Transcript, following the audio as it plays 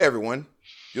Hey everyone,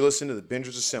 you're listening to the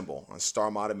Bingers Assemble on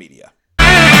Starmada Media.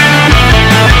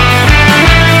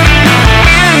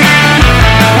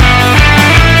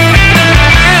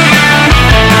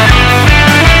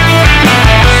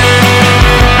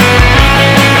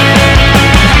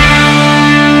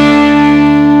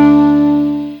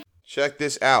 Check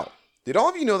this out. Did all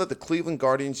of you know that the Cleveland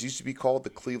Guardians used to be called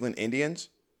the Cleveland Indians?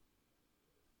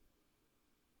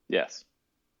 Yes.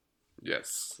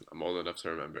 Yes, I'm old enough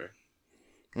to remember.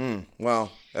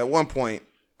 Well, at one point,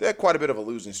 they had quite a bit of a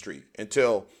losing streak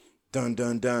until dun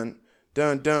dun dun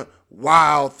dun dun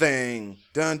wild thing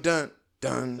dun dun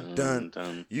dun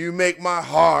dun. You make my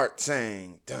heart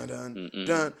sing dun dun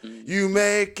dun. You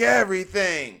make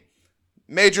everything.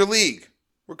 Major League.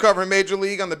 We're covering Major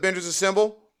League on the Bingers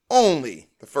Assemble. Only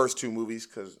the first two movies,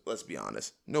 because let's be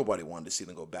honest, nobody wanted to see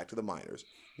them go back to the minors.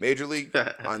 Major League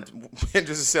on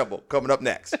Bingers Assemble coming up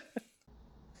next. Give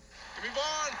me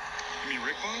Vaughn. You mean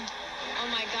Rick Vaughn? Oh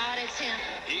my God, it's him.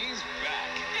 He's back.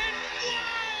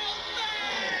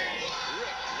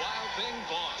 Rick Wild Thing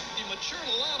Vaughn. He matured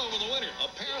a lot over the winter.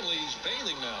 Apparently he's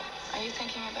bathing now. Are you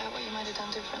thinking about what you might have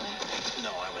done differently? No,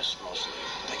 I was mostly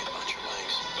thinking about your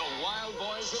legs. The Wild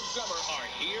Boys of Summer are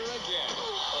here again.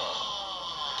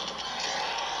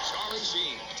 Charlie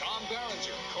Sheen, Tom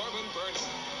Berenger, Corbin Burnson.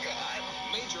 God.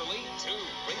 Major League 2,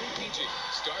 rated PG.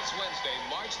 Starts Wednesday,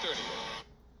 March 30th.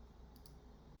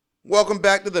 Welcome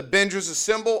back to the Bingers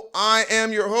Assemble. I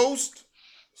am your host,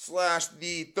 /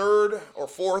 the third or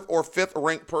fourth or fifth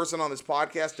ranked person on this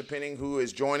podcast, depending who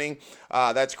is joining.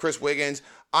 That's Chris Wiggins.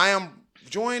 I am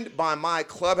joined by my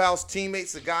clubhouse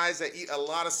teammates, the guys that eat a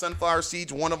lot of sunflower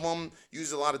seeds. One of them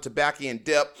uses a lot of tobacco and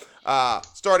dip.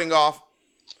 Starting off,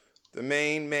 the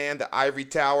main man, the ivory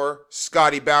tower,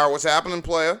 Scotty Bauer. What's happening,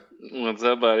 player? What's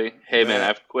up, buddy? Hey, man,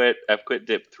 I've quit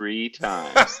dip 3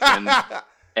 times.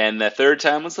 And the third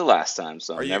time was the last time,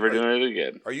 so I'm never doing it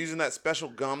again. Are you using that special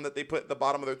gum that they put at the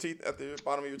bottom of their teeth, at the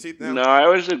bottom of your teeth now? No, I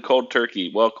always did cold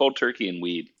turkey. Well, cold turkey and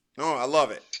weed. Oh, I love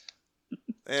it.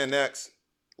 And next,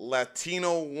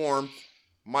 Latino warmth,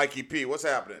 Mikey P. What's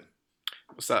happening?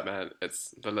 What's up, man?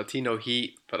 It's the Latino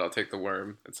heat, but I'll take the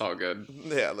worm. It's all good.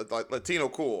 Yeah, Latino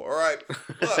cool. All right.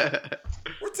 Look,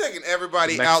 we're taking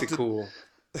everybody Mexicool.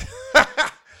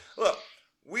 Look,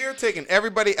 we are taking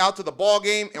everybody out to the ball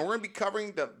game, and we're going to be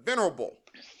covering the venerable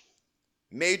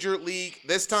Major League.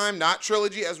 This time, not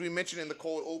trilogy, as we mentioned in the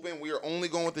cold open. We are only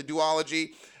going with the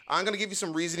duology. I'm going to give you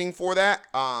some reasoning for that.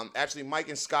 Actually, Mike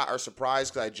and Scott are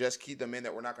surprised because I just keyed them in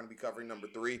that we're not going to be covering number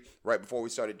 3 right before we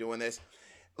started doing this.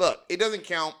 Look, it doesn't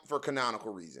count for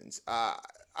canonical reasons.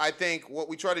 I think what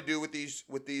we try to do with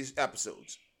these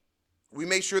episodes, we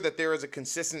make sure that there is a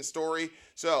consistent story.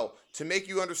 So to make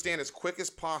you understand as quick as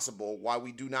possible why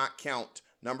we do not count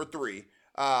number 3,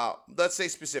 let's say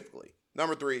specifically,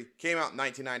 number 3 came out in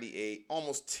 1998,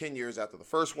 almost 10 years after the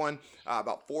first one,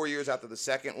 about 4 years after the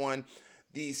second one.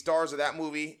 The stars of that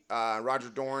movie, Roger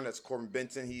Dorn, that's Corbin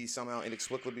Benson, he somehow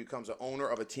inexplicably becomes an owner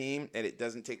of a team, and it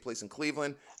doesn't take place in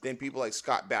Cleveland. Then people like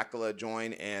Scott Bakula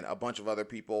join, and a bunch of other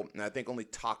people, and I think only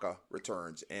Taka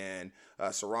returns, and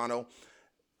Serrano.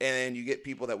 And then you get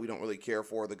people that we don't really care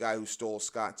for. The guy who stole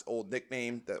Scott's old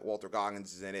nickname, that Walter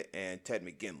Goggins is in it, and Ted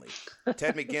McGinley.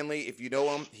 Ted McGinley, if you know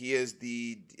him, he is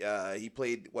he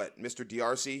played, Mr.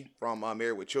 D'Arcy from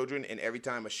Married with Children, and every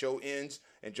time a show ends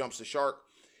and jumps the shark,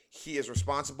 he is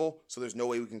responsible, so there's no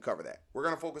way we can cover that. We're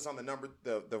going to focus on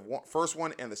the first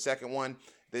one and the second one.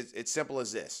 It's simple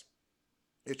as this.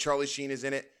 If Charlie Sheen is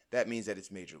in it, that means that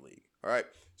it's Major League. All right?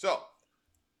 So,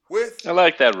 I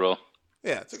like that rule.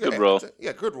 Yeah, it's a good rule.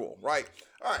 Good rule, right?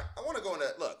 All right, I want to go into,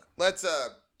 look, let's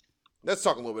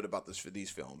talk a little bit about these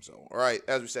films. So, all right,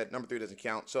 as we said, number 3 doesn't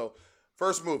count. So,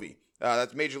 first movie,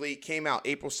 that's Major League, came out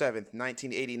April 7th,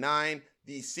 1989.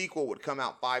 The sequel would come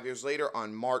out 5 years later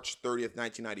on March 30th,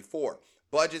 1994.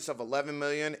 Budgets of $11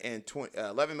 million and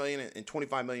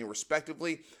 $25 million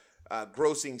respectively,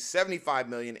 grossing $75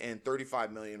 million and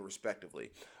 $35 million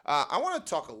respectively. I want to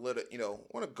talk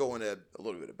go into a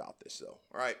little bit about this though.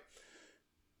 All right,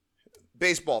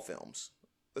 baseball films.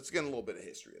 Let's get in a little bit of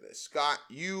history of this. Scott,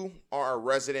 you are a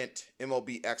resident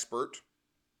MLB expert.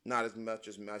 Not as much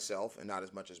as myself and not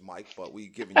as much as Mike, but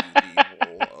we've given you the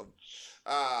role of.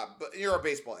 But you're a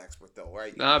baseball expert, though,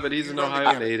 right? Nah, but he's an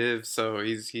Ohio native, so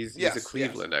he's a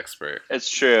Cleveland expert. It's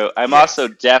true. I'm also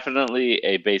definitely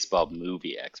a baseball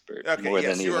movie expert, more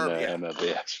than even an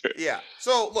MLB expert. Yeah.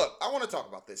 So, look, I want to talk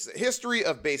about this. The history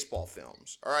of baseball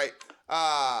films, all right?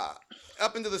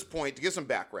 Up until this point, to give some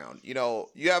background,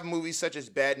 you have movies such as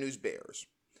Bad News Bears.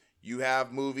 You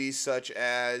have movies such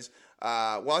as...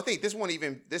 I think this one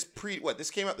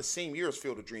this came out the same year as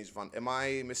Field of Dreams. Am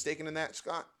I mistaken in that,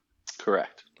 Scott?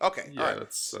 Correct. Okay, Yeah, all right.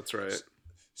 that's right.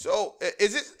 So,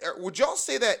 is it? Would y'all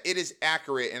say that it is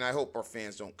accurate? And I hope our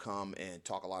fans don't come and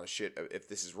talk a lot of shit if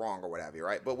this is wrong or what have you,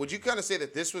 right? But would you kind of say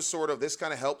that this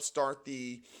kind of helped start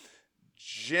the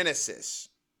genesis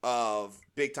of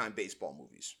big time baseball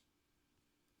movies?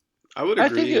 I would I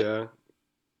agree. think it- Yeah.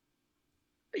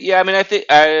 Yeah, I mean,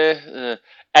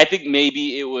 I think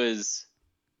maybe it was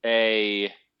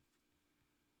a.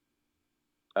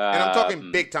 And I'm talking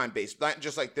Um, big time base, not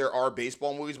just like there are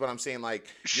baseball movies, but I'm saying like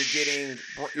you're getting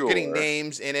Sure.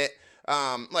 names in it.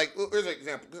 Like here's an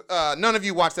example. None of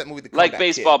you watched that movie, The like Comeback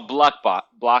baseball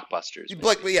blockbusters. Kid.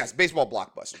 maybe. Yes, baseball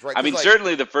blockbusters, right? I 'Cause, mean, like,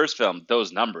 certainly the first film,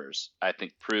 those numbers, I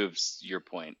think, proves your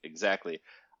point exactly.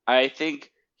 I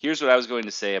think here's what I was going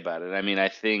to say about it. I mean, I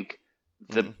think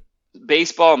the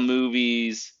baseball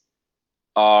movies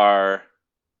are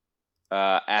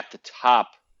at the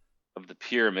top of the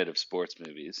pyramid of sports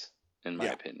movies, in my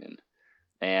Yeah. opinion.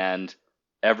 And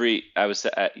I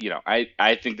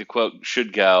think the quote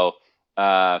should go,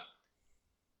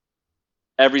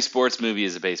 every sports movie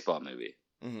is a baseball movie.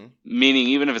 Mm-hmm. Meaning,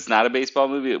 even if it's not a baseball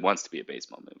movie, it wants to be a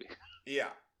baseball movie. Yeah,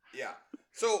 yeah.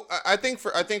 So I think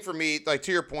for me, like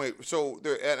to your point, so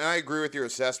there, and I agree with your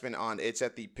assessment on it's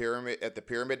at the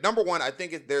pyramid. Number one, I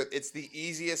think it's the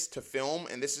easiest to film,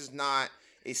 and this is not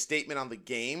a statement on the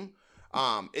game.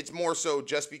 It's more so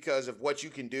just because of what you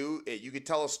can do. You could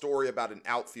tell a story about an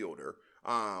outfielder.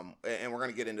 And we're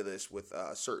going to get into this with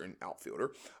a certain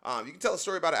outfielder. You can tell a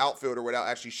story about an outfielder without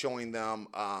actually showing them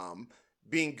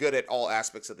being good at all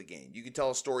aspects of the game. You can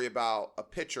tell a story about a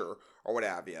pitcher or what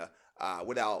have you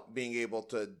without being able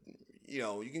to,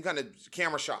 you can kind of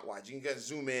camera shot wise, you can kind of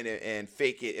zoom in and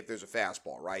fake it if there's a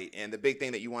fastball, right? And the big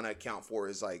thing that you want to account for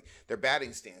is like their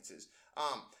batting stances.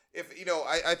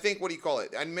 I think, what do you call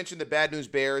it? I mentioned the Bad News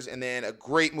Bears, and then a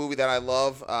great movie that I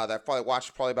love that I've probably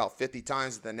watched about 50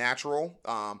 times, The Natural.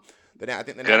 I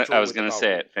think The Natural. I was going to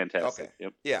say it. Fantastic. Okay.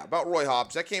 Yep. Yeah, about Roy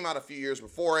Hobbs. That came out a few years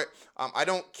before it. I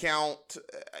don't count,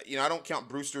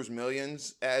 Brewster's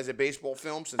Millions as a baseball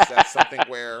film, since that's something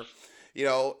where,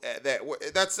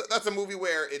 that's a movie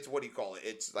where it's, what do you call it?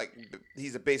 It's like he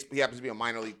happens to be a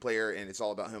minor league player, and it's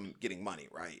all about him getting money,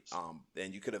 right?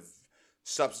 And you could have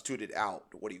substituted out,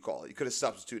 what do you call it? You could have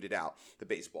substituted out the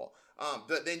baseball.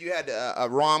 But then you had a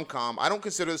rom-com. I don't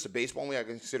consider this a baseball movie. I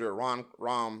consider it a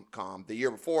rom-com. The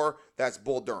year before, that's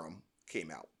Bull Durham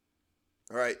came out.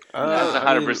 All right. That's 100% a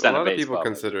lot of baseball people movie,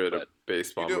 consider it a but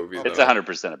baseball You do? movie. Okay. it's though.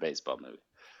 100% a baseball movie.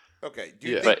 Okay. Do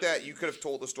you Yeah. think But- that you could have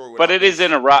told the story But without it is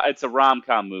it's a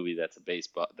rom-com movie that's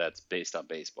based on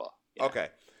baseball. Yeah. Okay.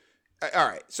 All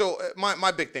right. So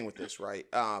my big thing with this, right?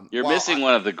 You're while missing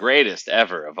one of the greatest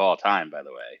ever of all time, by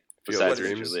the way, Field of besides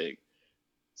Major Dreams. League.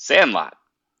 Sandlot.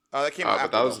 That came out But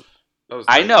after. that was though. that was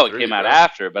I know it 93, came out bro.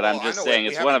 after, but Well, I'm just I know saying we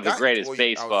it's haven't one of the gotten- greatest well,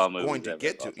 baseball I was movies going to ever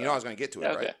get of to. all I was going to get to it,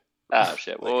 time. right? Okay. Oh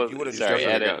shit. Like, Well, if you would've sorry, Jumping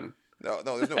the edit. gun.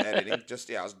 No, there's no editing. Just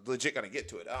I was legit gonna get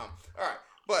to it. All right.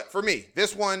 But for me,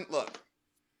 this one, look,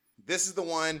 this is the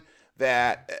one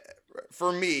that,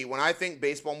 for me, when I think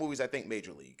baseball movies, I think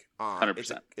Major League.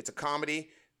 100%. It's a comedy.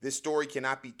 This story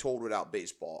cannot be told without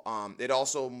baseball. It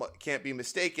also can't be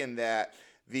mistaken that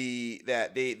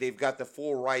they've got the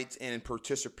full rights and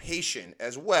participation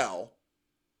as well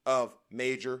of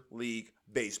Major League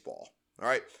Baseball. All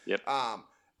right. Yep.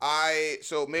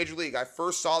 So Major League, I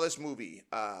first saw this movie.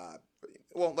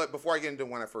 Before I get into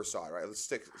when I first saw it, right? Let's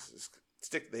stick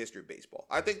to the history of baseball.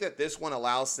 I think that this one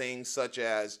allows things such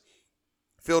as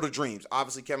Field of Dreams.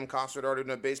 Obviously, Kevin Costner already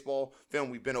done a baseball film.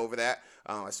 We've been over that.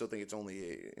 I still think it's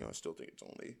only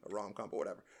a rom-com, but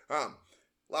whatever.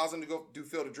 Allows them to go do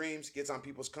Field of Dreams. Gets on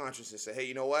people's consciousness. Say, hey,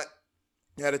 you know what?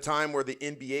 At a time where the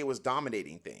NBA was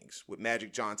dominating things with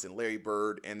Magic Johnson, Larry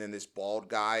Bird, and then this bald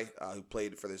guy who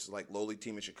played for this like lowly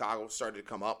team in Chicago started to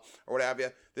come up or what have you.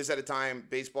 This at a time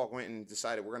baseball went and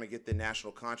decided we're going to get the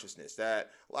national consciousness that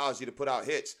allows you to put out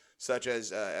hits such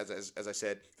as I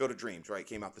said, Field of Dreams, right?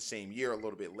 Came out the same year, a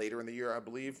little bit later in the year, I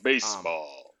believe.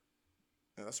 Baseball.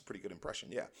 That's a pretty good impression,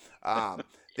 yeah.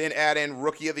 Then add in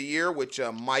Rookie of the Year, which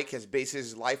Mike has based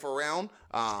his life around.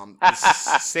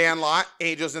 Sandlot,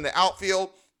 Angels in the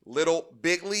Outfield, Little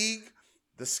Big League,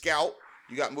 The Scout.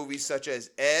 You got movies such as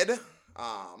Ed,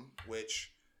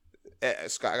 which,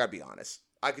 Scott, I got to be honest.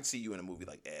 I could see you in a movie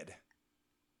like Ed.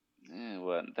 Yeah,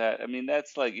 well,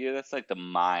 that's like the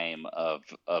mime of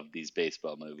these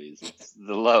baseball movies. It's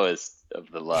the lowest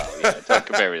of the low. Yeah, don't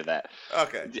compare me to that.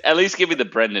 Okay. At least give me the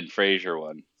Brendan Fraser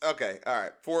one. Okay, all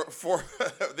right. For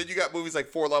then you got movies like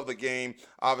For Love of the Game,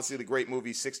 obviously the great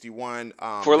movie 61.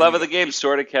 For Love of the Game,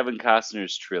 sort of Kevin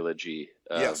Costner's trilogy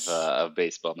of Yes. Of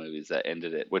baseball movies that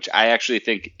ended it, which I actually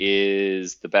think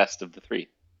is the best of the three.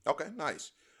 Okay,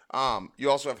 nice. You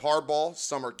also have Hardball,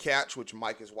 Summer Catch, which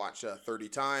Mike has watched 30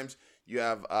 times. You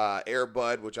have Air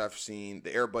Bud, which I've seen,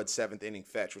 the Air Bud 7th Inning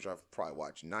Fetch, which I've probably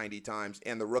watched 90 times,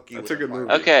 and The Rookie. That's which a good I've probably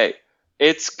movie. watched- Okay,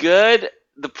 it's good.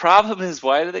 The problem is,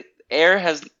 why do Air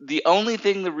has the only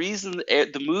thing? The reason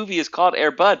the movie is called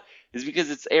Air Bud is because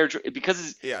it's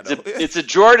it's a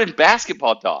Jordan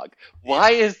basketball dog.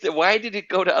 Why did it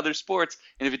go to other sports?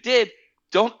 And if it did,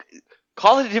 don't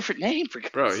call it a different name.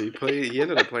 Bro, he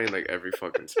ended up playing like every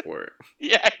fucking sport.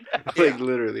 Yeah. Like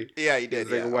literally. Yeah, he did.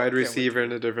 He's like yeah. a wide I can't wait receiver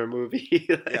in a different movie.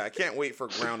 Yeah, I can't wait for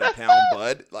Ground and Pound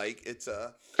Bud. Like, it's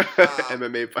a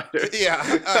MMA fighter. Yeah.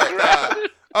 All right.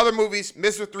 Other movies,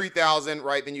 Mr. 3000,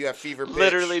 right? Then you have Fever Pitch.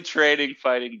 Literally training,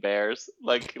 fighting bears,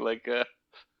 like a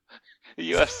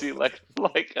UFC, like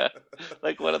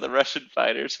one of the Russian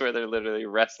fighters where they're literally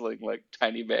wrestling like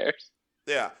tiny bears.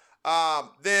 Yeah.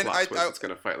 Then Plot I twist, it's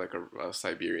gonna fight like a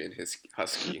Siberian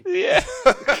husky. Yeah,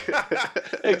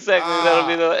 exactly. That'll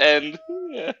be the end.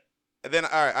 Yeah. And then,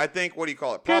 all right, I think, what do you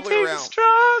call it? Probably Getting around.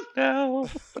 strong now.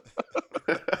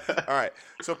 All right,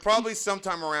 so probably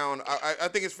sometime around. I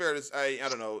think it's fair to. I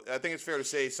don't know. I think it's fair to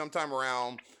say sometime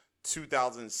around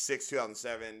 2006,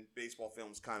 2007, baseball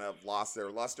films kind of lost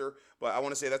their luster. But I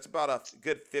want to say that's about a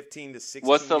good 15 to 16.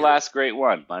 What's the years. last great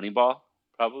one? Moneyball,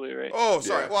 probably, right? Oh,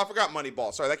 sorry. Yeah. Well, I forgot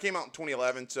Moneyball. Sorry, that came out in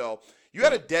 2011. So you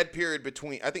had a dead period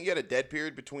between. I think you had a dead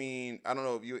period between. I don't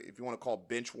know if you want to call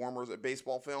bench warmers a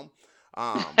baseball film.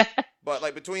 But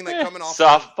like between like coming off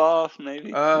softball,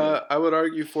 maybe. I would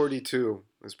argue 42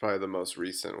 is probably the most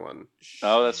recent one.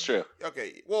 Oh, that's true.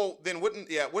 Okay, well then wouldn't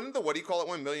the what do you call it,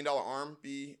 $1 million arm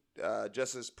be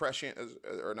just as prescient as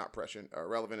or not prescient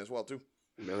relevant as well too?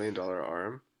 $1 Million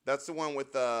Arm. That's the one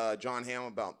with John Hamm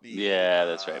about the Yeah,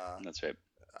 that's right. That's right.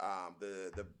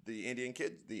 The Indian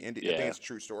kid, I think Yeah. it's a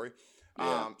true story.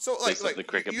 Yeah. So Based off the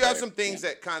cricket you have player. some things Yeah.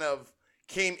 that kind of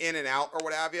came in and out or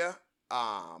what have you.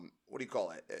 What do you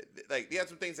call it? Like you had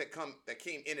some things that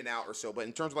came in and out or so, but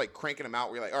in terms of like cranking them out,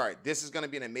 where you're like, all right, this is going to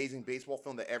be an amazing baseball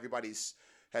film that everybody's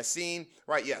has seen,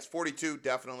 right? Yes, 42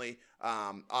 definitely.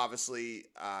 Obviously,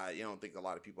 you don't think a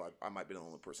lot of people. I might be the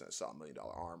only person that saw $1 Million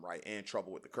Arm, right? And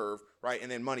Trouble with the Curve, right?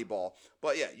 And then Moneyball.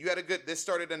 But yeah, you had a good. This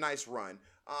started a nice run.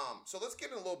 So let's get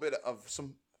in a little bit of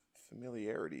some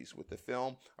familiarities with the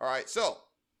film. All right, so.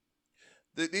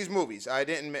 These movies, I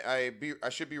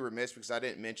should be remiss because I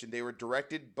didn't mention they were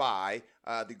directed by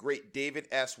the great David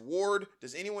S. Ward.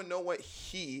 Does anyone know what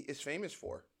he is famous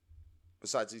for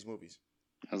besides these movies?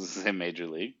 I was gonna say Major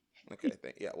League.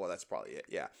 Okay, yeah, well that's probably it.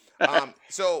 Yeah.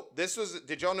 So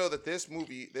did y'all know that this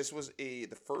was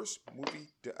the first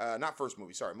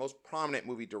movie, most prominent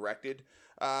movie directed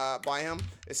by him?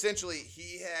 Essentially,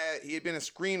 he had been a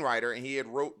screenwriter and he had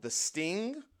wrote The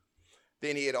Sting.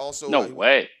 Then he had also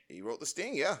way. He wrote The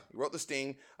Sting. Yeah, he wrote The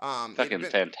Sting. Fucking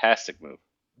fantastic move.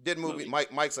 Did movie.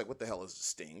 Mike's like, what the hell is The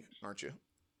Sting? Aren't you?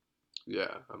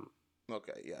 Yeah.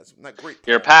 Okay. Yeah, it's not great.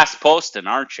 You're past posting,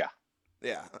 aren't you?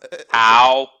 Yeah.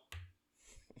 How?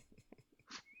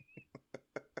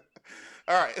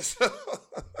 All right. So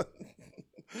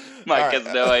Mike all right.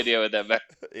 has no idea what that meant.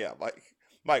 Yeah,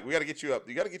 Mike, we got to get you up.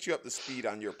 You got to get you up to speed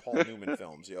on your Paul Newman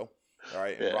films, yo. All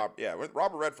right. And Yeah.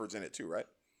 Robert Redford's in it too, right?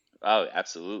 Oh,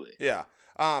 absolutely. Yeah.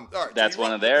 All right. That's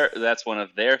one of their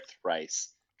thrice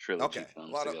trilogy Okay.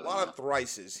 films. A lot together of now.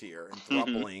 thrices here, and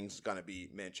thruppling's gonna be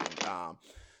mentioned.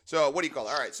 So what do you call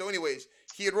it? All right. So anyways,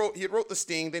 he had wrote The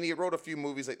Sting. Then he had wrote a few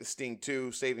movies like The Sting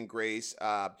 2, Saving Grace.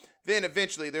 Then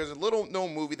eventually, there's a little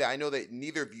known movie that I know that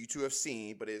neither of you two have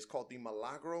seen, but it's called The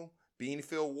Milagro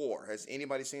Beanfield War. Has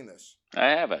anybody seen this? I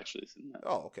have actually seen that.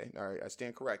 Oh, okay. All right. I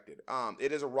stand corrected.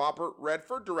 It is a Robert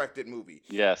Redford directed movie.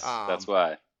 Yes, that's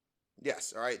why.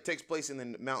 Yes, all right. It takes place in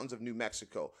the mountains of New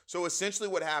Mexico. So essentially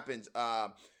what happens,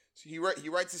 he writes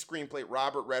the screenplay,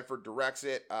 Robert Redford directs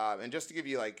it, and just to give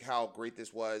you like how great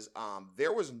this was,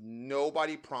 there was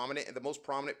nobody prominent, and the most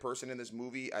prominent person in this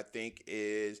movie, I think,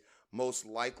 is most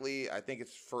likely, I think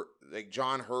it's for like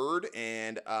John Hurd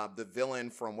and the villain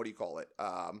from, what do you call it?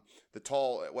 The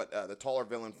taller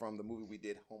villain from the movie we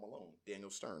did, Home Alone,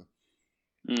 Daniel Stern.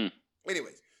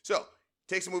 Anyways, so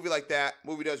takes a movie like that,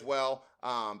 movie does well,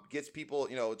 gets people,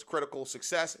 it's critical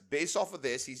success. Based off of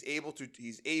this, he's able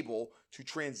to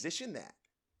transition that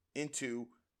into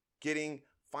getting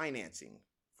financing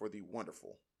for the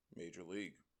wonderful Major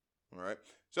League. All right.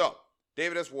 So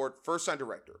David S. Ward, first-time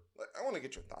director. I want to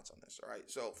get your thoughts on this. All right.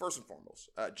 So first and foremost,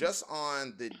 just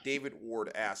on the David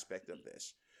Ward aspect of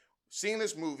this, seeing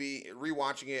this movie,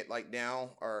 rewatching it like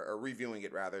now, or reviewing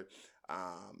it rather,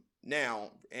 now,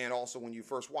 and also when you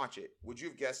first watch it, would you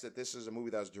have guessed that this is a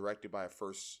movie that was directed by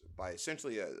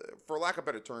essentially, for lack of a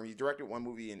better term, he directed one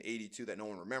movie in '82 that no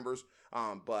one remembers,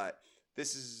 but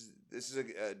this is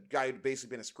a guy who'd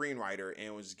basically been a screenwriter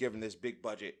and was given this big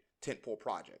budget tentpole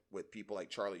project with people like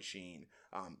Charlie Sheen,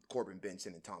 Corbin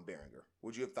Benson, and Tom Berenger.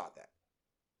 Would you have thought that?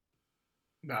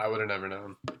 No, I would have never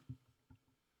known.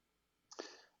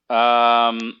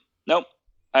 Nope.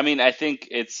 I mean, I think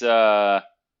it's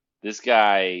this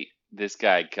guy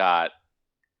got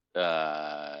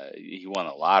he won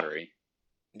a lottery.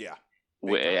 Yeah.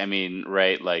 I mean,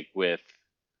 right, like with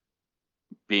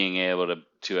being able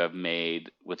to have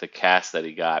made with the cast that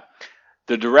he got.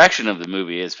 The direction of the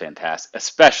movie is fantastic,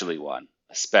 especially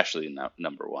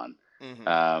number one.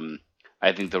 Mm-hmm.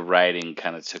 I think the writing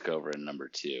kind of took over in number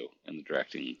two, and the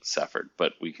directing suffered.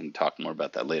 But we can talk more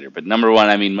about that later. But number one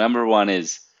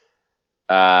is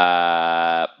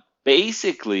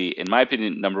basically, in my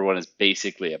opinion, number one is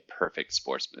basically a perfect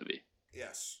sports movie.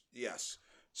 Yes.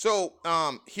 So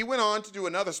he went on to do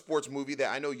another sports movie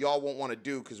that I know y'all won't want to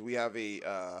do because we have we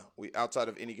outside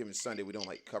of Any Given Sunday, we don't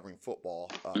like covering football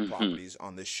properties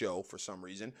on this show for some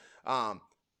reason.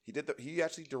 He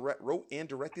actually wrote and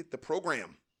directed The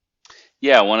Program.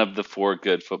 Yeah, one of the 4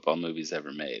 good football movies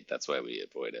ever made. That's why we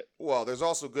avoid it. Well, there's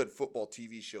also good football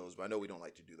TV shows, but I know we don't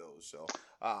like to do those. So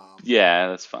yeah,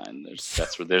 that's fine.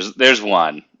 There's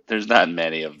one. There's not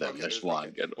many of them. Okay, there's one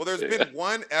good one. Well, there's been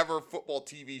one ever football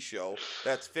TV show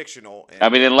that's fictional. And I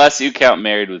mean, unless you count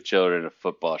Married with Children, a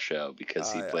football show,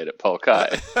 because he played at Polk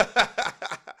High.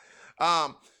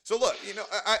 So look,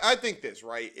 I think this,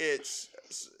 right? It's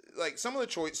like some of the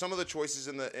choices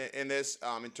in this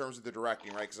in terms of the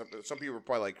directing, right? Because some people are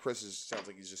probably like, sounds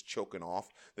like he's just choking off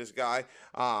this guy.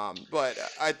 But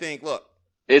I think, look,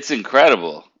 it's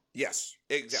incredible. Yes,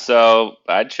 exactly. So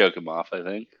I'd choke him off, I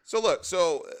think. So look,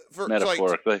 for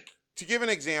metaphorically, to give an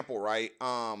example, right?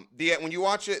 When you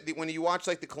watch like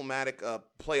the climatic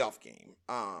playoff game,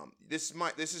 this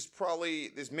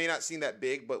may not seem that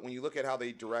big, but when you look at how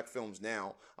they direct films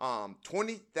now,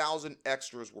 20,000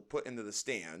 extras were put into the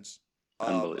stands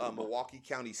of Milwaukee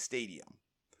County Stadium.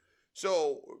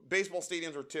 So baseball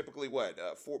stadiums are typically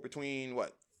between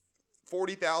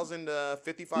 40,000 to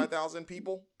 55,000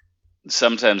 people.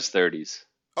 Sometimes 30s.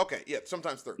 Okay, yeah,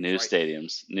 sometimes 30. New right?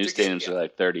 stadiums are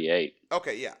like 38.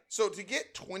 Okay, yeah. So to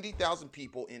get 20,000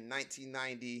 people in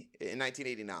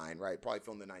 1989, right? Probably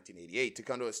filmed in 1988 to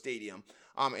come to a stadium,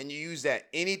 and you use that,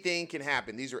 anything can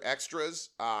happen. These are extras.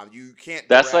 You can't.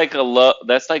 That's like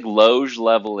Loge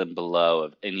level and below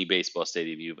of any baseball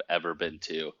stadium you've ever been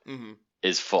to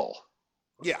is full.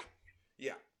 Yeah.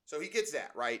 So he gets that,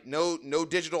 right? No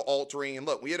digital altering. And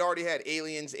look, we had already had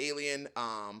Alien.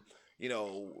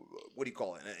 What do you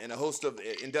call it? And a host of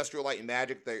Industrial Light and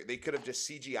Magic. They could have just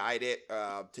CGI'd it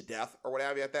to death or what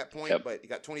have you at that point. Yep. But you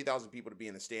got 20,000 people to be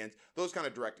in the stands. Those kind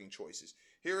of directing choices.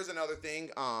 Here is another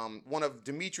thing. One of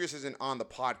Demetrius isn't on the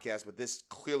podcast, but this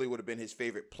clearly would have been his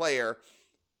favorite player.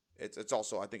 It's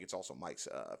also, I think it's also Mike's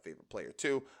favorite player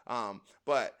too.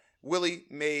 But Willie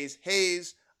Mays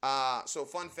Hayes. So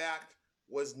fun fact.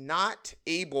 Was not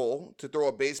able to throw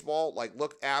a baseball,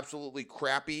 looked absolutely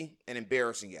crappy and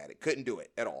embarrassing at it. Couldn't do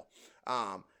it at all.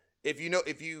 If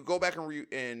you go back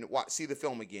and see the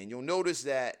film again, you'll notice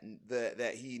that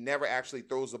he never actually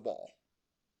throws the ball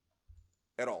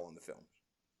at all in the film,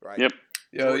 right? Yep.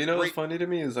 Yeah, what's funny to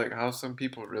me is how some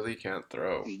people really can't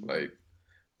throw. Like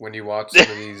when you watch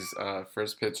some of these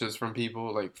first pitches from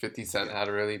people, like 50 Cent had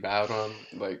a really bad one.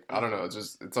 I don't know,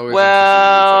 it's always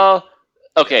interesting.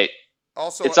 Okay.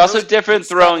 Also, it's also different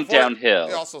throwing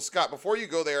downhill. Also, Scott, before you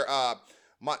go there,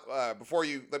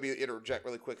 let me interject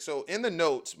really quick. So in the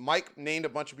notes, Mike named a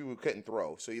bunch of people who couldn't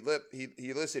throw. So he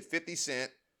listed 50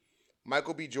 Cent,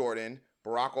 Michael B. Jordan,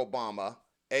 Barack Obama,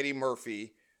 Eddie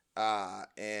Murphy,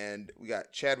 and we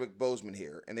got Chadwick Boseman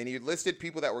here. And then he listed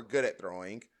people that were good at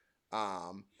throwing.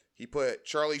 He put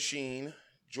Charlie Sheen,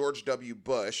 George W.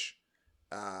 Bush,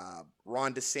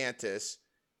 Ron DeSantis,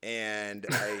 and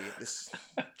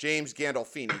James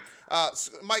Gandolfini.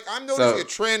 Mike, I'm noticing a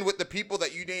trend with the people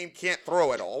that you name can't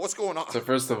throw at all. What's going on? So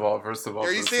first of all,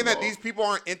 are you saying that these people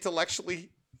aren't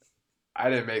intellectually? I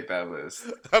didn't make that list.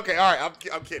 Okay, all right.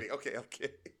 I'm kidding. Okay, I'm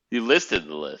kidding. You listed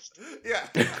the list. Yeah.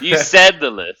 You said the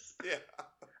list. Yeah.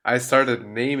 I started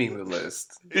naming the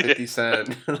list. 50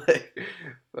 Cent.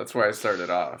 That's where I started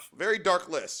off. Very dark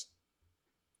list.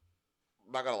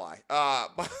 Not gonna lie.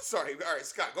 Sorry. All right,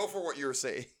 Scott, go for what you were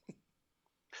saying.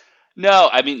 No,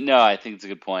 I think it's a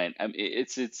good point.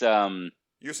 It's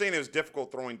You're saying it was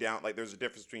difficult throwing down. There's a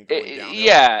difference between throwing down.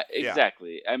 Yeah,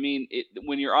 exactly. I mean,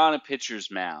 when you're on a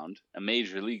pitcher's mound, a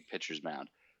major league pitcher's mound,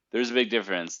 there's a big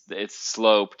difference. It's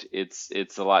sloped. It's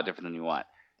a lot different than you want.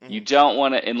 You don't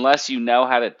want to, unless you know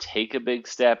how to take a big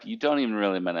step. You don't even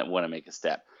really want to make a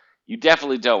step. you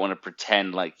definitely don't want to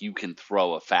pretend like you can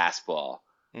throw a fastball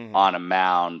on a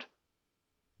mound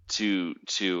to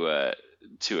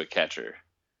a catcher.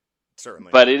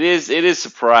 Certainly. But it is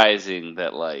surprising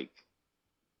that, like,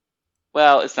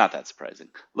 well, it's not that surprising.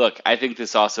 Look, I think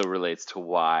this also relates to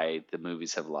why the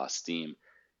movies have lost steam.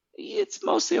 It's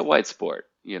mostly a white sport,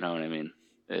 you know what I mean?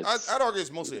 It's I'd argue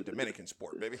it's mostly a Dominican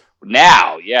sport, baby.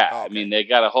 now, yeah. Oh, I okay. mean, they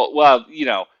got a whole, well, you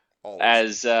know,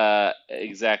 Always. as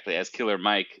exactly as Killer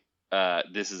Mike,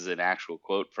 this is an actual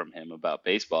quote from him about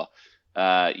baseball.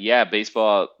 Yeah,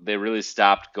 baseball, they really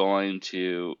stopped going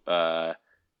to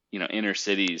inner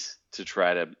cities to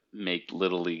try to make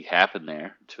Little League happen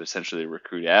there, to essentially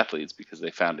recruit athletes, because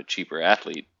they found a cheaper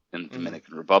athlete in the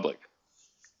Dominican Republic.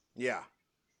 Yeah.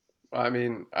 I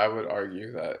mean, I would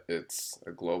argue that it's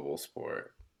a global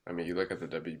sport. I mean, you look at the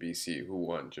WBC, who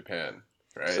won? Japan,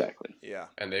 right? Exactly. Yeah.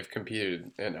 And they've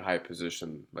competed in a high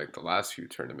position like the last few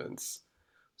tournaments.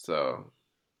 So,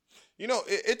 You know,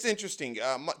 it's interesting.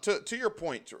 To your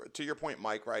point,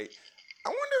 Mike. Right? I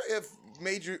wonder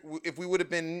if we would have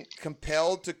been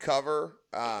compelled to cover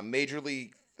Major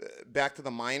League back to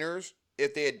the minors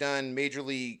if they had done Major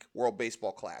League World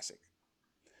Baseball Classic.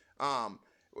 I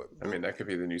mean, that could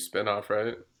be the new spinoff,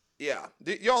 right? Yeah.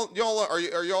 Y'all are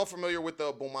y'all familiar with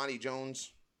the Bomani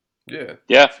Jones? Yeah.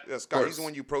 Yeah. Scott, he's the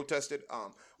one you protested.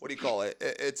 What do you call it?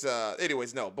 It's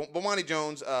anyways, no. Bomani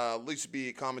Jones used to be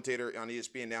a commentator on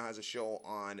ESPN, now has a show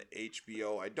on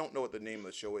HBO. I don't know what the name of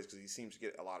the show is because he seems to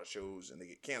get a lot of shows and they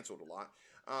get canceled a lot.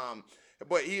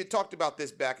 But he had talked about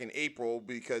this back in April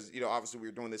because, obviously we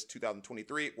were doing this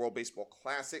 2023. World Baseball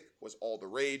Classic was all the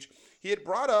rage. He had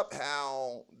brought up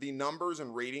how the numbers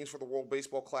and ratings for the World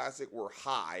Baseball Classic were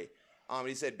high.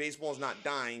 He said baseball is not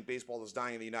dying. Baseball is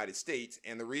dying in the United States.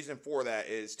 And the reason for that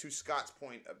is, to Scott's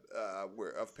point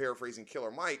of paraphrasing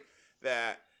Killer Mike,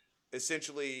 that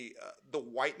essentially the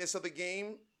whiteness of the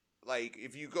game, like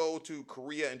if you go to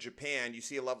Korea and Japan, you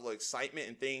see a level of excitement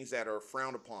and things that are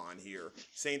frowned upon here.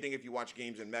 Same thing if you watch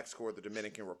games in Mexico or the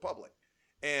Dominican Republic.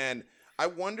 And I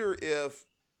wonder if,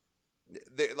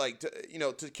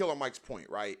 to Killer Mike's point,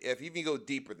 right? If you even go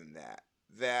deeper than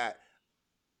that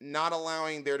not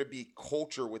allowing there to be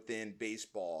culture within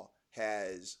baseball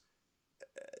has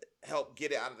helped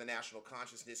get it out of the national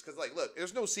consciousness. Because, look,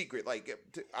 there's no secret.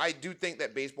 I do think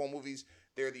that baseball movies,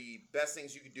 they're the best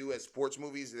things you can do as sports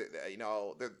movies.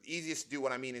 They're easiest to do.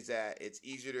 What I mean is that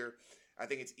I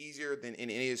think it's easier than in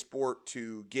any sport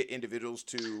to get individuals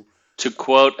to... To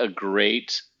quote a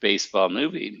great baseball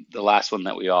movie, the last one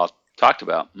that we all talked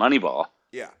about, Moneyball.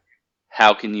 Yeah.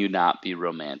 How can you not be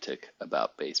romantic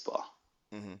about baseball?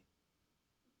 Mm-hmm.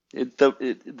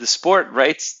 The sport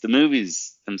writes the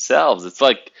movies themselves. It's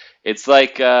like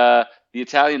the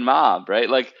Italian Mob, right?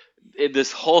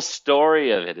 This whole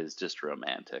story of it is just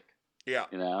romantic. Yeah.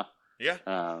 Yeah.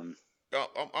 I'm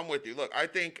with you. Look, I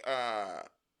think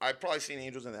I've probably seen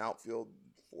Angels in the Outfield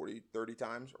 40, 30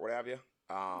 times or what have you.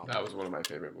 That was one of my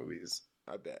favorite movies.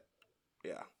 I bet.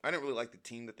 Yeah. I didn't really like the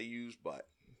team that they used, but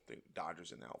I think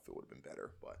Dodgers in the outfield would have been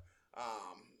better. But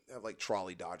they have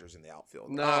trolley Dodgers in the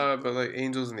outfield. Nah, but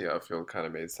Angels in the Outfield kind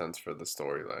of made sense for the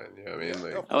storyline. You know what I mean?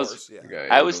 Yeah, of course, yeah.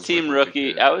 I was team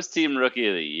rookie. I was team rookie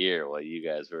of the year while you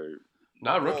guys were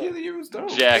not rookie of the year was dope.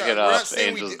 Jacking off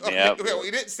Angels in the Outfield. Okay,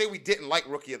 we didn't say we didn't like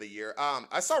rookie of the year.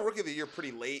 I saw rookie of the year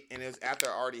pretty late, and it was after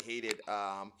I already hated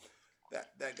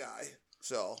that guy.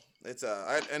 So it's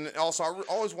and also I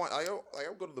always I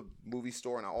go to the movie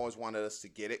store and I always wanted us to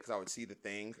get it because I would see the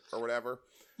thing or whatever.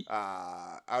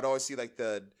 I would always see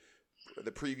the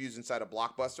previews inside a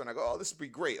Blockbuster and I go, oh, this would be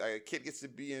great. A kid gets to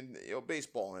be in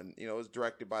baseball, and it was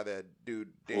directed by the dude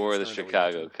David or the Stern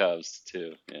Chicago Cubs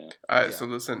too. Yeah. All right, so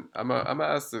listen, I'm gonna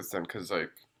ask this then because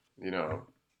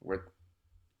we're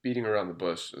beating around the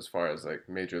bush as far as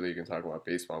Major League and talking about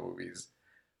baseball movies.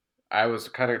 I was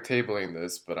kind of tabling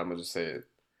this, but I'm gonna just say it.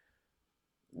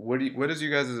 What is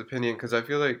you guys' opinion? Because I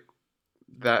feel like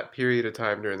that period of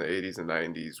time during the 80s and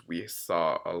 90s, we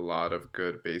saw a lot of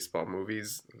good baseball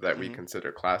movies that we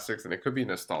consider classics, and it could be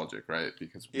nostalgic, right?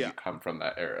 Because we come from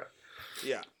that era.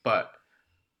 Yeah. But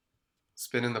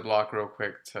spinning the block real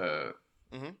quick to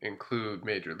include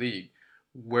Major League,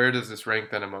 where does this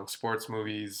rank then among sports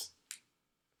movies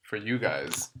for you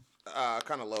guys?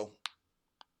 Kind of low.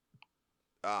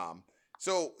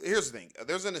 So here's the thing.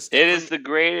 There's an It is the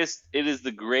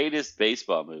greatest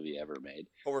baseball movie ever made.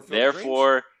 Over Field of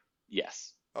Therefore, Dreams?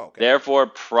 yes. Oh, okay. Therefore,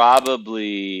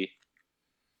 probably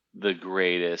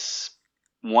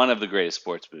one of the greatest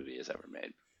sports movies ever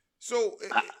made. So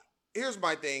here's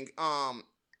my thing.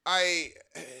 I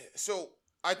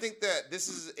think that this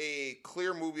is a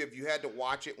clear movie. If you had to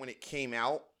watch it when it came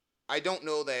out, I don't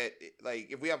know that, like,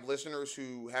 if we have listeners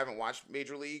who haven't watched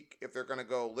Major League, if they're going to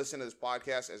go listen to this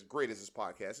podcast, as great as this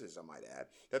podcast is, I might add,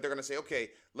 that they're going to say, okay,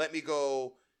 let me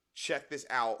go check this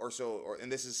out, and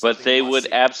this is But something they must would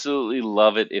see. absolutely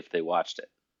love it if they watched it.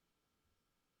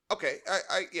 Okay,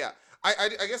 I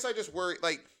guess I just worry,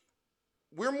 like,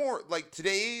 we're more, like,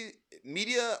 today,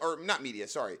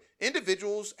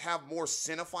 individuals have more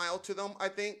cinephile to them, I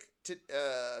think,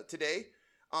 today.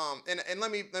 And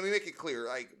let me make it clear.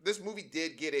 Like, this movie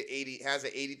did get has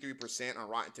an 83% on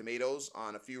Rotten Tomatoes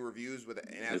on a few reviews and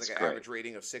has like an average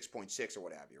rating of 6.6 or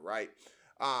what have you, right?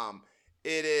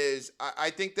 It is.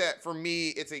 I think that for me,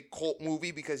 it's a cult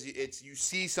movie because you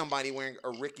see somebody wearing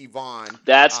a Ricky Vaughn.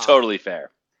 That's totally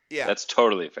fair. Yeah, that's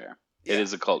totally fair. Yeah. It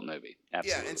is a cult movie.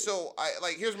 Absolutely. Yeah, and so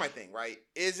here's my thing, right?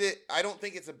 I don't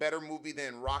think it's a better movie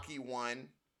than Rocky 1.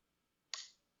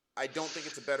 I don't think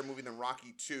it's a better movie than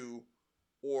Rocky 2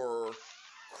 or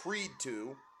Creed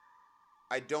 2.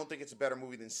 I don't think it's a better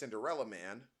movie than Cinderella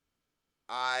Man.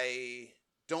 I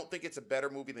don't think it's a better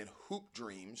movie than Hoop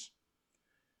Dreams.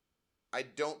 I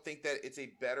don't think that it's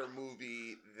a better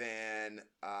movie than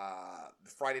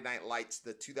Friday Night Lights,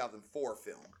 the 2004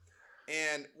 film.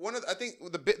 And one of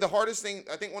the hardest thing.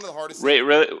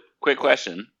 Really quick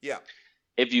question. Yeah.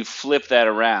 If you flip that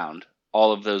around,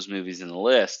 all of those movies in the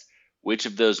list, which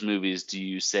of those movies do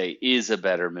you say is a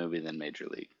better movie than Major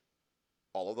League?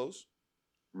 All of those?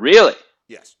 Really?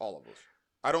 Yes, all of those.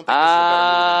 I don't think this is a better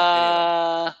movie than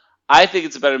any of them. I think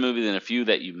it's a better movie than a few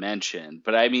that you mentioned.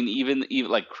 But I mean, even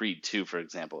like Creed 2, for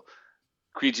example.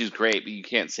 Creed 2 is great, but you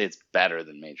can't say it's better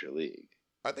than Major League.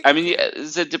 I don't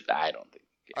think.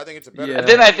 I think it's a better. Yeah.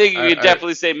 Then I think you could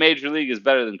definitely say Major League is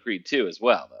better than Creed 2 as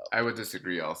well, though. I would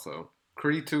disagree also.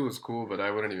 Creed 2 was cool, but I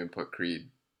wouldn't even put Creed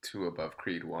 2 above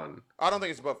Creed 1. I don't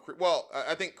think it's above Creed. Well,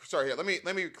 I think. Sorry, here. Let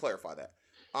me clarify that.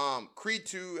 Creed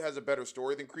 2 has a better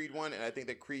story than Creed 1, and I think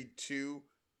that Creed 2.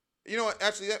 You know what?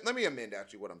 Actually, let me amend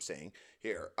what I'm saying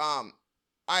here.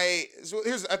 I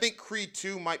think Creed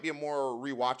 2 might be a more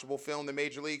rewatchable film than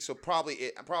Major League, so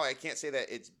probably I can't say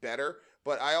that it's better,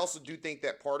 but I also do think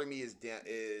that part of me is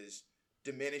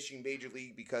diminishing Major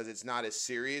League because it's not as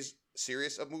serious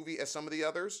a movie as some of the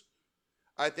others.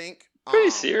 I think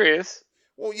pretty serious.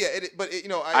 Well, yeah,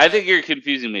 I think you're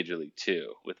confusing Major League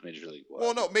 2 with Major League 1.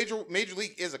 Well, no, Major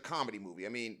League is a comedy movie. I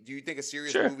mean, do you think a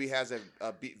serious movie has a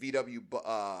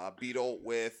VW Beetle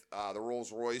with the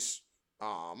Rolls Royce?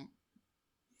 The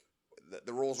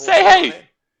Rolls Royce.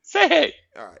 Say hey.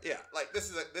 All right, yeah. Like this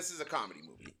is a comedy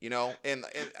movie, and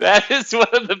that is one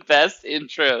of the best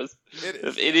intros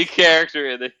of any character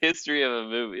in the history of a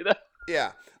movie.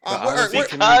 Yeah. Honestly,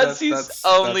 because he's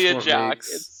only a jock.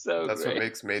 It's so that's great. What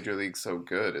makes Major League so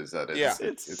good is that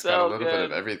it's so got a little good. bit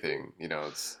of everything.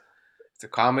 It's a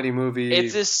comedy movie.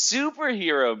 It's a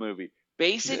superhero movie.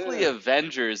 Basically,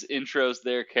 Avengers intros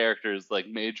their characters like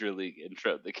Major League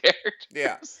introed the characters.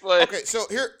 Yeah. Okay, so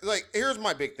here's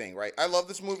my big thing, right? I love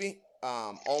this movie.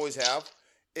 Always have.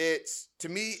 To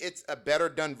me, it's a better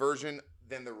done version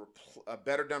than of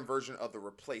The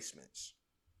Replacements.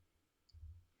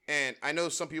 And I know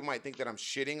some people might think that I'm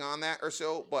shitting on that or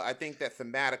so, but I think that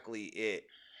thematically it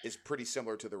is pretty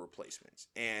similar to The Replacements.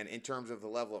 And in terms of the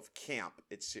level of camp,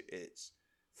 it's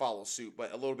follows suit,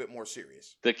 but a little bit more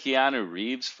serious. The Keanu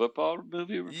Reeves football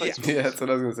movie Replacements? Yeah, that's what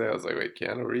I was gonna say. I was like, wait,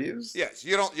 Keanu Reeves? Yes.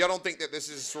 Y'all don't think that this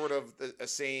is sort of the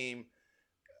same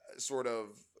sort of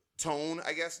tone,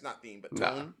 I guess? Not theme, but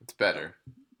tone? No, it's better.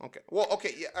 Okay. Well,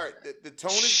 okay, yeah, all right. The tone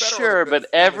is better. Sure, but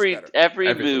every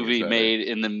movie better. made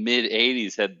in the mid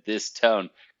 '80s had this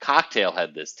tone. Cocktail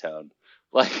had this tone.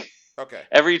 Like, okay.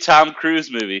 Every Tom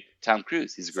Cruise movie, Tom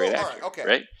Cruise, he's a great actor,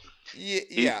 right?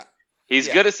 Yeah. He's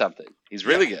good at something. He's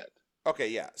really good. Okay,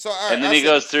 yeah. So, and then he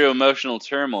goes through emotional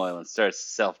turmoil and starts a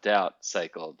self-doubt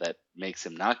cycle that makes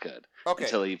him not good. Okay.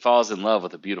 Until he falls in love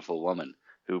with a beautiful woman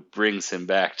who brings him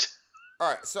back to... All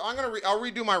right, so I'll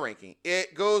redo my ranking.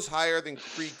 It goes higher than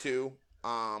Creed 2.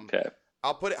 Okay.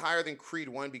 I'll put it higher than Creed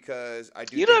 1 because I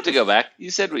do. You don't have to go back. You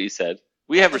said what you said.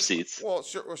 We have receipts. Well,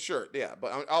 sure, yeah,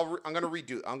 but I'm gonna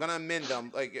redo. I'm gonna amend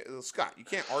them. Like Scott, you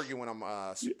can't argue when I'm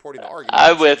supporting the argument.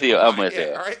 I'm with you. I'm with you.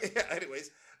 All right. Yeah, anyways,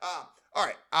 all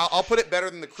right. I'll put it better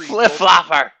than the Creed. Flip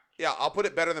flopper. Yeah, I'll put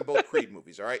it better than both Creed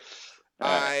movies. All right.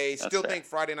 I still fair. think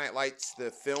Friday Night Lights, the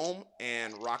film,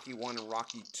 and Rocky 1 and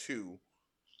Rocky 2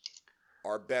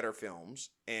 are better films,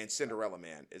 and Cinderella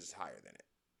Man is higher than it.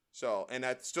 So, and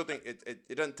I still think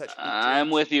it doesn't touch.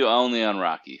 I'm with you only on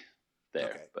Rocky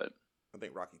there, Okay. but I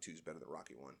think Rocky 2 is better than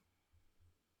Rocky 1.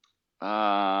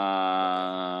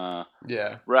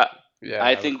 Yeah.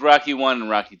 I think Rocky 1 and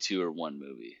Rocky 2 are one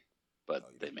movie, but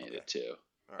they made it two.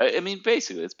 All right. I mean,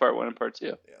 basically, it's part 1 and part 2.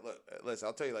 Yeah, look, listen,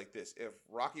 I'll tell you like this: if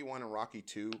Rocky 1 and Rocky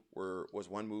 2 was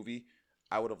one movie,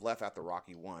 I would have left after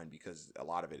Rocky 1 because a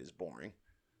lot of it is boring.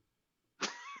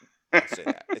 I'll say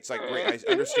that. It's like great.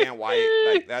 I understand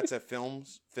why like that's a film.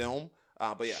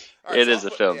 But yeah, all right, It so is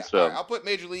a film. All film. right, I'll put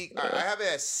Major League. All right, I have it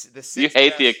as the sixth. You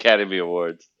hate the best- Academy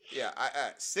Awards. Yeah,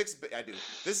 I do.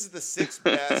 This is the sixth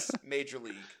best Major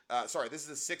League. Sorry, this is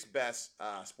the sixth best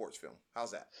sports film.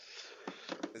 How's that?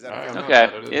 Is that Alright.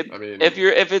 fair? Okay. I mean,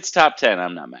 If it's top 10,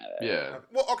 I'm not mad at it. yeah.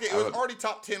 Well, okay, it I was would- already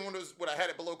top 10 when I had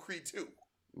it below Creed 2.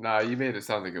 Nah, you made it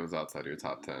sound like it was outside your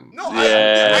top 10. No,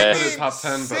 Yeah. I I put it named top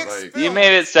 10, but, six like- films. You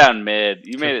made it sound mid.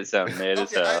 You made it sound mid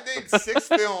as Okay, I hell. named 6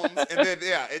 films, and then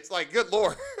yeah, it's like good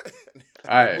lord.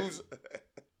 Alright. Who's-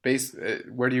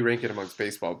 Where do you rank it amongst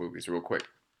baseball movies, real quick?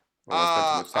 I don't wanna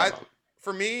spend too much time on it.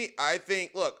 For me, I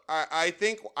think. Look, I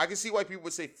think I can see why people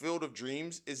would say Field of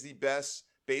Dreams is the best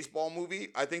baseball movie.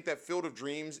 I think that Field of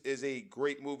Dreams is a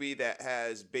great movie that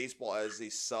has baseball as a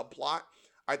subplot.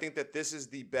 I think that this is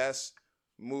the best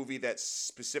movie that's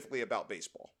specifically about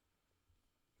baseball.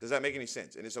 Does that make any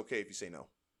sense? And it's okay if you say no.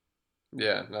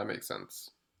 Yeah, that makes sense.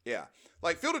 Yeah,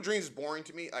 like Field of Dreams is boring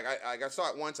to me. Like I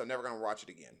saw it once, I'm never gonna watch it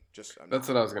again. That's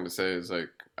what I was gonna say. Is like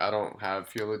I don't have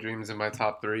Field of Dreams in my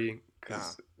top 3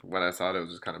 because when I saw it, it was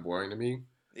just kind of boring to me.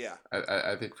 Yeah,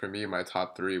 I think for me, my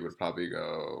top 3 would probably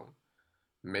go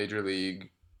Major League,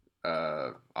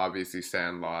 obviously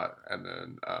Sandlot, and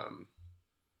then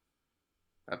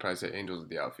I'd probably say Angels of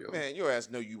the Outfield. man, your ass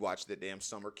know you watched the damn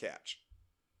Summer Catch.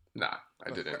 Nah,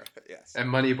 I didn't. Yes. And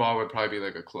Moneyball would probably be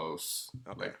like a close,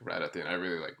 Okay. like right at the end. I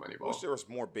really like I wish Moneyball. there was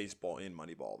more baseball in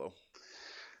Moneyball though.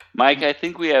 Mike, I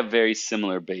think we have very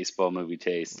similar baseball movie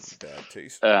tastes. Bad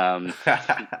taste.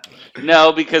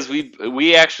 No, because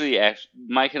we actually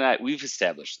Mike and I we've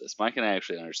established this. Mike and I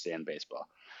actually understand baseball.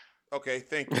 Okay,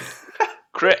 thank you.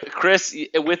 Chris,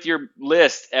 with your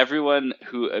list, everyone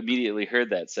who immediately heard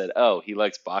that said, "Oh, he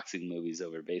likes boxing movies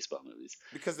over baseball movies."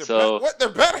 Because they're So- better. What? They're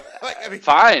better. Like, I mean,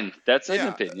 Fine, that's an Yeah.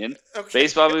 opinion. okay.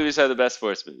 Baseball movies are the best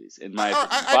sports movies, in my All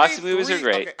opinion. right, I Boxing named movies are three-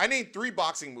 great. Okay, I named 3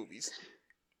 boxing movies: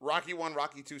 Rocky 1,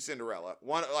 Rocky 2, Cinderella.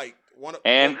 One.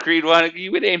 And Creed 1,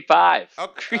 you would name 5.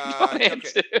 Okay, Creed 1 and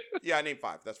okay. 2. Yeah, I named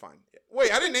 5. That's fine.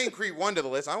 Wait, I didn't name Creed 1 to the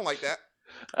list. I don't like that.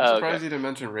 I'm Oh, surprised okay. you didn't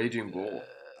mention Raging Bull.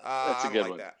 That's a I don't good like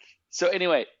one. that. So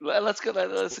anyway, let's go.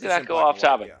 Let's It's not in go black off and white,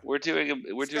 topic. yeah. We're doing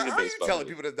a Scott, how are you baseball. telling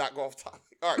movie. people to not go off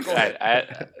topic? All right, go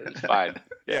ahead. It's fine.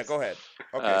 Yeah, Yes. go ahead.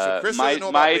 Okay, so Chris my doesn't know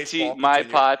about baseball. my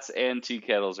Continue. pots and tea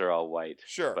kettles are all white.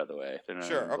 Sure. By the way, they're not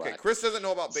Sure. in Okay. black. Chris doesn't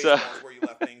know about So- baseball. Is where you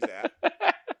left things at.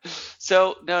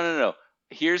 So no.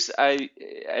 Here's I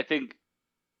think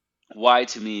why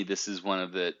to me this is one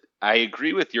of the. I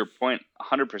agree with your point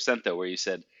 100% though, where you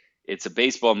said it's a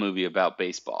baseball movie about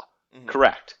baseball. Mhm.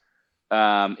 Correct.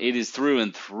 It is through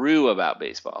and through about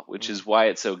baseball, which is why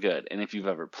it's so good. And if you've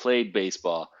ever played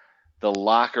baseball, the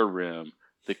locker room,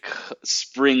 the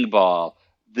spring ball,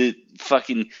 the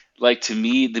fucking, like, to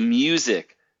me, the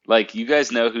music, like, you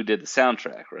guys know who did the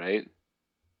soundtrack, right?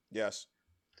 Yes.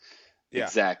 Yeah.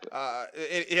 Exactly.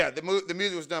 The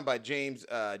music was done by James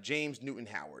Newton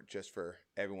Howard. Just for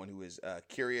everyone who is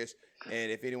curious, and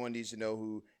if anyone needs to know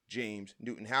who James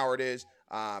Newton Howard is,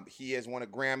 he has won a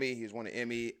Grammy. He's won an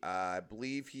Emmy. I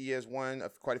believe he has won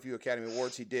quite a few Academy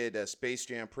Awards. He did Space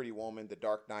Jam, Pretty Woman, The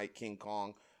Dark Knight, King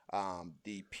Kong,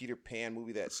 the Peter Pan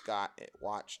movie that Scott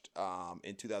watched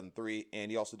in 2003,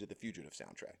 and he also did the Fugitive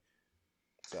soundtrack.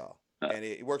 So, and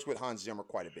he works with Hans Zimmer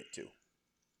quite a bit too.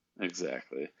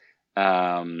 Exactly.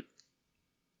 And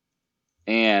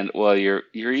well, you're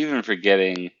even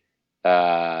forgetting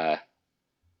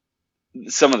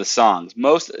some of the songs.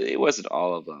 It wasn't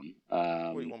all of them.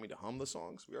 What, you want me to hum the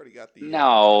songs? We already got the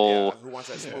No. Who Wants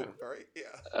That Smoke? All right,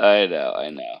 yeah. I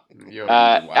know. Yo,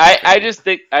 I just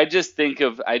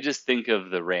think of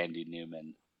the Randy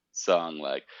Newman song,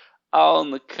 like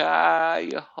on the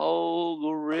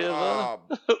Cuyahoga River,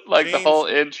 like the James- whole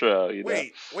intro. You know,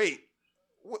 Wait.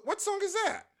 What song is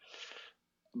that?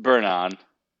 Burn On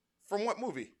From what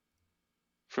movie?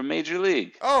 from Major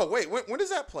League. Oh, wait. When does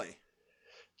that play?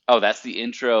 Oh, that's the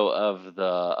intro of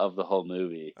the whole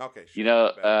movie. Okay. Sure, You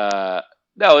know, my bad.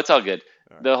 no, it's all good.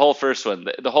 All right. The whole first one,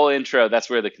 the whole intro, that's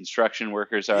where the construction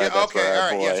workers are. Yeah. That's Okay. where our All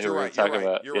right. boy Yes, who you're we were right. You're talking right.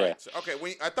 about. You're yeah. right. So,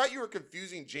 okay. I thought you were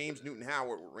confusing James Newton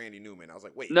Howard with Randy Newman. I was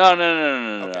like, wait. No.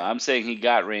 Okay. I'm saying he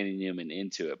got Randy Newman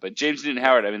into it, but James Newton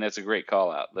Howard. I mean, that's a great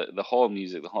call out. The whole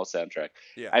music, the whole soundtrack.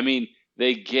 Yeah. I mean,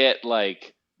 they get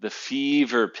like the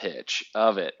fever pitch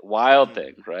of it, Wild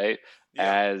Thing, right?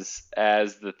 Yeah.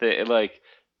 As the thing, like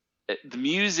the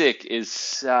music is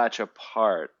such a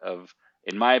part of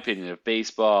in my opinion, of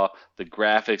baseball. The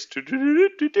graphics,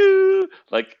 do-do-do-do-do-do,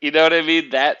 like, you know what I mean?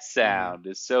 That sound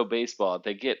is so baseball.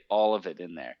 They get all of it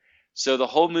in there. So the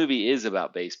whole movie is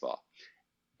about baseball.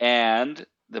 And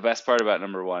the best part about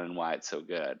number one and why it's so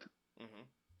good,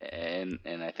 and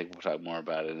I think we'll talk more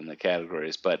about it in the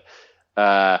categories, but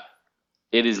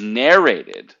it is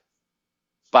narrated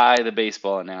by the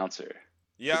baseball announcer.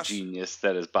 Yes. The genius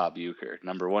that is Bob Uecker.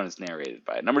 Number one is narrated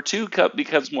by it. Number two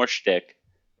becomes more shtick.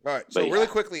 All right. So really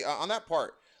quickly on that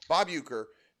part, Bob Uecker.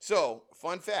 So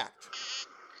fun fact,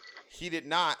 he did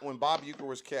not when Bob Uecker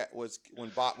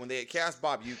when they had cast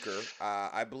Bob Uecker.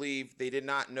 I believe they did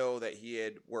not know that he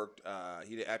had worked.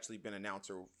 He had actually been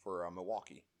announcer for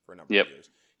Milwaukee for a number of years.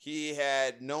 He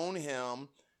had known him.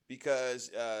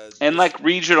 Because and like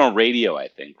regional radio, I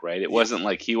think, right? It wasn't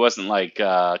like he wasn't like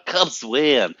Cubs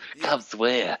win, Cubs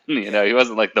win. You know, he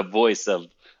wasn't like the voice of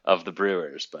the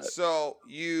Brewers. But so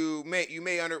you may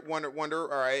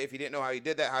wonder, all right, if you didn't know how he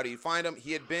did that, how do you find him?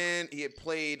 He had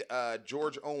played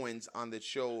George Owens on the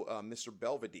show Mr.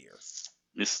 Belvedere.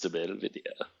 Mr.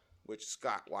 Belvedere, which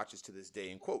Scott watches to this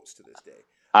day and quotes to this day.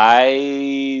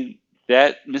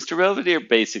 That Mr. Belvedere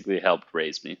basically helped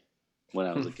raise me when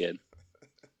I was a kid.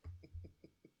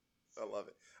 I love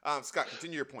it. Scott,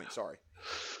 continue your point. Sorry.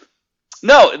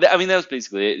 No, I mean, that was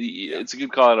basically it. It's a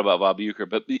good call out about Bob Uecker.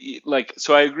 But,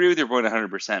 so I agree with your point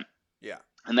 100%. Yeah.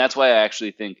 And that's why I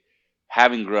actually think,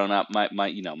 having grown up,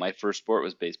 my first sport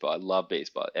was baseball. I love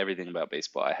baseball. Everything about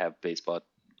baseball. I have baseball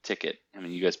ticket. I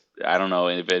mean, you guys, I don't know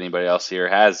if anybody else here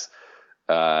has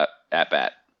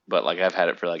at-bat. But, I've had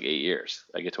it for, 8 years.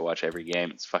 I get to watch every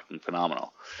game. It's fucking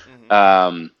phenomenal.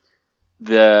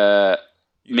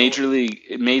 Major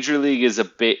League is a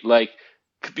bit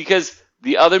because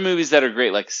the other movies that are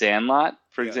great, like Sandlot,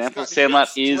 for example, Scott, Sandlot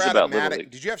is about Little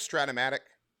League. Did you have Stratomatic?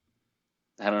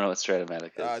 I don't know what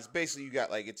Stratomatic is. It's basically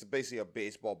it's basically a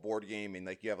baseball board game, and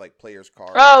you have players'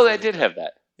 cards. Oh, I did have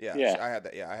that. Yeah, I had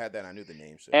that. Yeah, I had that. And I knew the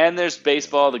name. So and there's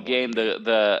baseball, the game,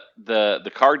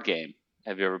 the card game.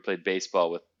 Have you ever played baseball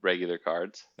with regular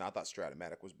cards? No, I thought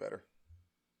Stratomatic was better.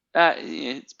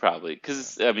 It's probably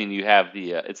because you have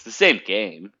the it's the same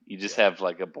game. You just have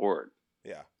a board.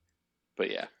 Yeah. But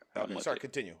yeah. Okay, sorry.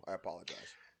 Continue. I apologize.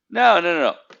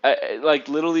 No.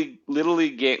 Little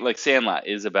League game, like Sandlot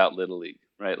is about Little League,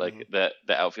 right? The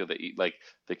outfield that you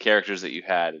the characters that you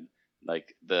had, and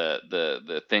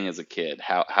the thing as a kid,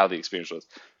 how the experience was.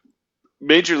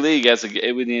 Major League that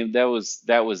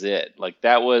was it.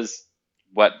 That was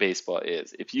what baseball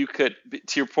is. If you could,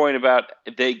 to your point about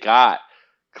they got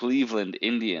Cleveland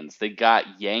Indians, they got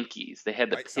Yankees, they had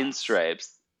the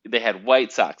pinstripes, they had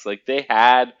White Sox, they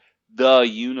had the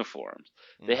uniforms,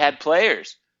 they had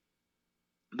players.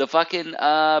 The fucking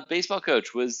baseball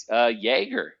coach was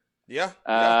Yeager. Yeah.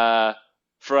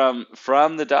 From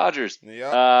the Dodgers.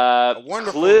 Yeah. A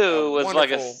wonderful, Clue was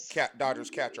wonderful Dodgers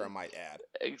catcher, I might add.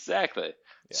 Exactly.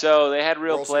 Yeah. So they had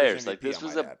real World players. MVP, This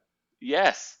was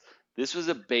this was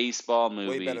a baseball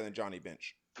movie. Way better than Johnny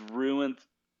Bench. Through and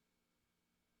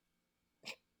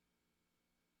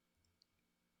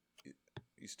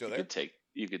You still there?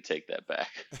 You could take that back.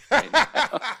 Right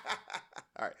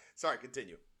all right. Sorry,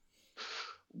 continue.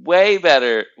 Way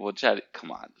better. Well, Johnny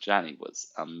was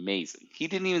amazing. He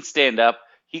didn't even stand up.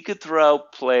 He could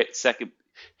play second.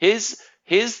 His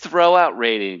throwout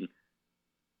rating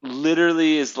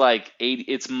literally is 80.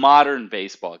 It's modern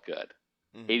baseball good.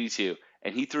 82.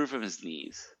 And he threw from his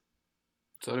knees.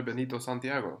 So did Benito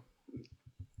Santiago.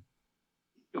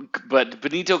 But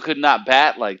Benito could not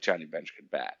bat like Johnny Bench could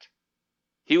bat.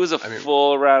 He was a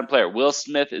full-around player. Will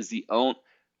Smith is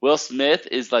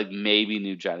maybe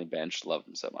new Johnny Bench. Love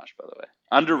him so much, by the way.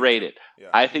 Underrated. Yeah,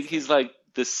 I think he's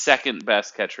the second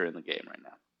best catcher in the game right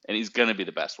now. And he's going to be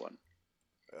the best one.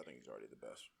 I think he's already the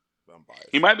best. But I'm biased.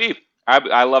 He might be.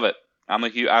 I love it. I'm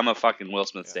a fucking Will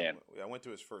Smith stan. I went to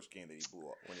his first game that he blew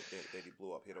up. He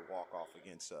blew up, hit a walk-off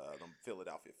against the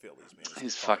Philadelphia Phillies, man.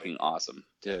 He's fucking awesome.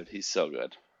 Dude, he's so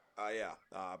good.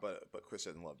 But Chris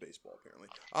doesn't love baseball apparently.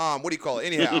 What do you call it?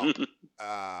 Anyhow,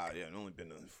 I've only been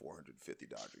to 450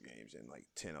 Dodger games in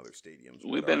 10 other stadiums.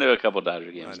 We've been to a couple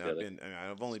Dodger games together.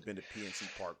 I've only been to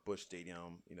PNC Park, Busch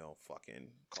Stadium, fucking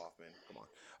Kauffman. Come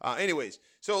on. Anyways,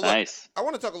 so look, nice. I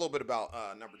want to talk a little bit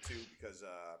about number two because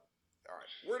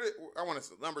all right, I want to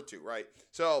number two, right?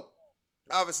 So.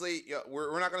 Obviously,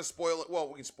 we're not going to spoil it. Well,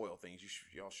 we can spoil things.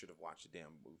 Y'all should have watched the damn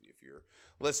movie if you're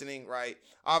listening, right?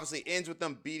 Obviously, ends with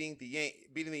them beating the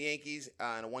Yankees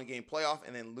in a one-game playoff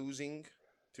and then losing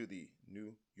to the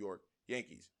New York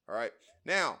Yankees. All right.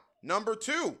 Now, number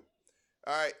two.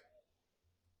 All right.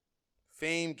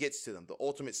 Fame gets to them. The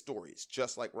ultimate story. It's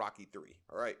just like Rocky 3.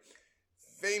 All right.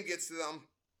 Fame gets to them.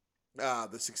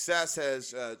 The success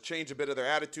has changed a bit of their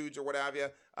attitudes or what have you.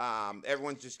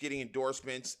 Everyone's just getting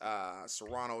endorsements.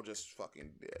 Serrano just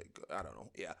fucking, I don't know.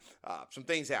 Yeah. Some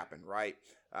things happen, right?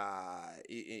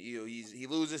 He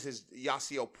loses his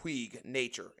Yasiel Puig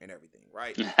nature and everything,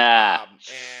 right?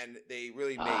 And they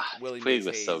really make Willie Puig Mays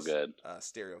was so Hayes good.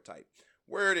 Stereotype.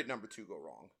 Where did number 2 go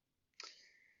wrong?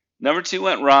 Number 2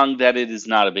 went wrong that it is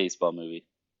not a baseball movie.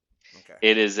 Okay.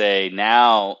 It is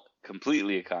now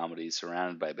completely a comedy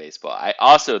surrounded by baseball. I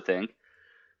also think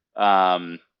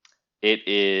it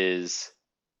is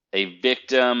a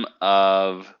victim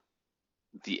of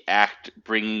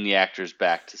bringing the actors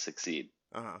back to succeed.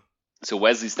 Uh-huh. So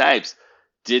Wesley Snipes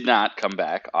did not come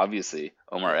back. Obviously,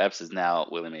 Omar Epps is now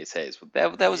Willie Mays Hayes.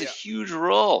 That was a huge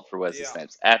role for Wesley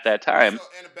Snipes at that time. So,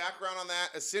 and a background on that,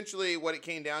 essentially what it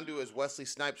came down to is Wesley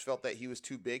Snipes felt that he was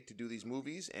too big to do these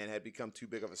movies and had become too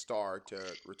big of a star to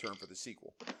return for the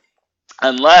sequel.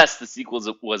 Unless the sequel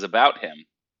was about him.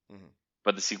 Mm-hmm.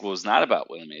 But the sequel was not about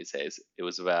Willie Mays Hayes. It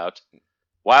was about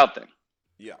Wild Thing.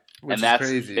 Yeah. Which and is that's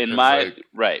crazy. In my like,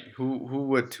 right. Who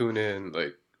would tune in?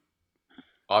 Like,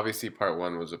 obviously, part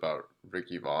 1 was about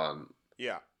Ricky Vaughn.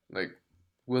 Yeah. Like,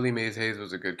 Willie Mays Hayes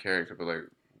was a good character, but like,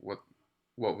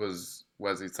 what was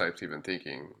Wesley Snipes even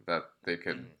thinking that they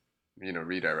could,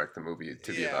 redirect the movie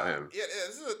to be about him? Yeah.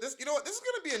 This you know what? This is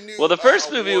gonna be a new. Well, the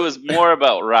first movie was more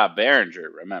about Rob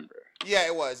Berenger. Remember? Yeah,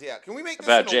 it was. Yeah. Can we make this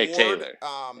about an Jake award? Taylor?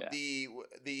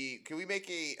 Can we make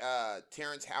a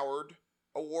Terrence Howard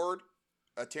award?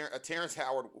 A Terrence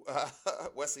Howard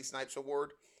Wesley Snipes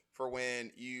award for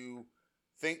when you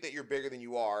think that you're bigger than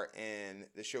you are and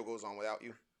the show goes on without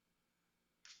you?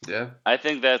 Yeah. I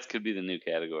think that could be the new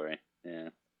category. Yeah.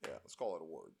 Yeah, let's call it a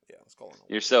award. Yeah, let's call it an award.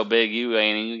 You're so big you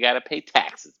ain't even gotta pay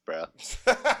taxes, bro.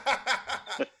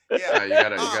 Yeah, you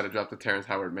gotta drop the Terrence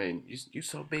Howard main. You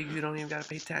so big you don't even gotta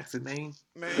pay taxes, Maine.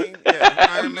 Maine, yeah,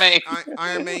 Iron Man, Maine.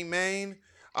 Iron Man, Maine.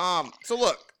 So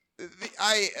look,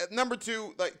 number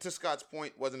 2, like to Scott's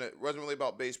point, wasn't really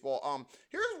about baseball.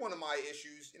 Here's one of my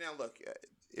issues. Look,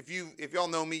 if y'all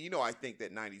know me, I think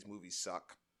that '90s movies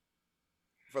suck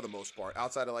for the most part.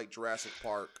 Outside of like Jurassic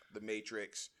Park, The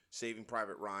Matrix, Saving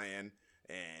Private Ryan,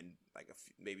 and like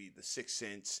maybe The Sixth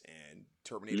Sense and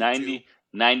Terminator 2.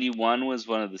 91 was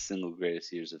one of the single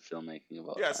greatest years of filmmaking of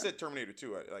all time. Yeah, I said Terminator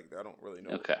 2. I don't really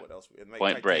know what else. Like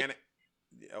Point Titanic.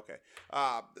 Break. Okay.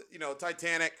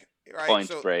 Titanic. Right.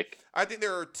 Point Break. I think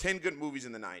there are 10 good movies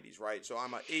in the 90s. Right. So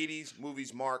I'm a 80s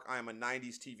movies mark. I am a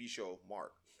 90s TV show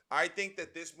mark. I think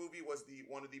that this movie was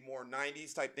one of the more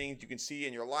 90s type things you can see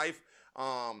in your life.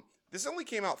 This only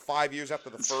came out 5 years after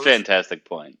the first. Fantastic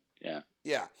point. Yeah.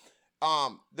 Yeah.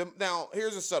 Now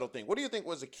here's a subtle thing. What do you think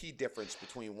was a key difference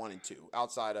between 1 and 2,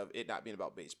 outside of it not being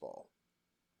about baseball?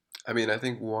 I mean, I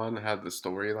think 1 had the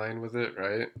storyline with it,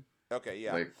 right? Okay,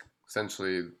 yeah. Like,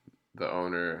 essentially, the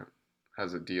owner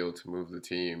has a deal to move the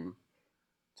team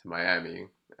to Miami,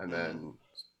 and then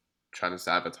trying to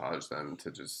sabotage them to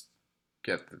just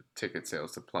get the ticket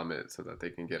sales to plummet so that they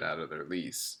can get out of their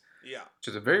lease. Yeah. Which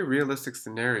is a very realistic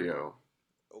scenario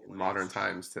in modern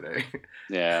times today.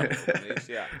 Yeah.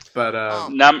 Yeah. But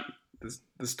the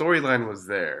storyline was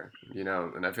there,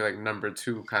 and I feel like number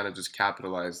 2 kind of just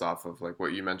capitalized off of like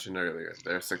what you mentioned earlier,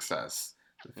 their success.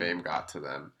 The fame got to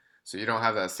them. So you don't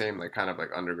have that same like kind of like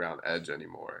underground edge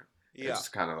anymore. Yeah. It's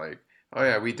just kind of like, oh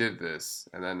yeah, we did this,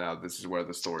 and then now this is where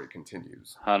the story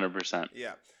continues. 100%.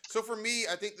 Yeah. So for me,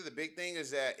 I think that the big thing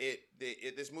is that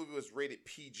this movie was rated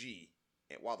PG,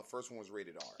 while the first one was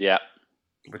rated R. Yeah.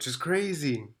 Which is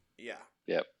crazy. Yeah.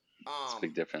 Yep. It's a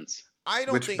big difference. I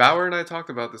don't Which think Bauer and I talked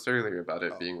about this earlier about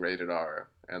it being rated R,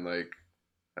 and like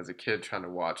as a kid trying to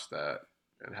watch that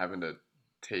and having to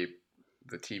tape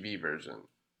the TV version.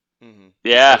 Mm-hmm.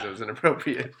 Yeah. Because it was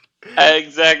inappropriate.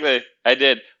 Exactly. I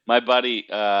did. My buddy,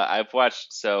 I've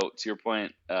watched, so to your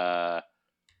point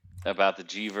about the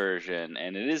G version,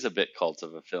 and it is a bit cult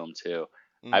of a film too.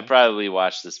 Mm-hmm. I probably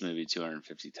watched this movie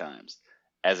 250 times.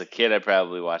 As a kid, I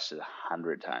probably watched it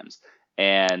 100 times.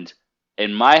 And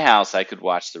in my house, I could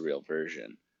watch the real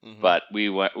version, but we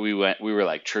were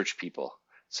like church people.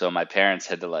 So my parents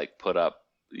had to like put up,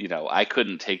 I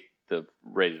couldn't take the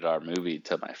rated R movie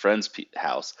to my friend's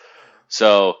house.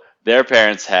 So their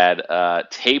parents had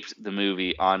taped the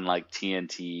movie on like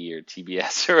TNT or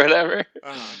TBS or whatever.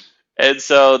 And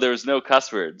so there was no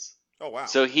cuss words. Oh, wow.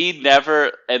 So he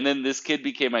never, and then this kid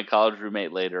became my college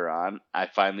roommate later on. I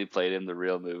finally played him the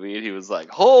real movie, and he was like,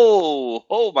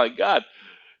 oh my God.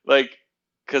 Like,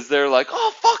 because they're like,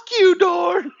 oh, fuck you,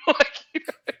 Dorn.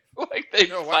 like they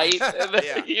fight, and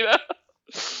then,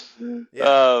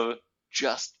 yeah.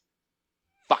 just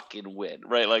fucking win,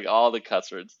 right? Like all the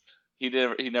cuss words.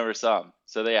 He never saw him.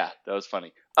 So yeah, that was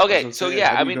funny. That's what Okay, I'm so saying.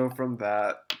 yeah, How I do you mean, go from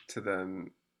that to then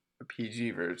a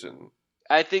PG version?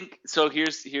 I think so.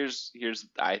 Here's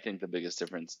I think the biggest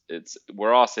difference. It's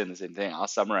we're all saying the same thing. I'll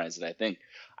summarize it.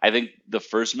 I think the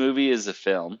first movie is a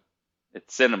film.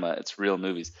 It's cinema. It's real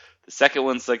movies. The second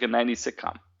one's like a '90s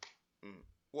sitcom. Mm.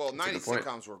 Well, That's a good 90s point.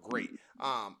 sitcoms were great.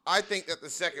 I think that the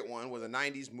second one was a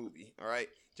 90s movie. All right.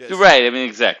 You're Just right. I mean,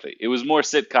 exactly. It was more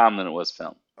sitcom than it was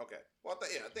film. okay. Well,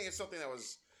 I think it's something that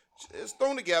was it's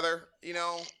thrown together,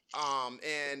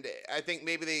 and I think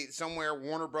maybe somewhere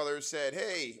Warner Brothers said,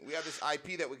 "Hey, we have this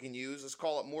IP that we can use. Let's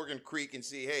call it Morgan Creek and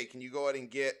see, hey, can you go ahead and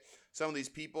get some of these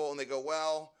people?" And they go,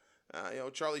 "Well,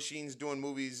 Charlie Sheen's doing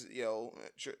movies.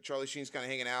 Charlie Sheen's kind of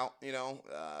hanging out.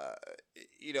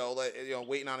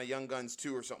 Waiting on a Young Guns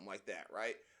 2 or something like that,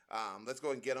 right?" Let's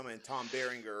go and get him. And Tom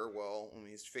Berenger, well, I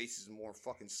mean, his face is more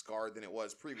fucking scarred than it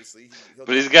was previously.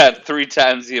 But he's got 3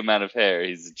 times the amount of hair.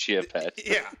 He's a chia pet.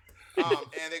 Yeah.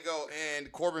 And they go, and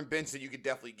Corbin Benson, you could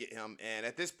definitely get him. And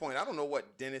at this point, I don't know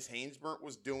what Dennis Haysbert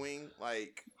was doing,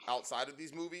 like, outside of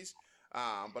these movies.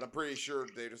 But I'm pretty sure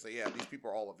they're just like, yeah, these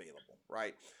people are all available,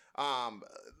 right?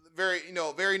 Very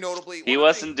notably. He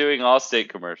wasn't doing Allstate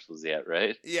commercials yet,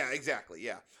 right? Yeah, exactly,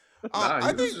 yeah. Nah, he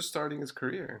I was think, just starting his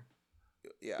career.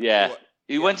 yeah. Yeah.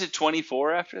 He Yeah. went to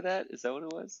 24 after that? Is that what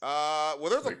it was? Well,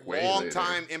 there's Like, a way long later.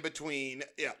 time in between.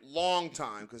 Yeah, long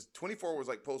time, because 24 was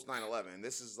like post 9/11.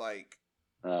 This is like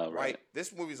Oh, right.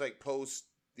 This movie's like post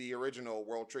the original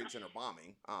World Trade Center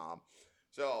bombing.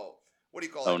 So what do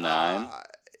you call it? 09?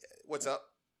 What's up?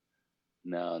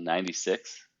 No,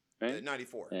 96, right?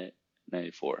 94.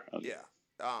 94. Okay. Yeah.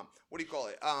 What do you call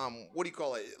it?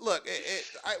 Look,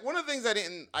 one of the things I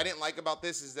didn't like about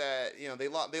this is that they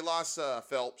lost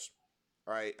Phelps,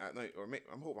 right? I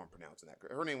hope I'm pronouncing that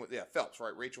correct. Her name was Phelps,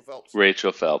 right? Rachel Phelps.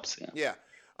 Rachel Phelps, yeah. Yeah.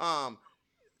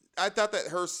 I thought that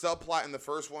her subplot in the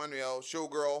first one,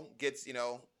 showgirl gets,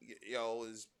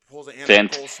 is pulls an Anna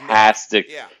Nicole Smith. Fantastic.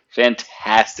 Yeah.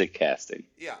 Fantastic casting.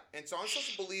 Yeah. And so I'm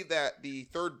supposed to believe that the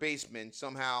third baseman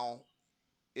somehow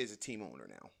is a team owner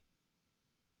now.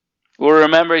 Well,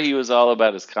 remember, he was all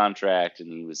about his contract,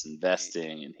 and he was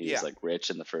investing, and he was, like, rich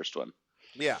in the first one.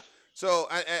 Yeah. So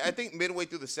I think midway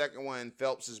through the second one,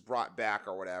 Phelps is brought back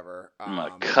or whatever. I'm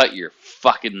going to cut your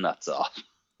fucking nuts off.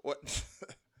 What?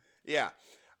 Yeah.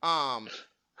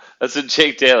 That's what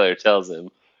Jake Taylor tells him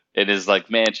in his,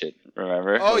 like, mansion,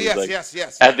 remember? Oh, He's yes, like,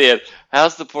 yes. At the end,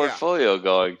 how's the portfolio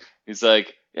going? He's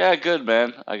like, yeah, good,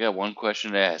 man. I got one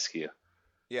question to ask you.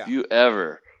 Yeah. If you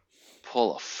ever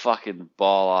pull a fucking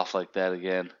ball off like that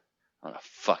again, I'm gonna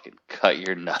fucking cut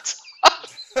your nuts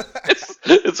off.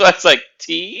 It's why it's like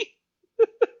T.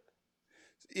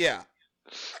 Yeah.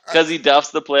 Because he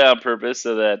duffs the play on purpose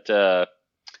so that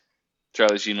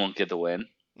Charlie Sheen won't get the win.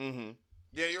 Mm-hmm.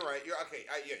 Yeah, you're right.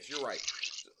 Yes, you're right.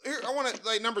 Here, I want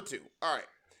to number 2. All right.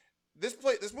 This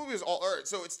movie is all right.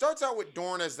 So it starts out with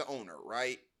Dorn as the owner,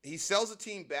 right? He sells the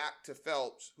team back to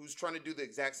Phelps, who's trying to do the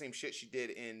exact same shit she did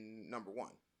in number 1.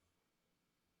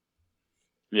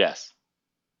 Yes.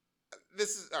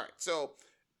 This is all right. So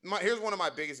here's one of my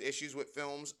biggest issues with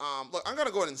films. Look, I'm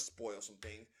gonna go ahead and spoil some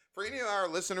things for any of our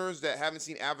listeners that haven't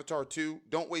seen Avatar 2.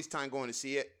 Don't waste time going to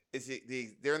see it.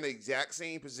 They're in the exact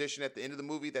same position at the end of the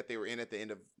movie that they were in at the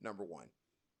end of number 1.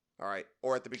 All right,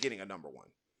 or at the beginning of number 1.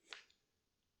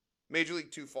 Major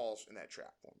League 2 falls in that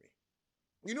trap for me.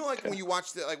 When you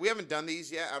watch we haven't done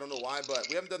these yet. I don't know why, but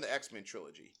we haven't done the X-Men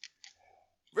trilogy.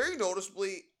 Very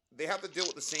noticeably, they have to deal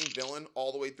with the same villain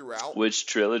all the way throughout. Which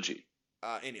trilogy?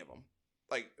 Any of them.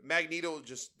 Like Magneto,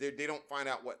 just they don't find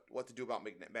out what to do about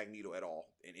Magneto at all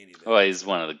in any of them. Oh, he's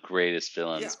one of the greatest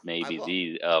villains,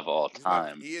 maybe of all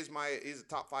time. He's a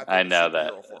top 5. I know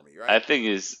that. For me, right? I think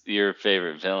he's your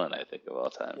favorite villain. I think of all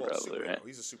time, well, probably. superhero. Right?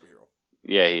 He's a superhero.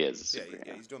 Yeah, he is a superhero.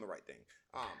 Yeah, he's doing the right thing.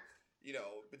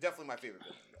 But definitely my favorite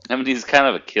villain. I mean, he's kind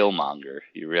of a killmonger.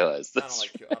 You realize this?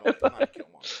 I'm not a Killmonger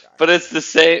guy. But it's the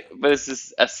same. But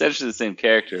it's essentially the same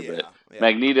character. Yeah, but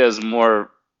Magneto's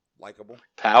more likable,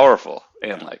 powerful,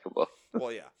 and likable.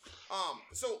 Well, yeah.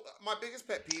 So my biggest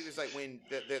pet peeve is like when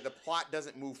the plot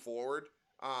doesn't move forward.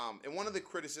 And one of the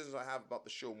criticisms I have about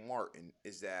the show Martin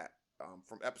is that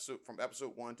from episode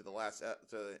 1 to the last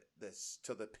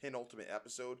to the penultimate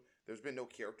episode, there's been no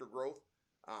character growth.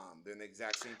 They're in the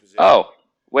exact same position. Oh,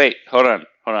 wait, hold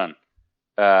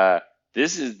on.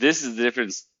 This is the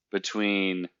difference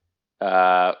between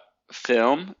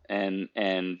film and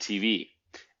TV.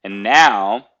 And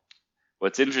now,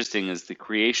 what's interesting is the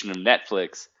creation of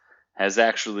Netflix has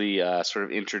actually sort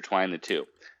of intertwined the two.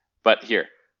 But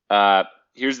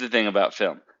here's the thing about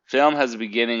film. Film has a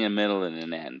beginning, a middle, and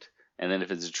an end. And then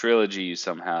if it's a trilogy, you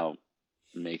somehow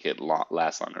make it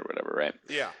last longer or whatever, right?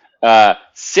 Yeah.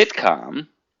 Sitcom,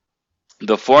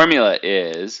 the formula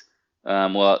is,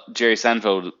 well, Jerry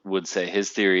Seinfeld would say his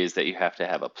theory is that you have to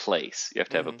have a place. You have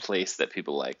to have a place that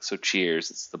people like. So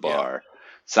Cheers, it's the Yeah. bar.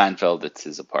 Seinfeld, it's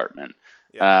his apartment.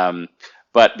 Yeah.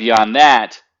 But beyond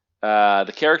that,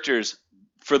 the characters,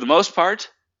 for the most part,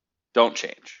 don't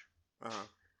change. Uh-huh.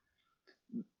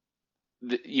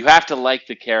 You have to like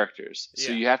the characters.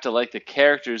 So Yeah. you have to like the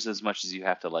characters as much as you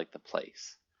have to like the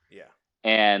place. Yeah.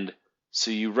 And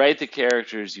so you write the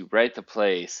characters, you write the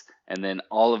place, and then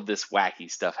all of this wacky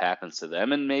stuff happens to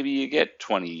them, and maybe you get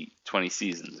 20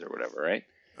 seasons or whatever, right?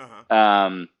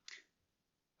 Uh-huh.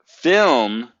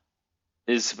 Film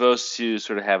is supposed to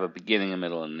sort of have a beginning, a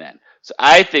middle, and an end. So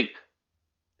I think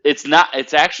it's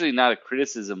actually not a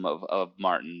criticism of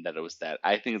Martin that it was that.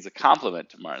 I think it's a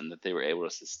compliment to Martin that they were able to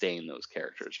sustain those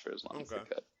characters for as long as they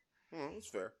could. That's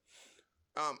fair.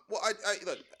 Well, I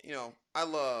look,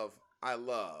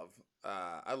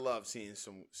 I love seeing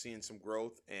some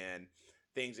growth and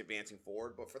things advancing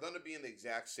forward. But for them to be in the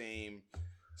exact same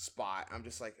spot, I'm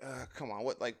just like, come on,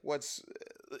 what's,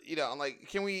 I'm like,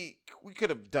 we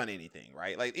could have done anything,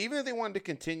 right? Like, even if they wanted to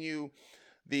continue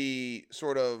the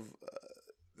sort of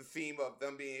the theme of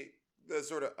them being the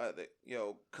sort of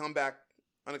comeback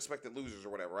unexpected losers or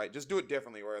whatever, right? Just do it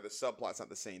differently, where the subplot's not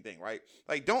the same thing, right?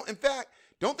 Like, don't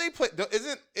they play?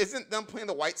 Isn't them playing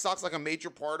the White Sox like a major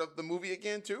part of the movie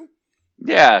again too?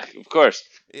 Yeah, of course.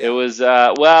 Yeah. It was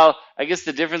well, I guess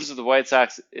the difference with the White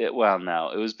Sox,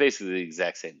 no, it was basically the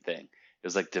exact same thing. It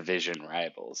was like division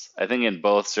rivals. I think in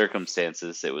both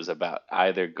circumstances, it was about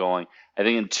either going. I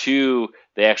think in 2,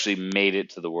 they actually made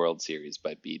it to the World Series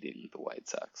by beating the White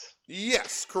Sox.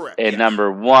 Yes, correct. In yes.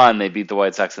 number 1, they beat the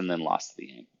White Sox and then lost to the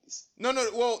Yankees. No.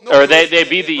 Or they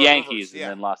beat the Yankees and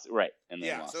then lost. Right, and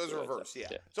then lost. So it was reverse. Yeah.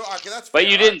 So okay, that's fair. But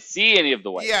you didn't see any of the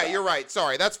White Sox. Yeah, you're right.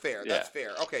 Sorry, that's fair. Yeah. That's fair.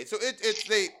 Okay, so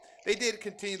they did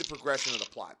continue the progression of the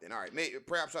plot. Then all right,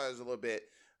 perhaps I was a little bit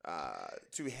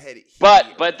too heady.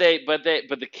 But the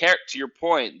to your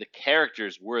point, the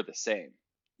characters were the same.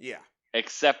 Yeah.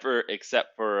 Except for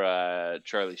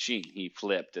Charlie Sheen, he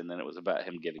flipped, and then it was about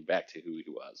him getting back to who he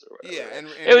was or whatever. Yeah, and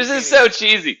it was just so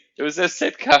cheesy. It was so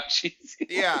sitcom cheesy.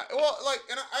 Yeah, well,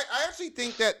 and I actually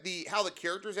think that how the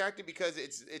characters acted, because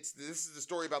this is the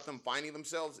story about them finding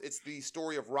themselves. It's the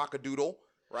story of Rockadoodle,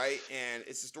 right? And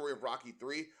it's the story of Rocky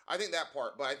 3. I think that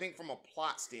part, but I think from a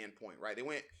plot standpoint, right?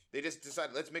 They just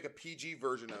decided, let's make a PG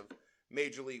version of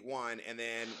Major League 1, and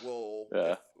then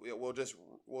we'll just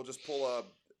pull a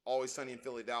Always Sunny in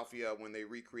Philadelphia when they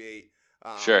recreate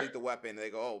Lethal Weapon. They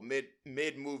go, mid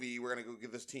movie, we're gonna go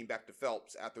give this team back to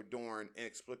Phelps after Dorn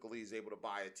inexplicably is able to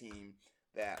buy a team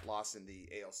that lost in the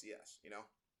ALCS.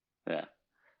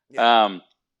 Yeah.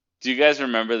 Do you guys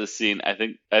remember the scene? I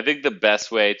think the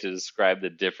best way to describe the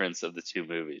difference of the 2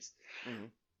 movies. Mm-hmm.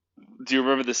 Do you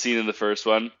remember the scene in the first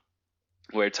one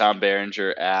where Tom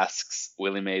Berenger asks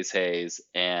Willie Mays Hayes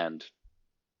and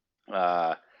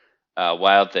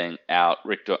Wild Thing out,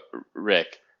 Rick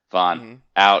Vaughn Mm-hmm.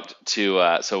 out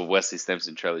to so Wesley Snipes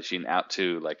and Charlie Sheen out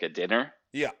to like a dinner.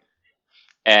 Yeah.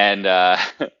 And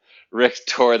Rick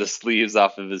tore the sleeves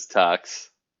off of his tux.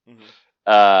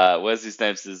 Mm-hmm. Wesley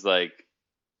Snipes is like,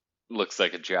 looks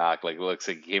like a jock, like looks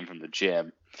like he came from the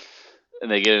gym. And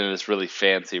they get into this really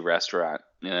fancy restaurant,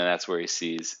 and that's where he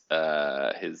sees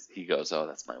he goes, "Oh,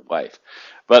 that's my wife."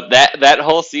 But that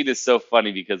whole scene is so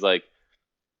funny because like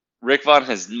Rick Vaughn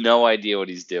has no idea what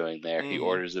he's doing there. He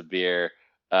orders a beer.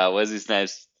 Wesley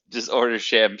Snipes just orders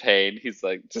champagne. He's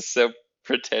like just so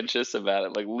pretentious about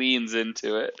it, like leans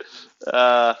into it.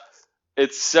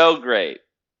 It's so great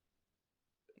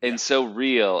and so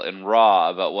real and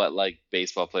raw about what like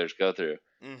baseball players go through.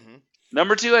 Mm-hmm.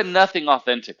 Number 2 had nothing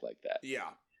authentic like that. Yeah.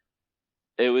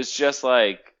 It was just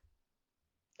like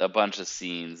a bunch of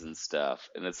scenes and stuff.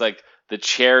 And it's like the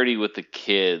charity with the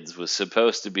kids was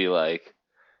supposed to be like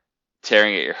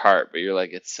tearing at your heart, but you're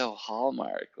like, it's so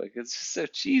Hallmark. Like, it's just so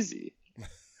cheesy.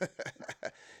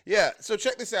 Yeah, so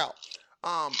check this out.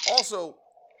 Also,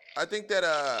 I think that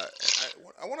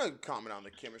I want to comment on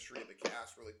the chemistry of the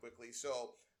cast really quickly.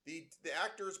 So the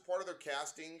actors, part of their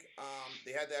casting,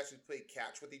 they had to actually play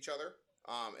catch with each other,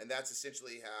 and that's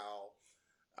essentially how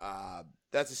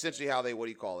that's essentially how they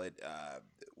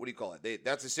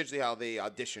that's essentially how they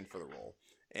auditioned for the role,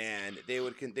 and they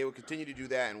would continue to do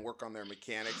that and work on their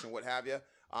mechanics and what have you.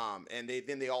 And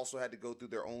they also had to go through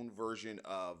their own version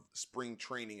of spring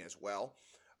training as well.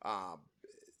 I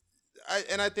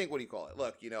think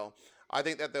look, I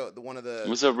think that the one of the It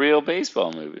was a real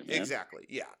baseball movie, man. Exactly,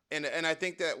 yeah, and I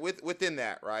think that within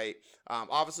that, right,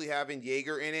 obviously having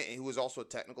Yeager in it, and who was also a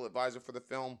technical advisor for the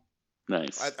film,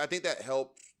 Nice. I think that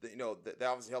helped. That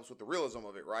obviously helps with the realism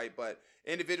of it, right? But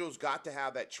individuals got to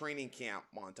have that training camp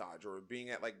montage or being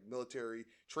at like military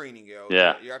training.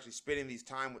 Yeah. You're actually spending these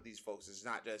time with these folks. It's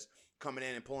not just coming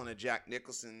in and pulling a Jack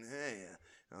Nicholson. Hey,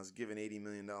 I was given $80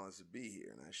 million to be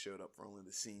here, and I showed up for only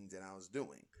the scenes that I was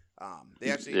doing. They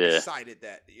actually decided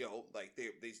that like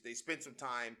they spent some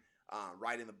time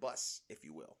riding the bus, if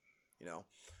you will.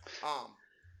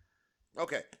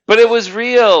 Okay. But it was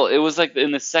real. It was like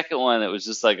in the second one, it was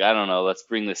just like, I don't know, let's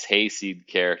bring this hayseed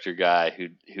character guy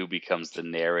who becomes the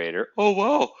narrator. Oh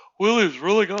wow, Willie's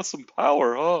really got some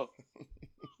power, huh?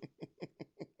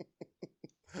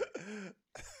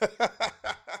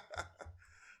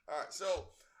 All right, so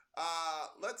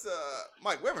let's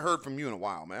Mike, we haven't heard from you in a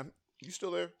while, man. You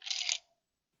still there?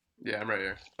 Yeah, I'm right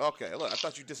here. Okay, look, I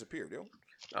thought you disappeared, yo.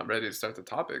 I'm ready to start the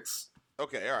topics.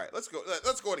 Okay, all right, let's go.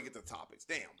 Let's go ahead and get to the topics.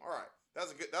 Damn, all right, that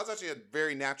was actually a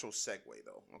very natural segue,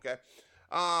 though. Okay,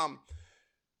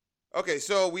 okay,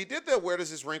 so we did the where does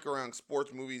this rank around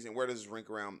sports movies and where does this rank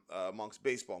around amongst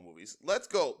baseball movies. Let's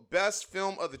go best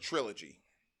film of the trilogy.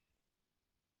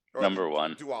 Or Number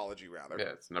one. Duology, rather.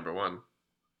 Yeah, it's number one.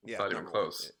 It's Yeah, not even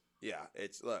close. Yeah,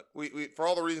 it's look. We for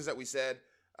all the reasons that we said.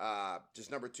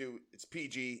 Just number two, it's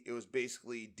PG. It was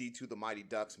basically D2 the Mighty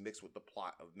Ducks mixed with the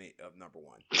plot of number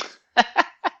one. All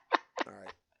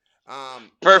right.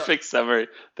 Perfect summary.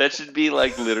 That should be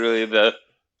like literally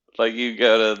like you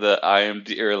go to the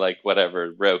IMDb or like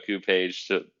whatever Roku page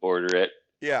to order it.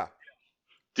 Yeah.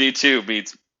 D2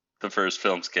 meets the first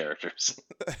film's characters.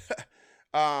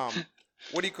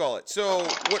 What do you call it? So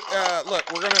what?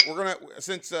 Look, we're gonna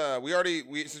since we already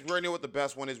know what the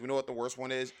best one is, we know what the worst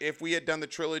one is. If we had done the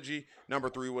trilogy, number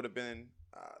 3 would have been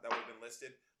that would have been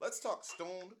listed. Let's talk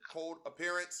Stone Cold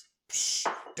Appearance.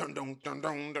 Dun dun dun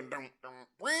dun dun dun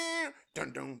dun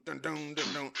dun dun dun dun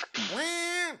dun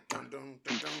dun dun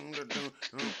dun dun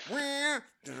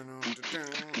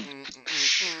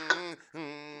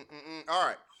dun. All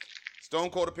right, Stone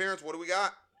Cold Appearance. What do we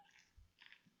got?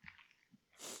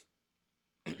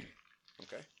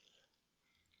 Okay.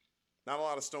 Not a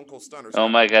lot of Stone Cold Stunners. Oh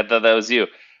my god, I thought that was you.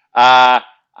 I'm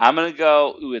gonna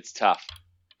go. Ooh, it's tough.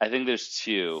 I think there's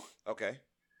 2. Okay.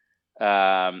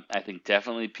 I think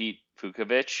definitely Pete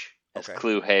Vukovich as Okay.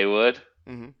 Clu Haywood.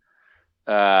 Mm-hmm.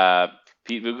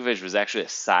 Pete Vukovich was actually a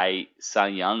Cy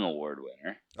Young Award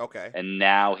winner, Okay. and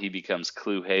now he becomes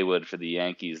Clu Haywood for the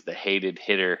Yankees, the hated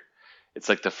hitter. It's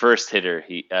like the first hitter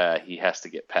he has to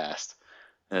get past.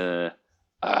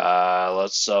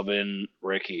 Let's sub in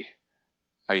Ricky.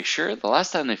 Are you sure? The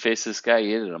last time they faced this guy, he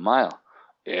hit it a mile.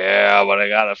 Yeah, but I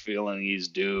got a feeling he's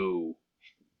due.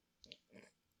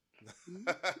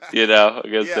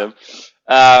 Against him.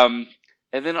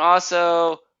 And then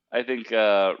also, I think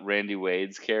Randy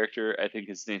Wade's character, I think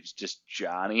his name's just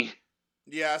Johnny.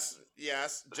 Yes,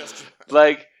 just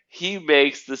Like, he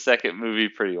makes the second movie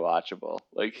pretty watchable.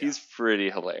 Like, he's pretty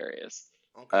hilarious.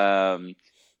 Okay.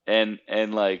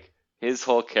 And like, his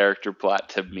whole character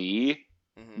plot, to me,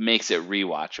 makes it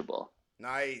rewatchable.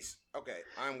 Nice. Okay,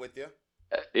 I'm with you.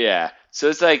 Yeah. So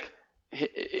it's like,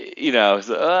 they'll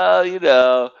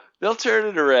turn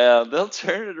it around.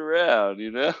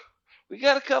 We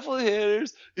got a couple of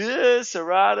hitters. Yeah,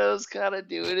 Serrano's kind of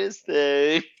doing his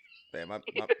thing. Man,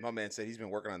 my man said he's been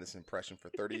working on this impression for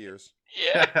 30 years.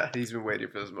 Yeah. He's been waiting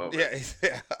for this moment.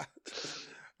 Yeah.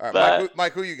 All right,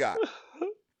 Mike, who you got?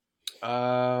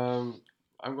 I'm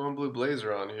going Blue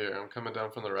Blazer on here. I'm coming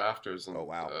down from the rafters. And, oh,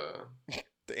 wow.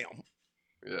 Damn.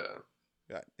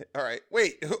 Yeah. All right.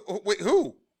 Wait,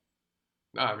 who?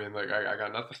 No, I mean, like, I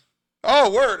got nothing. Oh,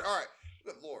 word. All right.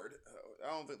 Good Lord. I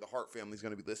don't think the Hart family's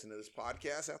going to be listening to this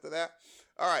podcast after that.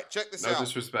 All right, check this out. No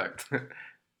disrespect.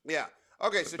 Yeah.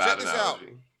 Okay, so check this out.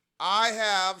 I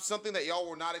have something that y'all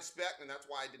will not expect, and that's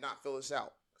why I did not fill this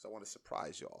out, because I want to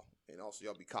surprise y'all. And also,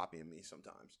 y'all be copying me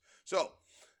sometimes. So,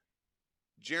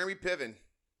 Jeremy Piven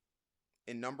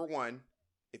in number 1.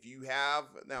 If you have,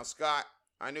 now, Scott,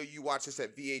 I know you watched this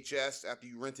at VHS after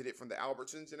you rented it from the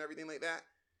Albertsons and everything like that.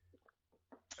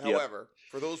 Yep. However,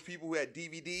 for those people who had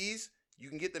DVDs, you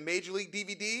can get the Major League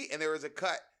DVD, and there is a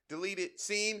cut, deleted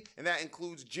scene, and that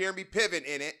includes Jeremy Piven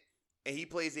in it, and he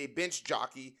plays a bench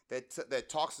jockey that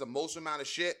talks the most amount of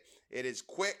shit. It is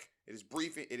quick, it is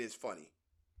brief, it is funny.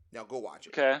 Now go watch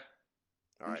it. Okay.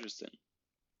 All right. Interesting.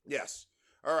 Yes.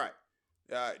 All right.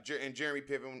 And Jeremy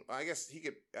Piven, I guess he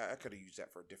could. I could have used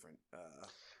that for a different.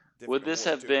 Would this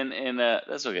award, have too. been in a?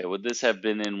 That's okay. Would this have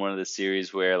been in one of the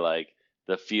series where like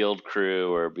the field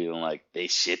crew are being like they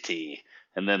shitty,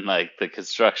 and then like the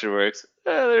construction works,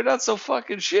 they're not so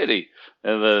fucking shitty,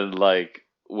 and then like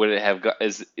would it have got?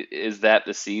 Is that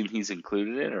the scene he's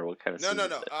included in, or what kind of No, scene no, is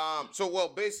no. it? So well,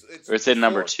 basically, Or it's in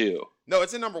number before- 2. No,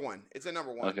 it's in number 1. It's in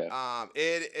number 1. Okay.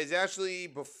 It is actually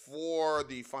before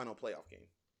the final playoff game.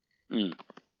 Mm.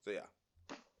 So yeah,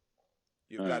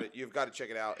 you've got to check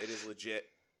it out. It is legit.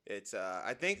 It's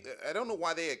I don't know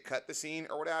why they had cut the scene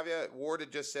or what have you. Ward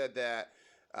had just said that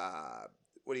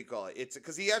what do you call it? It's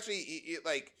because he actually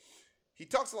he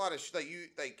talks a lot of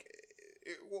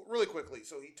really quickly.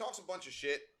 So he talks a bunch of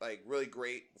shit like really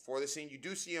great before the scene. You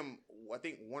do see him, I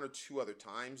think 1 or 2 other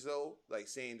times though, like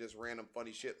saying just random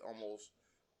funny shit almost.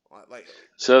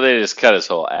 So they just cut his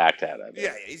whole act out of it.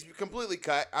 Yeah, he's completely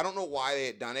cut. I don't know why they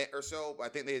had done it or so. I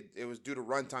think it was due to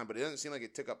runtime, but it doesn't seem like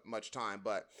it took up much time.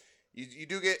 But you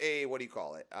do get a what do you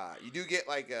call it? You do get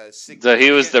like a. So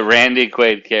he was the Randy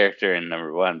Quaid character in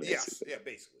number 1. Basically. Yes, yeah,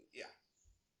 basically, yeah.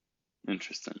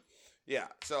 Interesting. Yeah,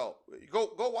 so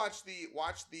go watch the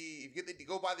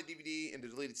go buy the DVD and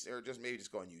delete it, or maybe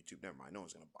just go on YouTube. Never mind, no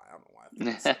one's gonna buy. I don't know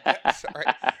why. Sorry.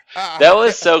 That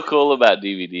was so cool about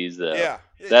DVDs, though. Yeah,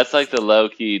 that's like the low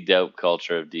key dope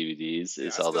culture of DVDs. Yeah,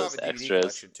 is I all still those have a DVD extras.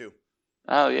 collection too.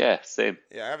 Oh yeah, same.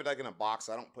 Yeah, I have it like in a box.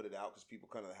 I don't put it out because people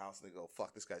come to the house and they go,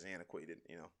 "Fuck, this guy's antiquated."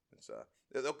 You know, it's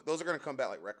those are gonna come back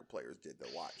like record players did.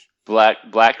 They'll watch.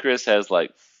 Black Chris has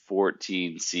like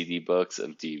 14 CD books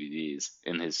of DVDs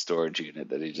in his storage unit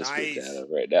that he just moved out of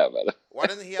right now. But why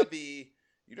doesn't he have the?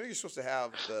 You know, you're supposed to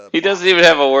have the. He doesn't even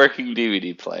have a working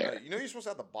DVD player. You know, you're supposed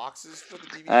to have the boxes for the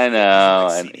DVDs. I know.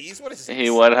 Like CDs. What is this? He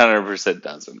 100%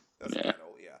 doesn't. That's Yeah.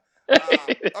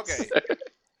 Okay.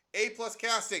 A+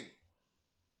 casting.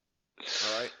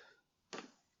 All right.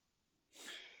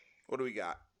 What do we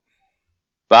got?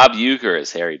 Bob Uecker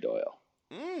is Harry Doyle.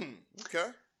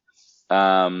 Okay.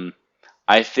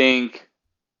 I think,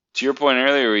 to your point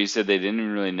earlier where you said they didn't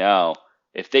even really know,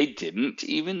 if they didn't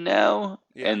even know,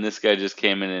 and this guy just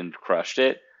came in and crushed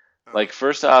it, like,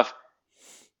 first off,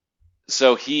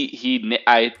 so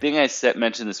I think I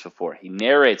mentioned this before, he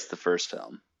narrates the first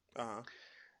film,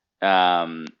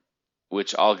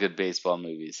 which all good baseball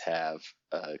movies have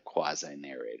a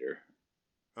quasi-narrator,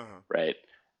 right?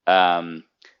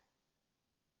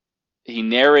 He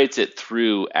narrates it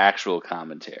through actual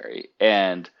commentary,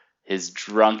 and his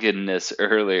drunkenness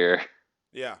earlier.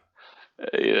 Yeah.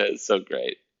 It's so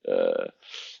great. If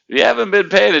you haven't been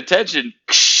paying attention,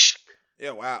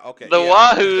 yeah, wow, okay. The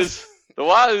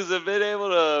Wahoos have been able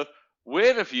to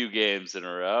win a few games in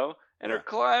a row and are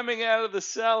climbing out of the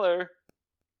cellar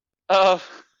of.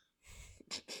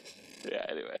 Yeah,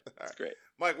 anyway, it's great.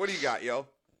 Mike, what do you got, yo?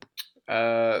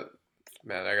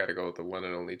 Man, I gotta go with the one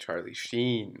and only Charlie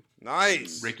Sheen.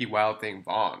 Nice. Ricky Wild Thing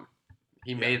Vaughn.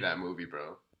 He made that movie,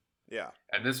 bro. Yeah.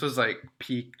 And this was like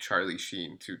peak Charlie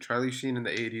Sheen too. Charlie Sheen in the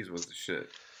 80s was the shit.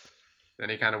 Then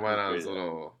he kind of went on his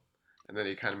little, and then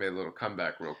he kind of made a little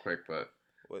comeback real quick. But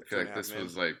I feel like this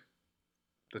was like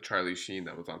the Charlie Sheen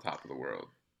that was on top of the world.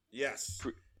 Yes.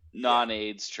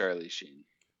 Non-AIDS Charlie Sheen.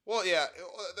 Well, yeah.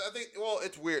 I think. Well,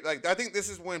 it's weird. Like, I think this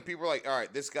is when people are like, "All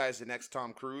right, this guy's the next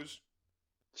Tom Cruise."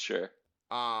 Sure.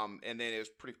 And then it was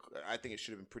pretty. I think it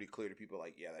should have been pretty clear to people.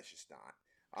 Like, yeah, that's just not.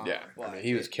 But I mean,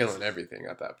 he was killing everything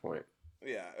at that point.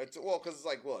 Yeah, because it's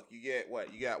like, look, you get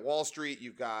what you got. Wall Street.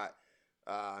 You've got.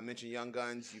 I mentioned Young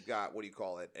Guns. You've got what do you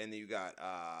call it? And then you got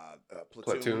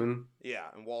Platoon. Yeah,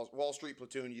 and Wall Street,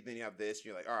 Platoon. Then you have this. And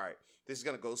you're like, all right, this is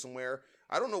gonna go somewhere.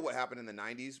 I don't know what happened in the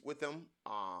 '90s with him.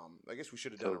 I guess we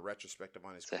should have done a retrospective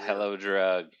on his career. It's a hell of a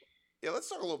drug. Yeah, let's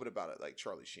talk a little bit about it, like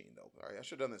Charlie Sheen, though. All right, I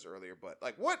should have done this earlier, but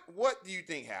like, what do you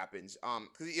think happens?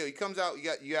 Because he comes out,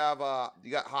 you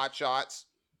got Hot Shots,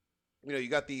 you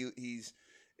got he's.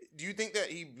 Do you think that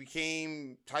he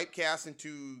became typecast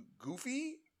into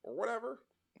Goofy or whatever?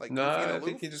 Like, no, I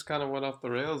think he just kind of went off the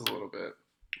rails a little bit.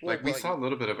 Well, like we saw a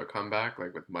little bit of a comeback,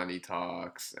 like with Money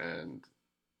Talks and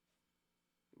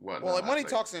whatnot. Well, like Money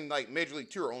Talks and like Major League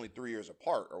 2 are only 3 years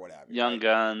apart or whatever. Young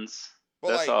Guns.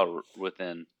 Well, that's all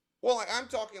within. Well, like I'm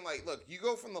talking like, look, you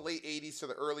go from the late '80s to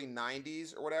the early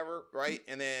 '90s or whatever, right?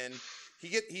 And then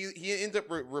he ends up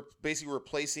basically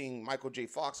replacing Michael J.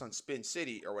 Fox on Spin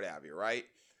City or what have you, right?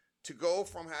 To go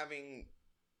from having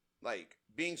like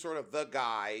being sort of the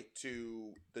guy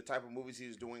to the type of movies he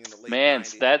was doing in the late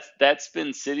 90s. that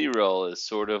Spin City role is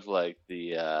sort of like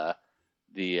the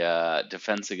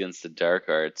Defense Against the Dark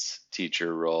Arts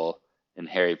teacher role in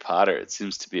Harry Potter. It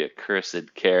seems to be a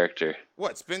cursed character.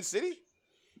 What, Spin City?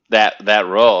 That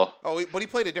role. Oh, but he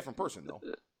played a different person though.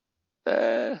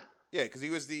 Yeah, because he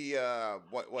was the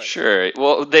what? Sure.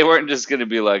 Well, they weren't just going to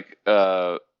be like.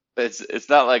 It's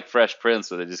not like Fresh Prince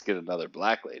where they just get another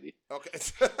black lady. Okay.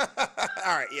 All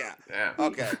right. Yeah. Yeah.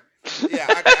 Okay. Yeah,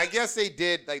 I guess they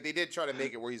did. Like they did try to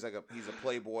make it where he's a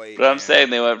playboy. But I'm And, saying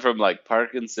they went from like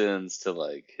Parkinson's to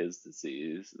like his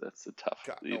disease. That's a tough.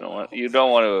 God, You oh don't wow. want. You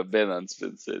don't want to have been on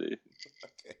Spin City.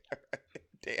 Okay, all right.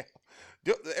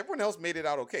 Damn. Everyone else made it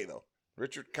out okay though.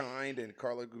 Richard Kind and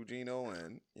Carla Gugino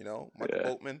and Michael Yeah,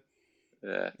 Boatman.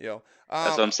 yeah. You know.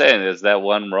 That's what I'm saying. Is that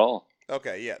one role?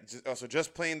 Okay, yeah. So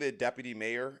just playing the deputy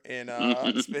mayor in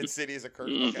Spin City is a curse.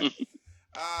 Okay.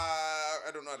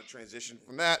 I don't know how to transition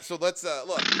from that. So let's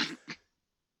look.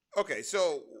 Okay,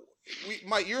 so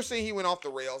Mike, you're saying he went off the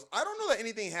rails. I don't know that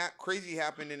anything crazy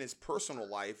happened in his personal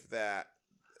life that,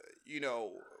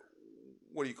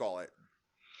 what do you call it?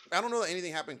 I don't know that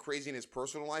anything happened crazy in his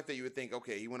personal life that you would think,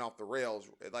 okay, he went off the rails.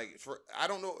 I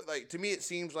don't know. Like to me, it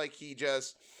seems like he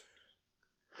just.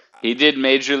 He did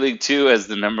Major League 2 as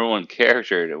the #1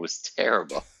 character, and it was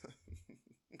terrible.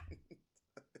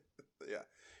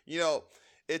 Yeah,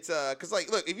 it's because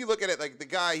like look, if you look at it, like the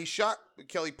guy he shot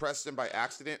Kelly Preston by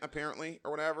accident apparently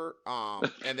or whatever.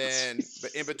 And then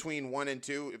but in between 1 and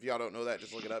 2, if y'all don't know that,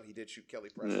 just look it up. He did shoot Kelly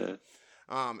Preston.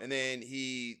 Yeah. And then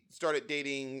he started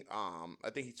dating. I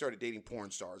think he started dating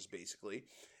porn stars basically,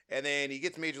 and then he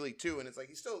gets Major League 2, and it's like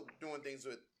he's still doing things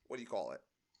with what do you call it?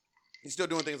 He's still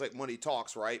doing things like Money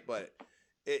Talks, right? But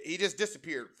he just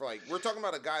disappeared for like we're talking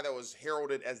about a guy that was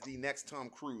heralded as the next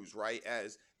Tom Cruise, right?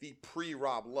 As the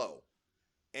pre-Rob Lowe,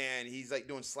 and he's like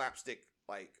doing slapstick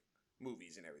like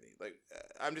movies and everything. Like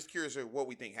I'm just curious of what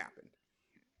we think happened.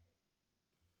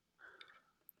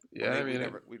 Yeah, I mean,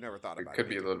 we've never thought about it. It could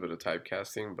be a little bit of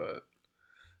typecasting, but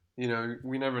we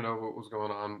never know what was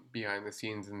going on behind the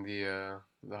scenes in the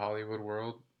Hollywood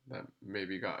world. That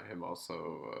maybe got him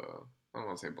also. I don't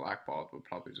want to say blackballed, but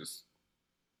probably just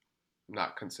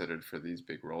not considered for these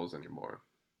big roles anymore.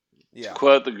 Yeah. To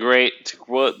quote the great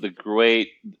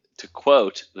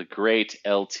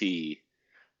LT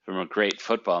from a great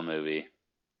football movie.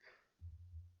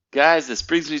 Guys, this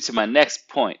brings me to my next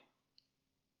point.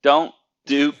 Don't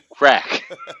do crack.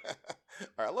 All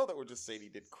right, I love that we're just saying he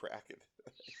did crack it.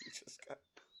 He just got.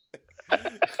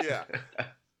 Yeah.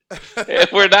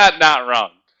 We're not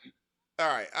wrong. All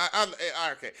right.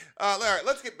 Okay. All right.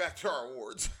 Let's get back to our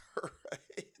awards. All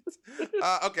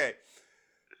right. Okay.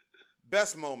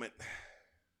 Best moment.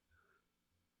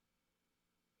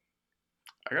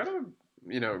 I gotta,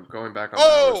 going back on.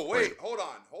 Oh wait, hold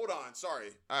on. Sorry.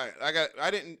 All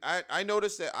right. I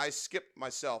noticed that I skipped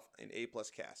myself in A+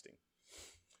 casting.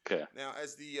 Okay. Now,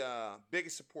 as the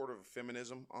biggest supporter of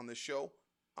feminism on this show,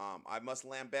 I must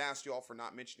lambast y'all for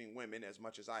not mentioning women as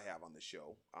much as I have on the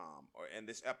show, and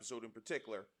this episode in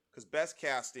particular, because best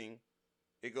casting,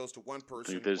 it goes to one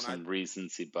person. I think there's some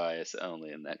recency bias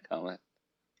only in that comment.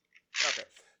 Okay,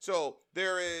 so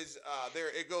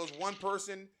it goes one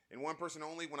person and one person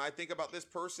only. When I think about this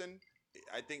person,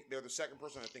 I think they're the second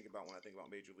person I think about when I think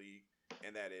about Major League,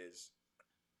 and that is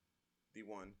the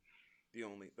one, the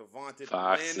only, the vaunted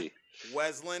Foxy. Lynn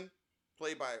Weslin,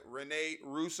 played by Renee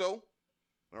Russo.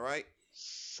 All right.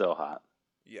 So hot.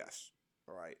 Yes.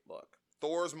 All right. Look,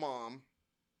 Thor's mom.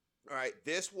 All right.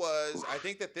 I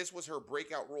think that this was her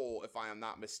breakout role, if I am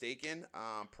not mistaken.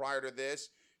 Prior to this,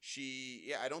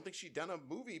 I don't think she'd done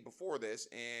a movie before this,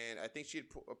 and I think she had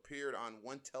appeared on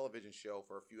one television show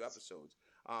for a few episodes.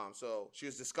 So she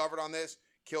was discovered on this,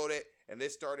 killed it, and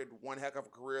this started one heck of a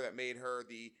career that made her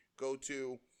the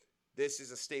go-to. This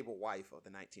is a stable wife of the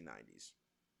 1990s.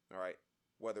 All right.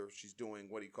 Whether she's doing,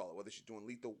 whether she's doing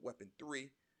Lethal Weapon 3,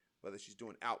 whether she's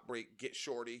doing Outbreak, Get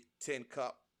Shorty, Tin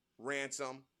Cup,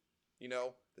 Ransom,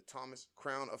 the Thomas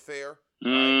Crown Affair.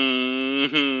 Right?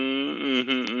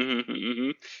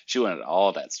 She wanted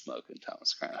all that smoke in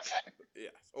Thomas Crown Affair.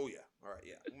 Yes. Oh, yeah. All right,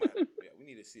 yeah. We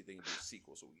need to see if they can do a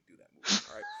sequel so we can do that movie.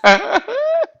 All right?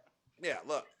 Yeah,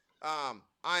 look.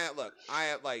 I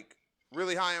am like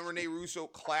really high on Renee Russo,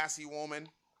 classy woman.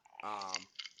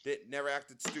 Never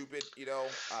acted stupid,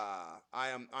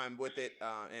 I'm with it,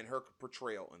 and her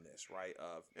portrayal in this, right?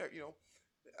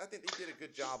 I think they did a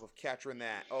good job of capturing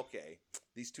that. Okay,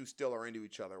 these two still are into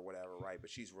each other, or whatever, right? But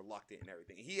she's reluctant and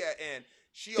everything.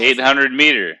 She also,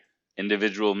 800-meter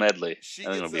individual medley. She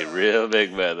That's gonna gets, be a real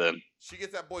big bet then. She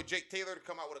gets that boy Jake Taylor to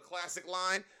come out with a classic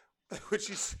line, which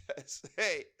he says,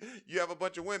 "Hey, you have a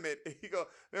bunch of women." He go,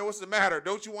 "Man, what's the matter?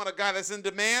 Don't you want a guy that's in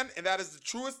demand?" And that is the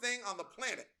truest thing on the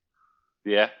planet.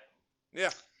 Yeah.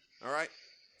 Yeah. All right.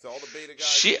 So all the beta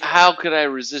guys. How could I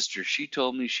resist her? She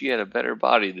told me she had a better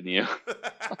body than you.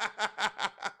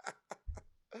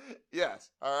 Yes.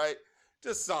 All right.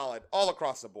 Just solid all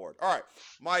across the board. All right,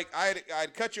 Mike.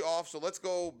 I'd cut you off, so let's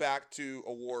go back to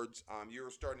awards. You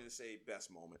were starting to say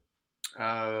best moment.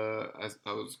 I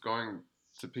was going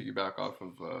to piggyback off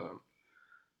of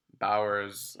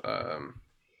Bauer's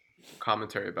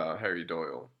commentary about Harry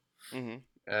Doyle. Mm-hmm.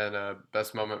 And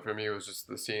best moment for me was just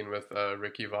the scene with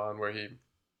Ricky Vaughn where he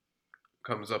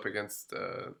comes up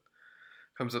to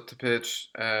pitch,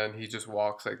 and he just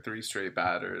walks like 3 straight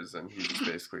batters, and he's just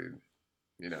basically,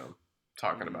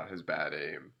 talking about his bad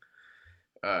aim.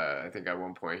 I think at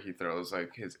one point he throws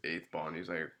like his 8th ball, and he's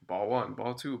like, ball 1,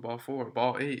 ball 2, ball 4,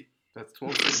 ball 8. That's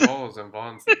 12 straight balls, and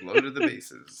Vaughn's loaded the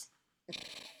bases.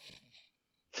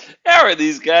 How are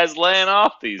these guys laying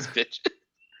off these pitches?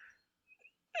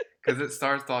 Because it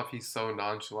starts off, he's so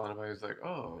nonchalant about it. He's like,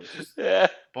 oh, just Yeah.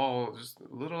 ball just a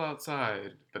little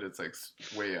outside, but it's like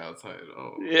way outside.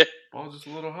 Oh, Yeah. ball just a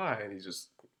little high, and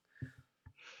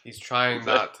he's trying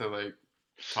not to like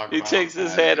talk He about. takes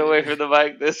his hand away from the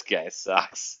mic. This guy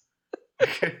sucks.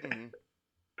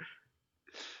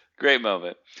 Great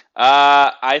moment.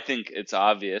 I think it's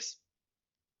obvious.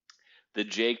 The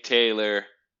Jake Taylor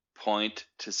point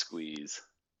to squeeze.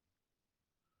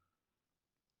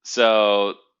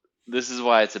 So this is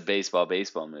why it's a baseball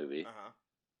movie. Uh-huh.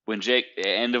 When Jake,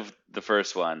 end of the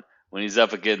first one, when he's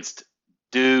up against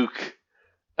Duke,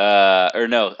 what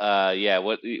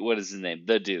is his name?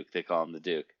 The Duke. They call him the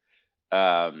Duke.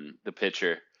 The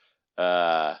pitcher.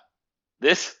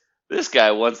 This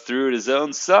guy once threw at his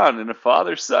own son in a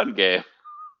father-son game.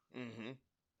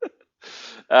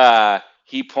 Mm-hmm.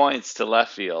 He points to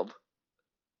left field.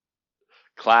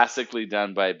 Classically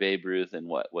done by Babe Ruth in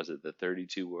what was it, the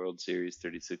 32 World Series,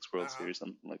 36 World Series,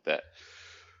 something like that.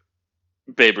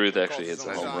 Babe Ruth actually hits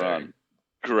a home run.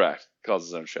 Correct. Calls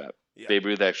his own shot. Yeah. Babe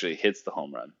Ruth actually hits the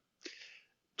home run.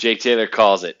 Jake Taylor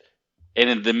calls it.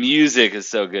 And the music is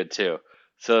so good too.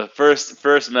 So the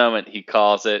first moment he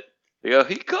calls it. They go,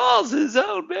 he calls his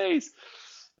own base.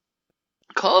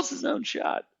 Calls his own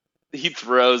shot. He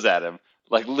throws at him.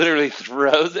 Like literally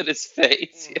throws at his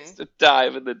face. Mm-hmm. He has to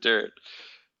dive in the dirt.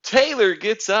 Taylor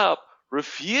gets up,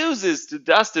 refuses to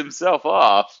dust himself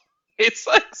off. It's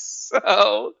like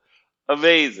so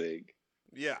amazing.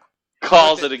 Yeah.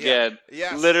 Calls it again.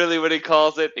 Yeah. Yes. Literally when he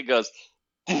calls it, it goes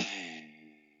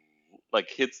like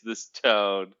hits this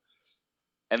tone.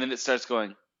 And then it starts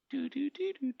going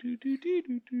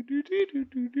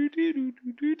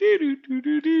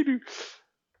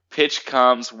pitch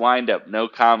comes, wind up, no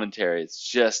commentary. It's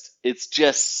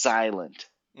just silent.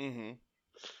 Mm-hmm.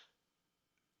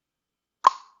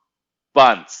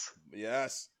 Bunts.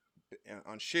 Yes.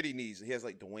 On shitty knees. He has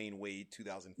like Dwayne Wade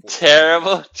 2004.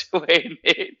 Terrible Dwayne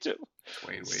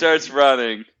Wade. Starts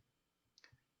running.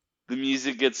 The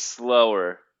music gets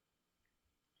slower.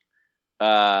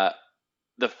 The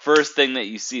first thing that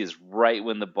you see is right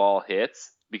when the ball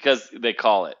hits, because they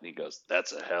call it, and he goes,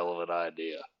 "That's a hell of an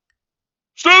idea."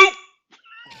 Stoop!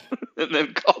 And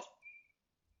then calls.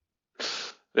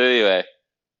 But anyway,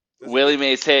 Willie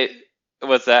Mays Hayes.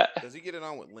 What's that? Does he get it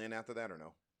on with Lynn after that or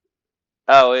no?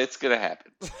 Oh, it's gonna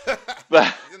happen.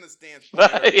 But he's in the stands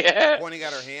pointing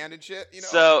at her hand and shit.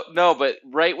 So no, but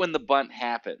right when the bunt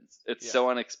happens, it's so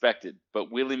unexpected.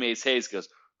 But Willie Mays Hayes goes,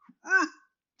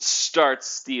 starts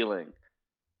stealing,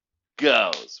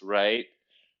 goes right.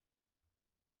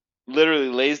 Literally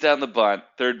lays down the bunt.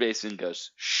 Third baseman goes,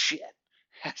 shit.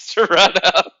 Has to run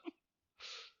up.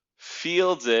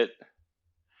 Fields it.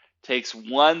 Takes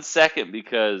 1 second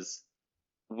because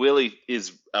Willie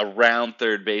is around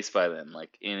third base by then,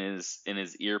 like in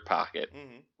his ear pocket,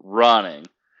 running.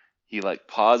 He like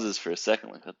pauses for a second,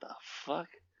 like what the fuck,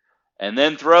 and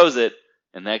then throws it,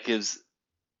 and that gives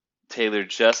Taylor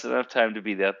just enough time to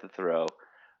beat out the throw.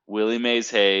 Willie Mays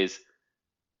Hayes,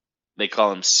 they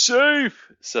call him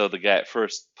safe, so the guy at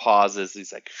first pauses.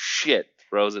 He's like shit,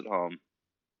 throws it home.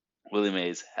 Willie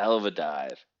Mays, hell of a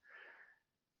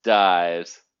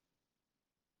dives.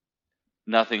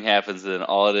 Nothing happens, then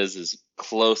all it is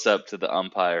close up to the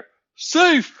umpire.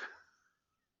 Safe!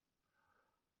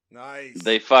 Nice.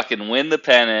 They fucking win the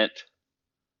pennant,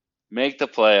 make the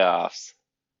playoffs.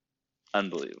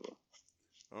 Unbelievable.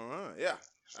 All right, yeah.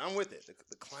 I'm with it. The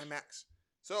climax.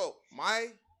 So,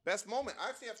 my best moment, I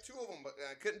actually have 2 of them, but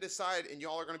I couldn't decide, and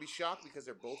y'all are going to be shocked because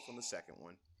they're both from the second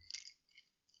one.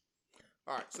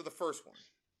 All right, so the first one.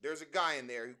 There's a guy in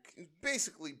there who's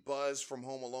basically Buzz from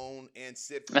Home Alone and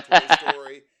Sid from Toy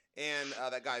Story and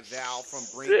that guy Val from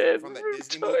Brink from that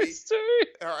Disney Toy movie. Story.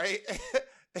 All right,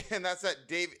 and that's that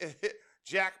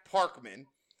Jack Parkman.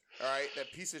 All right,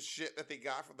 that piece of shit that they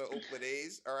got from the Oakland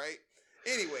A's. All right.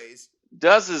 Anyways,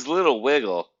 does his little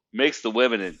wiggle, makes the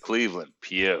women in Cleveland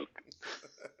puke.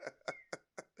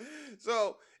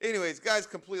 So, anyways, guy's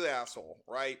completely asshole,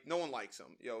 right? No one likes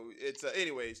him. It's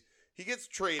anyways. He gets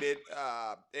traded,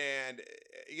 and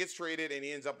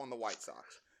he ends up on the White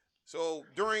Sox. So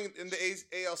in the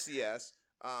ALCS,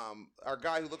 our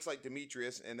guy who looks like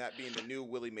Demetrius, and that being the new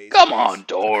Willie Mays. Come on,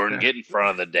 Dorn, get in front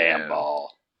of the damn Yeah.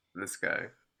 ball. This guy.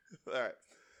 All right.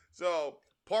 So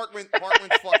Parkman's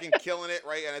fucking killing it,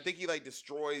 right? And I think he like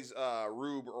destroys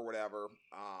Rube or whatever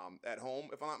at home,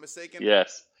 if I'm not mistaken.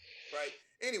 Yes. Right.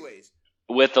 Anyways.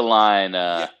 With the line,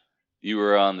 Yeah. you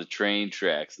were on the train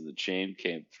tracks and the chain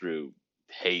came through.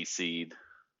 Hayseed.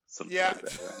 Something Yeah. like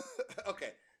that, right?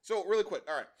 Okay. So really quick.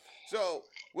 All right. So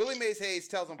Willie Mays Hayes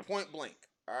tells him point blank.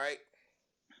 All right.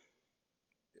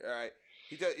 All right.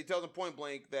 He tells him point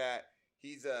blank that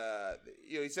he's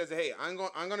he says, hey, I'm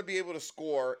going to be able to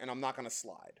score and I'm not going to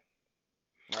slide.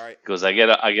 All right. Goes, I get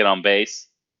on base.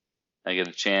 I get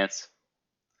a chance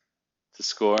to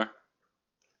score.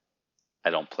 I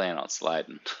don't plan on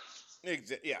sliding.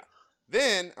 Yeah.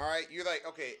 Then, all right, you're like,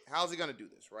 okay, how's he going to do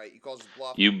this, right? He calls his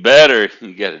bluff. You better.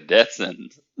 You get a death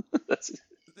sentence.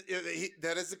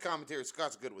 That is the commentary.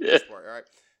 Scott's good with this part, all right?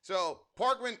 So,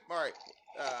 Parkman, all right,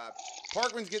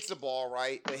 Parkman gets the ball,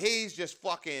 right? But Hayes just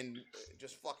fucking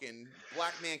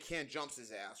black man can't jumps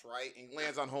his ass, right? And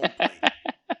lands on home plate,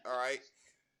 all right?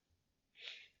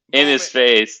 In his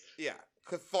face. Yeah,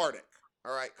 cathartic.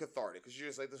 All right, cathartic. Because you're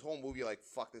just like, this whole movie, you're like,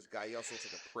 fuck this guy. He also looks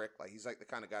like a prick. Like, he's like the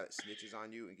kind of guy that snitches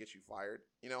on you and gets you fired,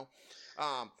 you know?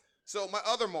 So my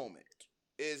other moment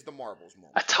is the marbles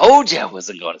moment. I told you I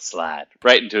wasn't going to slide.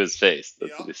 Right into his face.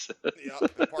 That's what he said.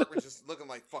 Yep. And Parker's just looking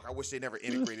like, fuck, I wish they never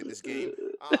integrated this game.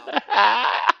 All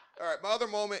right, my other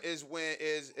moment is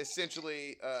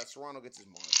essentially Serrano gets his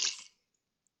marbles.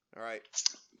 All right.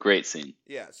 Great scene.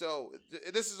 Yeah, so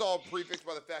this is all prefixed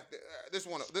by the fact that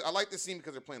I like this scene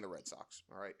because they're playing the Red Sox,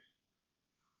 all right?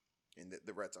 And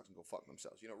the Red Sox can go fuck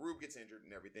themselves. You know, Rube gets injured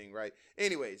and everything, right?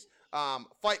 Anyways,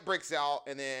 fight breaks out,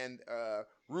 and then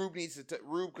Rube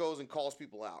goes and calls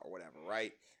people out or whatever,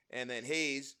 right? And then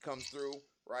Hayes comes through,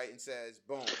 right, and says,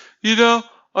 boom. You know,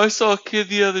 I saw a kid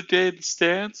the other day in the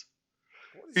stands.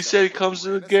 He said he comes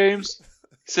to the games.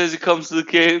 He says he comes to the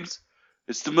games.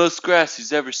 It's the most grass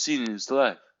he's ever seen in his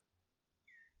life.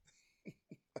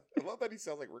 I love that he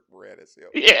sounds like Rick Moranis. Yo.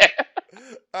 Yeah.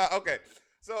 Okay,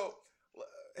 so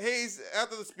Hayes,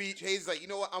 after the speech, Hayes is like, you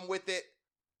know what? I'm with it.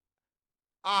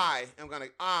 I am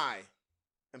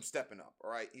stepping up.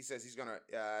 All right. He says he's gonna.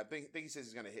 I think he says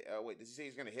he's gonna hit. Wait, does he say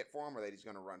he's gonna hit for him or that he's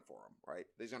gonna run for him? Right.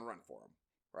 That he's gonna run for him.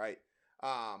 Right.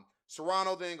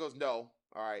 Serrano then goes, no.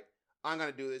 All right. I'm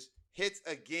gonna do this. Hits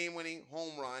a game-winning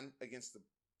home run against the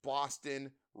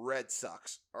Boston Red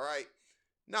Sox. All right.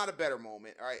 Not a better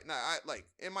moment. All right. Now,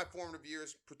 in my formative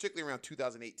years, particularly around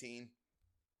 2018,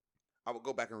 I would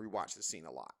go back and rewatch this scene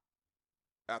a lot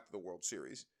after the World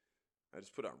Series. I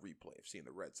just put on replay of seeing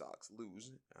the Red Sox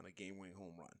lose on a game-winning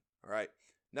home run. All right.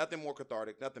 Nothing more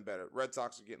cathartic. Nothing better. Red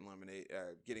Sox are getting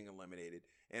eliminated.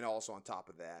 And also on top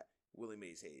of that, Willie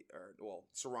Mays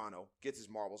Serrano gets his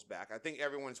marbles back. I think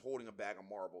everyone's holding a bag of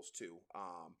marbles too.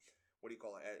 What do you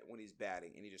call it? When he's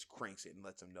batting, and he just cranks it and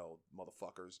lets them know,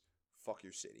 motherfuckers, fuck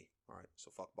your city. All right, so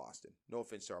fuck Boston. No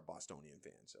offense to our Bostonian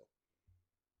fans. So,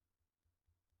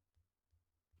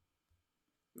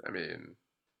 I mean,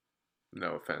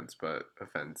 no offense, but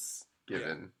offense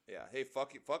given. Yeah. Hey,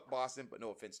 fuck you, fuck Boston, but no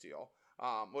offense to y'all.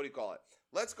 What do you call it?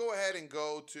 Let's go ahead and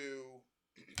go to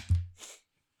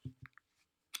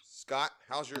Scott.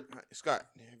 Scott?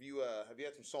 Have you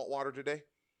had some salt water today?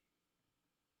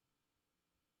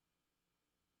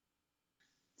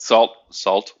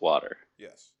 Salt water.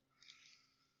 Yes.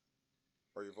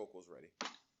 Are your vocals ready?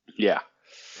 Yeah.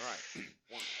 All right.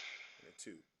 1 and a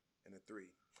 2 and a 3.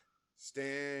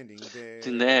 Standing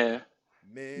In there,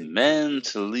 there,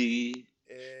 mentally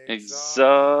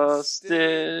exhausted,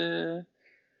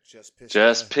 just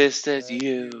pissed at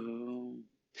you.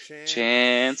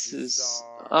 Chances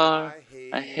are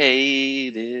I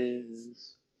hate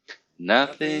is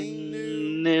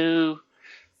nothing new.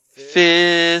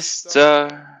 Fists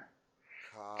are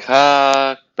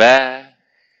cocked back,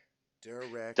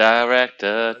 direct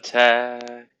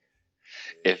attack.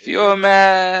 If you're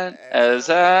mad as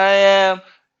I am,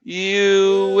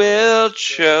 you will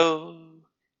choke.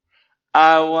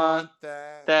 I want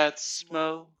that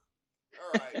smoke.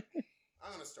 All right.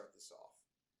 I'm going to start this off.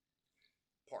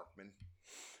 Parkman.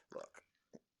 Look,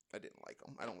 I didn't like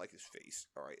him. I don't like his face.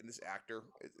 All right. And this actor,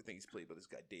 I think he's played by this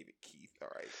guy, David Keith. All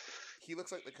right. He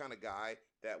looks like the kind of guy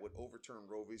that would overturn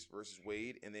Roe versus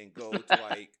Wade and then go to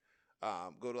like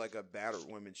a battered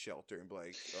women's shelter and be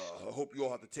like, I hope you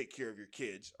all have to take care of your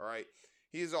kids. All right.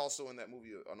 He is also in that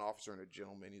movie, An Officer and a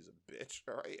Gentleman. He's a bitch.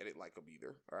 All right. I didn't like him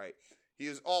either. All right. He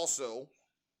is also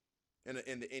in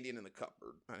the Indian in the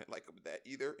Cupboard. I didn't like him with that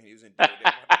either. And he was in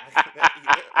Daredevil. I didn't like that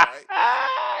either. All right.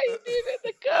 He did in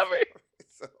the cover.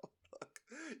 So, look,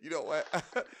 You know what?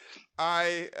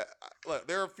 I look.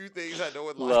 There are a few things I know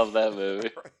in life. Love that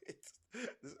movie. Right?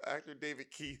 This actor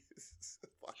David Keith is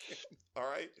fucking all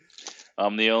right.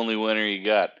 I'm the only winner you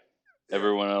got. Yeah.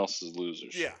 Everyone else is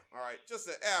losers. Yeah, all right. Just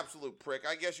an absolute prick.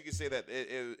 I guess you could say that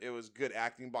it was good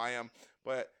acting by him,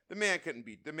 but the man couldn't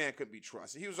be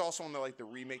trusted. He was also on the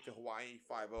remake to Hawaii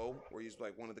 5-0, where he's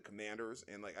like one of the commanders,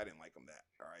 and I didn't like him that.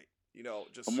 All right,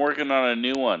 just I'm working on a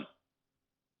new one.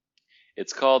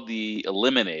 It's called the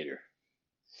Eliminator.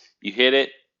 You hit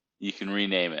it, you can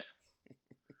rename it.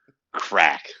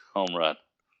 Crack. Home run.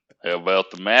 How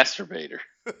about the Masturbator?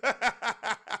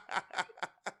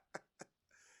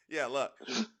 Yeah, look,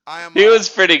 I am. He was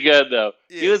pretty good though.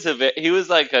 Yeah, He was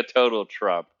like a total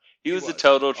Trump. He was a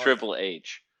total Triple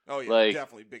H. Oh yeah, Like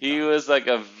definitely big. he time. was like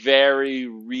a very,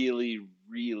 really,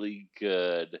 really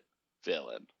good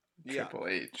villain. Yeah. Triple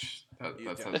H. That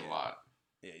Yeah, says a lot.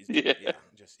 Yeah, he's Yeah.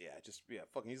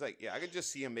 fucking. He's like, I could just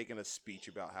see him making a speech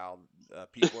about how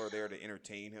people are there to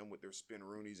entertain him with their spin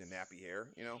roonies and nappy hair.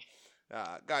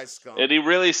 Guy's scum. And he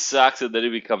really sucks, and then he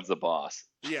becomes the boss.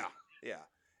 Yeah.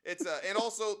 It's and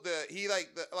also and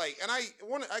I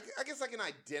guess I can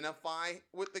identify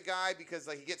with the guy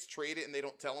because he gets traded and they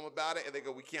don't tell him about it and they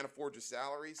go, we can't afford your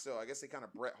salary, so I guess they kind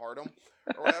of Bret Hart him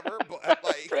or whatever. But fuck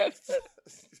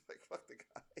the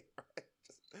guy, right?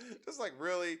 Just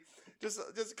really,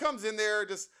 just comes in there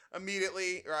just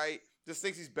immediately, right? Just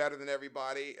thinks he's better than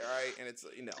everybody, all right? And it's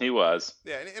He was.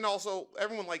 yeah, and also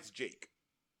everyone likes Jake,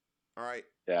 all right?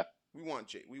 Yeah. We want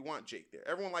Jake there.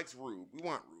 Everyone likes Rube. We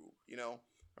want Rube,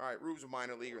 All right, Rube's a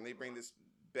minor leaguer, and they bring this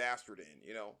bastard in,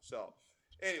 So,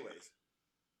 anyways,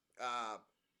 I'll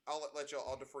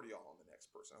defer to y'all on the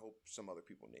next person. I hope some other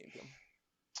people named him.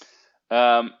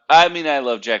 I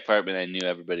love Jack Parkman. I knew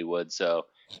everybody would, so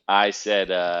I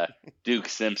said Duke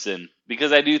Simpson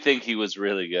because I do think he was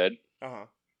really good. Uh-huh.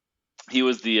 He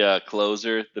was the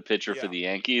closer, the pitcher for the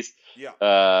Yankees.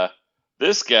 Yeah.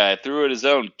 This guy threw at his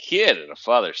own kid in a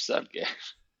father-son game.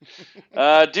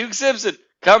 Duke Simpson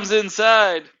comes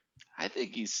inside. I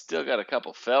think he's still got a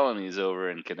couple felonies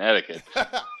over in Connecticut.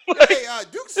 Hey,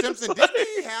 Duke Simpson, didn't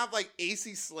he have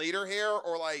AC Slater hair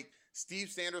or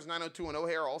Steve Sanders 90210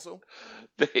 hair also?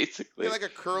 Basically. He had a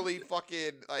curly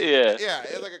fucking yeah. Yeah,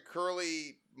 it had a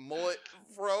curly mullet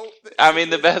fro.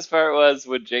 The best part was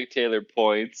when Jake Taylor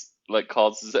points,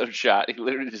 calls his own shot, he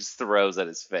literally just throws at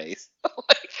his face.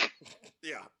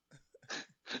 Yeah.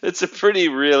 It's a pretty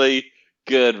really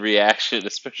good reaction,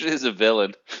 especially as a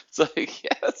villain. It's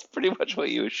that's pretty much what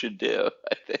you should do,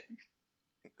 I think.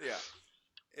 Yeah.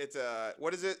 It's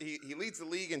what is it? He leads the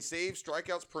league in saves,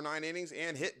 strikeouts per 9 innings,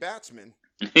 and hit batsmen.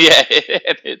 Yeah,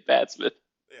 and hit batsmen.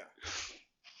 Yeah.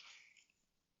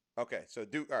 Okay, so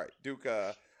Duke. All right, Duke.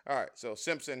 All right, so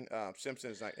Simpson.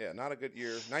 Simpson is not a good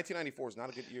year. 1994 is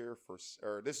not a good year for.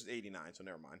 Or this is 89, so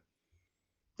never mind.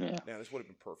 Yeah. Now this would have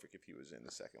been perfect if he was in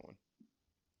the second one.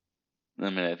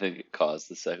 I think it caused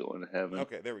the second one to happen.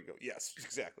 Okay, there we go. Yes,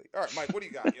 exactly. All right, Mike, what do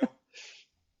you got, yo?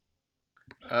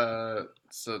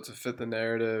 So to fit the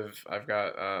narrative, I've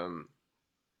got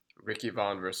Ricky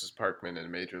Vaughn versus Parkman in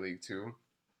Major League 2.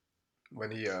 When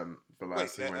he the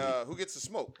last thing who gets the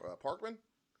smoke? Parkman?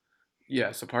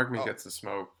 Yeah, so Parkman gets the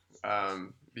smoke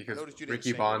because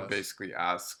Ricky Vaughn basically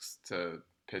asks to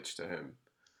pitch to him.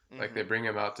 Mm-hmm. They bring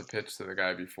him out to pitch to the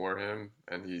guy before him,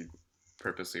 and he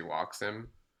purposely walks him.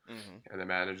 Mm-hmm. And the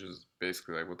manager's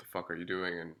basically like, "What the fuck are you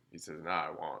doing?" And he says, "Nah,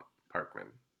 I want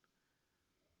Parkman."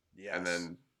 Yes. And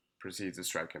then proceeds to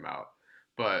strike him out.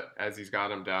 But as he's got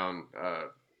him down, I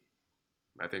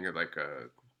think at a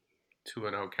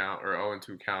 2-0 count or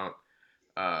 0-2 count,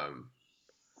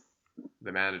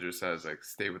 the manager says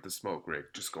 "Stay with the smoke,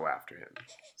 Rick. Just go after him."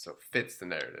 So it fits the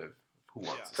narrative. Who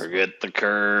wants to Forget the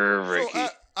curve, Ricky. So,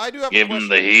 I do have Give a question. him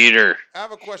the heater. I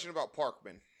have a question about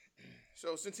Parkman.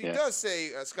 So since he does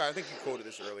say, Scott, I think you quoted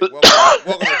this earlier.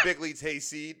 Welcome to Big League's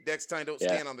hayseed. Next time, don't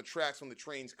stand on the tracks when the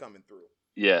train's coming through.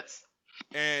 Yes.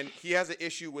 And he has an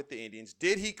issue with the Indians.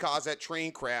 Did he cause that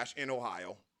train crash in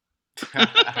Ohio?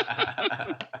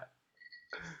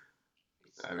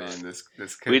 This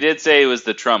could, we did say it was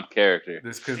the Trump character.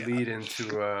 This could lead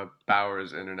into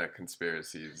Bauer's internet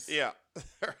conspiracies. Yeah.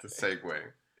 To segue.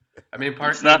 Parkman,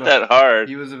 it's not that hard.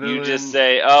 He was a villain. You just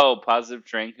say, positive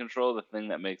train control, the thing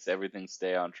that makes everything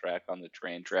stay on track on the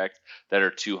train tracks that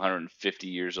are 250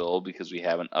 years old because we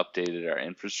haven't updated our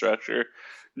infrastructure.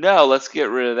 No, let's get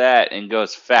rid of that and go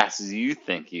as fast as you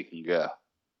think you can go.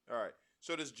 All right.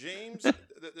 So does James?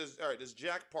 Does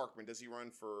Jack Parkman? Does he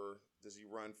run for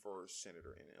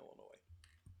senator in Illinois?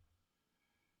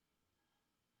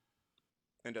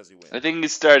 And does he win? I think he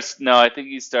starts. No, I think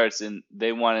he starts in.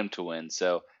 They want him to win,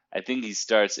 so I think he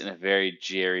starts in a very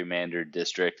gerrymandered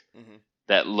district Mm-hmm.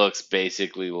 that looks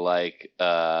basically like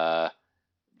the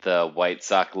White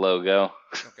Sox logo.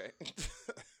 Okay.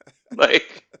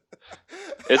 Like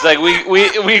it's like we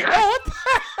Oh, what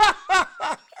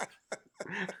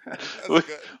That's we,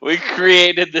 good. we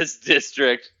created this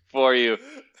district for you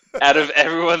out of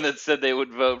everyone that said they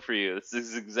would vote for you. This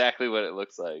is exactly what it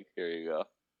looks like. Here you go.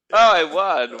 Oh, I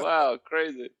won! Wow,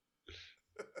 crazy.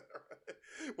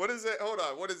 What is it? Hold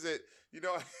on. What is it? You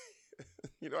know,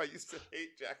 I used to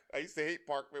hate Jack. I used to hate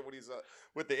Parkman when he's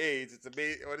with the AIDS. It's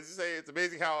amazing. What does he say? It's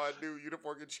amazing how a new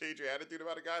uniform can change your attitude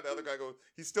about a guy. The other guy goes,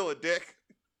 "He's still a dick."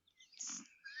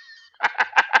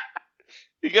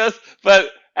 He goes, but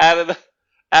out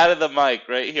of the mic,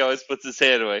 right? He always puts his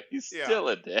hand away. He's Yeah. still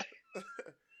a dick.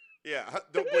 Yeah.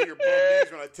 Don't play your bum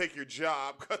knees when I take your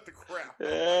job. Cut the crap. I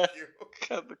don't like you.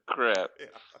 Cut the crap. Yeah.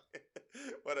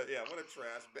 What a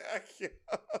trash bag.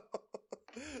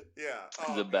 Yeah.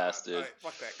 He's Oh, a bastard. All right,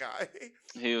 fuck that guy.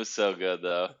 He was so good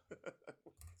though.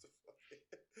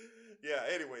 Yeah.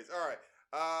 Anyways, all right.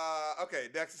 Okay.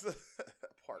 Next,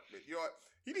 Parkman. You know what?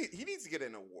 He needs to get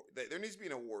an award. There needs to be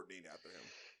an award named after him.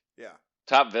 Yeah.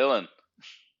 Top villain,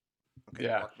 Okay.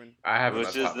 Yeah. Parkman. I have him which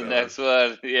as is top the villain. next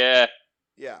one. Yeah.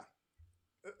 Yeah.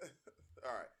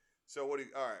 All right. So what do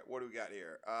we got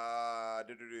here?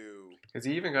 Because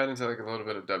he even got into like a little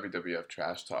bit of WWF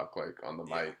trash talk, like on the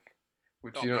Yeah. mic,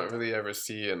 which Oh, you big don't time. really ever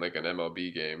see in like an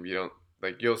MLB game. You don't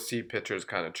like you'll see pitchers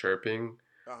kind of chirping,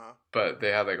 Uh-huh. but they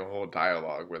have like a whole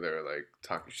dialogue where they're like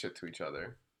talking shit to each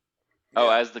other. Oh,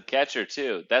 Yeah. as the catcher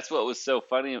too. That's what was so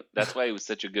funny. That's why he was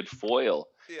such a good foil,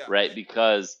 Yeah. right?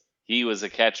 Because he was a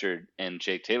catcher and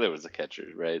Jake Taylor was a catcher,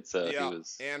 right? So Yeah. he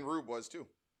was And Rube was too.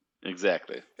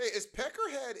 exactly. Hey, is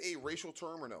Peckerhead a racial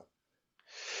term or no?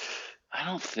 I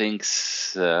don't think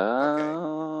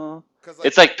so. Because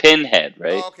It's like Pinhead,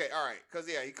 right? Oh, okay, all right. Because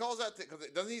he calls that. Because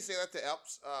doesn't he say that to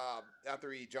Epps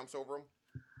after he jumps over him?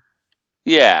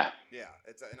 Yeah. Yeah.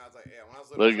 And I was like, yeah. When I was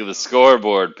Look at little, I the was like,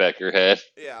 scoreboard, Peckerhead.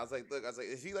 Yeah, I was like,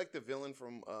 is he like the villain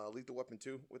from Lethal Weapon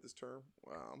 2 with his term?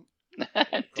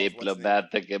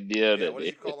 Diplomatic Yeah, what do you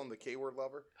immunity. call him? The K-word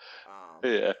lover?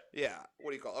 Yeah. Yeah,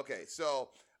 what do you call? Okay, so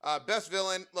best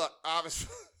villain. Look,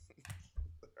 obviously.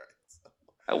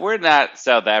 All right, We're not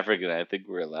South African. I think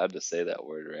we're allowed to say that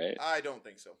word, right? I don't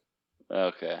think so.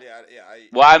 Okay. Yeah.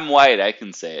 Well, I'm white. I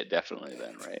can say it definitely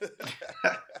then, right?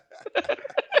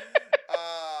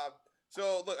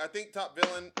 So look, I think top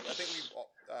villain. I think we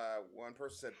one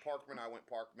person said Parkman. I went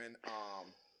Parkman.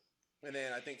 And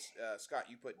then I think Scott,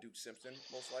 you put Duke Simpson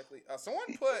most likely. Someone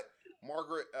put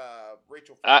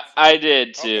Rachel Phelps. I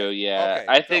did too. Okay, Yeah. okay,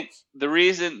 I think Phelps. the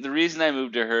reason I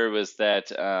moved to her was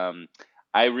that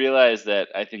I realized that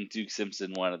I think Duke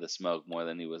Simpson wanted the smoke more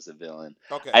than he was a villain.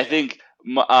 Okay, I yeah. think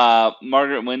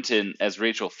Margaret Winton as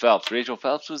Rachel Phelps. Rachel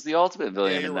Phelps was the ultimate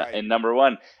villain Yeah, you're right. in number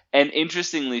one. And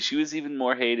interestingly, she was even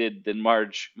more hated than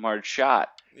Marge Schott,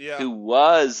 Yeah, who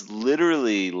was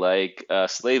literally like a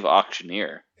slave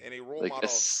auctioneer. and a role Like model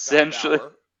essentially, of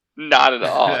Scott Bauer. not at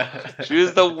all. She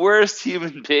was the worst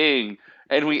human being,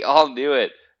 and we all knew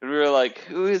it. And we were like,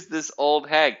 who is this old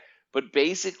hag? But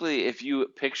basically, if you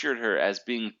pictured her as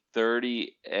being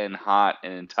 30 and hot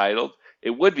and entitled,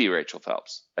 it would be Rachel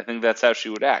Phelps. I think that's how she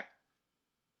would act.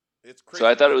 It's crazy. So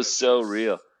I to thought it think was that so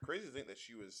real. Crazy to think that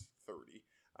she was 30.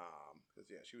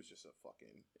 Because she was just a fucking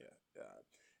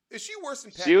Is she worse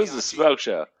than Pagliacci? She was the smoke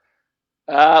show.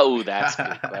 Oh, that's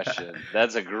a good question.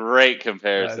 That's a great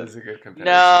comparison. That is a good comparison.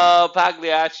 No,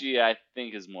 Pagliacci, I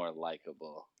think, is more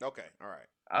likable. Okay, all right.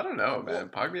 I don't know, man.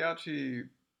 Pagliacci.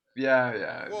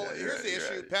 Yeah. Well, yeah, here's the you're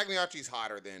issue. right. Pagliacci's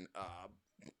hotter than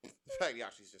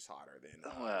Pagliacci's just hotter than.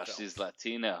 Well, Phelps. she's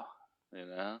Latino, you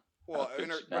know. Well, How could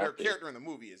her, she but her not be? character in the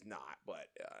movie is not, but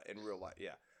in real life,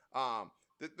 yeah.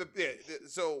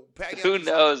 So Pagliacci's Who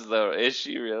knows though? Is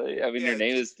she really? I mean, Yeah, her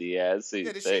name did- is Diaz. So Yeah,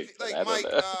 you does think? she, but like I don't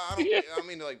Mike? know. I don't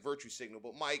mean to like virtue signal,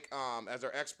 but Mike, as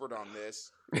our expert on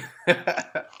this,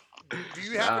 do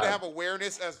you happen to have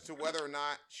awareness as to whether or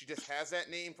not she just has that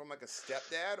name from like a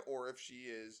stepdad, or if she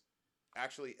is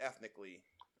actually ethnically?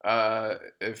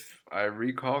 If I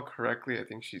recall correctly, I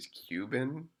think she's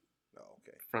Cuban Oh,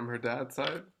 okay. from her dad's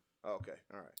side. Oh, okay.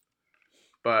 All right.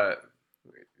 But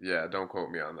yeah, don't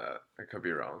quote me on that. I could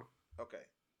be wrong. Okay.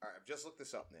 All right. I've just looked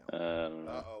this up now. I don't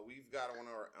know. Oh, we've got one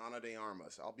of our Ana de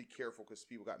Armas. I'll be careful because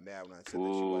people got mad when I said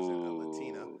that she wasn't a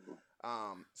Latina. Ooh.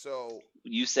 So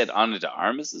You said Ana de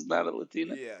Armas is not a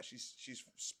Latina? yeah, she's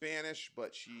Spanish,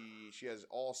 but she has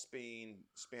all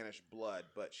Spanish blood,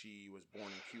 but she was born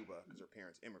in Cuba because her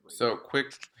parents immigrated. So,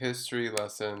 quick history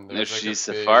lesson. Is There's she like a big-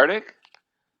 Sephardic?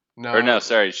 No, Or no,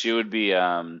 sorry, she would be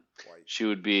White.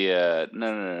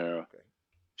 no. Okay.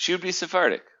 She would be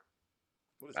Sephardic.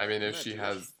 What is I that? mean, Isn't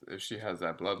that Jewish? if she has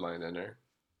that bloodline in her.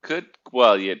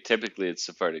 Yeah, typically it's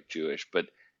Sephardic Jewish, but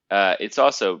it's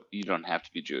also you don't have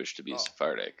to be Jewish to be Oh.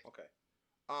 Sephardic. Okay.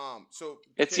 So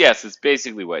It's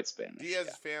basically white Spanish.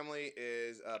 Diaz's family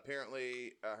is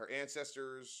apparently her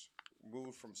ancestors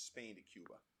moved from Spain to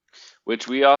Cuba. Which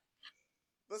we all.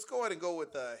 Let's go ahead and go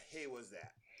with hey, was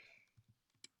that?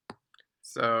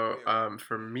 So,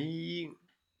 for me,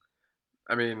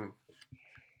 I mean,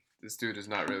 this dude is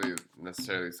not really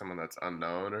necessarily someone that's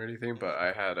unknown or anything, but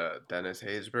I had Dennis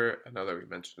Haysbert. I know that we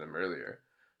mentioned him earlier,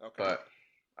 Okay. but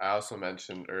I also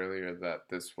mentioned earlier that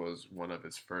this was one of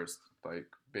his first like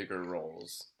bigger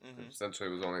roles. Mhm. Essentially,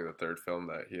 it was only the third film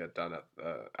that he had done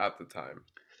at the time.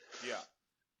 Yeah.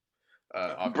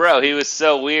 Bro, he was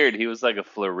so weird. He was like a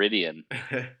Floridian.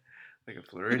 Like a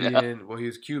Floridian. Well, he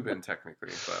was Cuban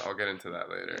technically, but I'll get into that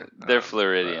later. They're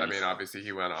Floridians. I mean, obviously,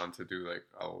 he went on to do like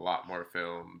a lot more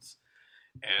films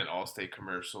and Allstate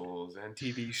commercials and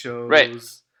TV shows. Right.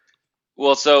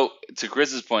 Well, so to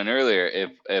Chris's point earlier,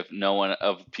 if no one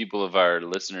of people of our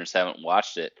listeners haven't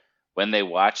watched it, when they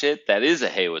watch it, that is a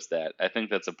hey, was that? I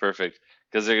think that's a perfect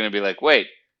because they're gonna be like, wait,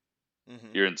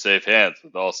 you're in safe hands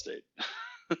with Allstate.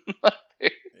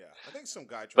 Yeah, I think some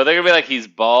guy. But they're gonna be like, he's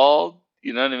bald.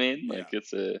 You know what I mean? Like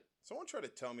it's a. Someone tried to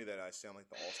tell me that I sound like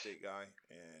the Allstate guy,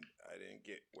 and I didn't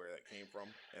get where that came from.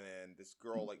 And then this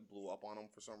girl like blew up on him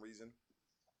for some reason,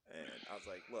 and I was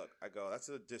like, "Look, I go, that's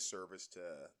a disservice to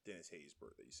Dennis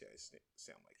Haysbert that you say I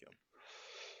sound like him."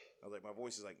 I was like, "My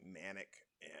voice is like manic,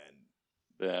 and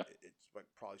it's like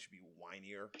probably should be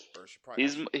whinier, or should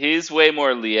probably." He's way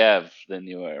more Liev than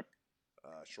you are.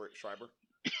 Schreiber.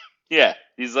 Yeah,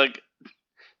 he's like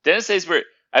Dennis Haysbert.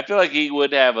 I feel like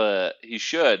he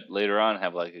should later on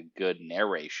have like a good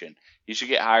narration. He should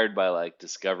get hired by like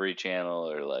Discovery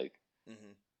Channel or like,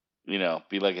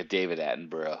 be like a David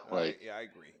Attenborough. Like, yeah, I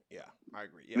agree. Yeah, I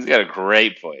agree. Yeah. He's got a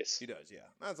great voice. He does, yeah.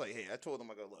 I was like, hey, I told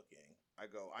him, I go, look, gang,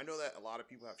 I know that a lot of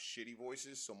people have shitty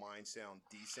voices, so mine sound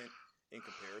decent in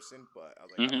comparison, but I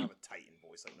was like, I don't have a Titan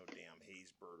voice like no damn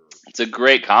Haysbert. It's a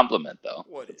great compliment, though.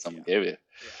 What is someone gave you?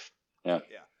 Yeah.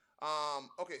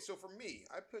 Okay, so for me,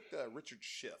 I put Richard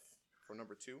Schiff for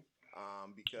number 2,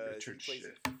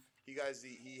 because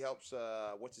he helps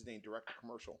what's his name direct a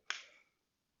commercial.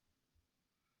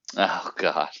 Oh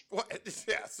God. What?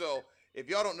 Yeah. So if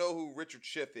y'all don't know who Richard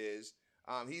Schiff is,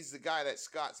 he's the guy that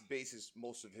Scott's bases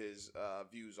most of his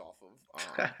views off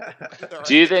of.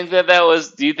 Do you think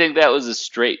that was a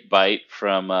straight bite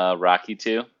from Rocky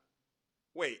 2?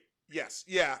 Wait. Yes.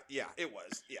 Yeah. It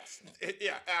was. Yes.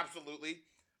 Yeah. Absolutely.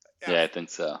 Yeah, I think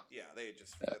so. Yeah, they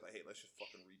just like, hey, let's just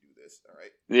fucking redo this. All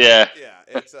right. Yeah. Yeah.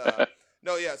 It's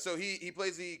no. Yeah. So he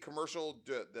plays the commercial.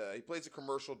 He plays the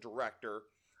commercial director,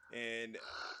 and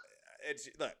it's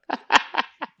look.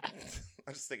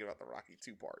 I'm just thinking about the Rocky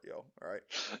 2 part, yo. All right.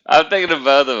 I'm thinking of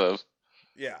both of them.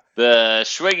 Yeah. The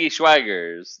Schwiggy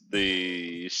Schwaggers,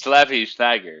 the Schlappy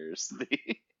Schnaggers.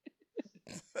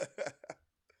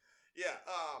 Yeah.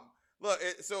 Look.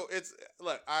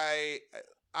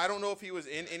 I don't know if he was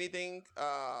in anything.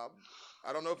 I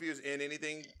don't know if he was in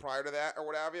anything prior to that or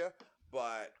what have you.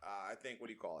 But I think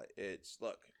it's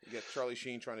look. You got Charlie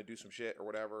Sheen trying to do some shit or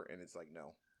whatever, and it's like no.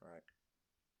 All right.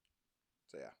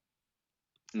 So yeah.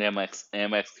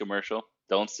 Amex commercial.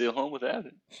 Don't steal home without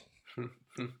it.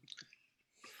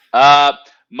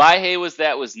 My hey was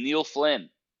Neil Flynn.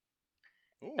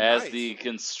 Ooh, as nice. the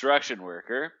construction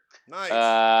worker.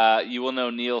 Nice. You will know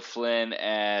Neil Flynn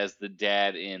as the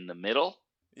dad in The Middle.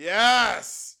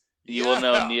 Yes. You will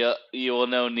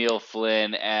know Neil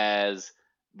Flynn as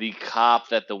the cop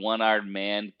that the one-armed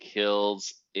man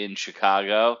kills in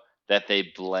Chicago that they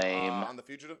blame on The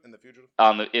Fugitive. In The Fugitive.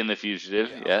 In The Fugitive.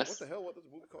 Yeah, yes. What the hell? What is the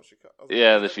movie called? Chicago.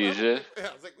 The Fugitive. I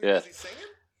was like, yeah. Was he singing?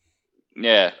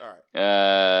 Yeah. All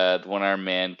right. The one-armed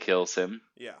man kills him.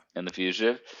 Yeah. In The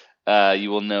Fugitive.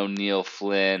 You will know Neil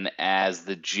Flynn as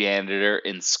the janitor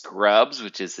in Scrubs,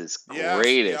 which is his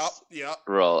greatest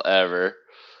role ever.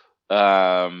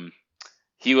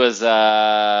 He was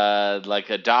like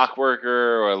a dock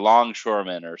worker or a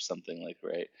longshoreman or something like,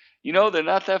 right? You know, they're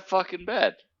not that fucking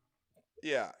bad.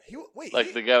 Yeah.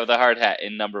 The guy with the hard hat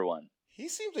in number 1. He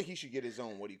seems like he should get his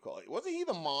own, what do you call it? Wasn't he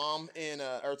the mom in,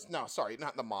 no, sorry,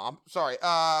 not the mom. Sorry.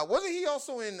 Wasn't he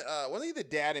also in, wasn't he the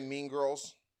dad in Mean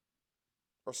Girls?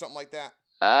 Or something like that?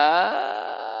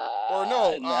 Or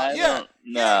no? Yeah.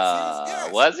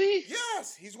 Yes, was he?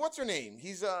 Yes. He's what's her name?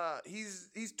 He's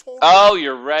totally. Oh,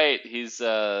 you're right. He's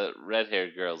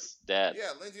red-haired girl's dad.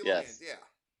 Yeah, Lindsay Lohan's. Yeah.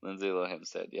 Lindsay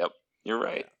Lohan's dad. Yep. You're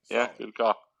right. Yeah, good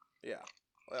call. Yeah.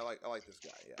 I like this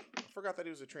guy. Yeah. I forgot that he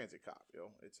was a transit cop.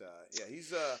 It's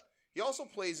He also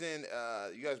plays in.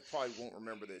 You guys probably won't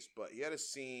remember this, but he had a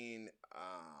scene.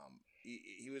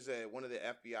 He was one of the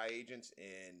FBI agents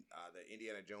in the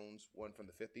Indiana Jones one from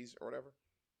the 50s or whatever.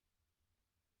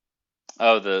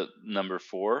 Oh, the number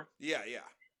 4. Yeah.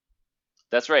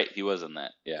 That's right. He was in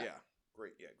that. Yeah.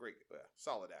 Great. Yeah, great.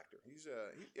 Solid actor.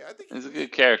 I think He's a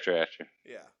good character actor.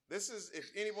 Yeah, this is if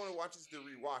anyone who watches the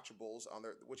rewatchables on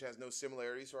their, which has no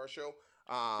similarities to our show,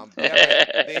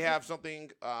 they have something,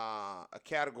 a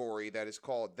category that is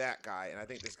called that guy, and I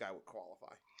think this guy would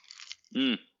qualify.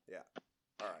 Mm. Yeah.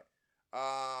 All right.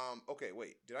 Okay.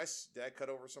 Wait. Did I cut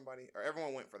over somebody? Or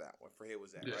everyone went for that one. For here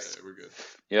was that right? Yeah, we're good.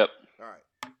 Yep. All right.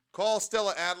 Call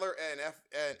Stella Adler and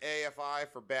AFI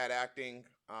for bad acting.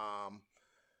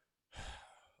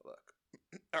 Look.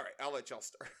 All right. I'll let y'all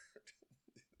start.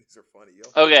 These are funny, yo.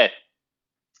 Okay.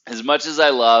 As much as I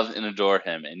love and adore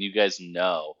him, and you guys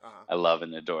know I love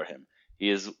and adore him, he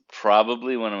is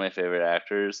probably one of my favorite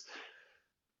actors.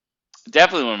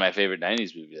 Definitely one of my favorite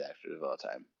 90s movie actors of all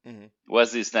time. Mm-hmm.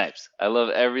 Wesley Snipes. I love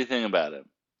everything about him.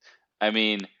 I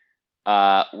mean,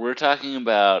 we're talking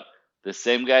about the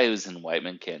same guy who's in White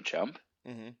Men Can't Jump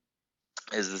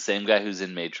is the same guy who's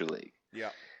in Major League.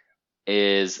 Yeah.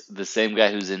 Is the same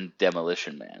guy who's in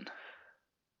Demolition Man.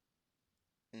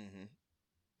 Mm-hmm.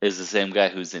 Is the same guy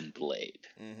who's in Blade.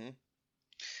 Mm-hmm.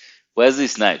 Wesley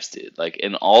Snipes, dude. Like,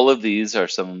 and all of these are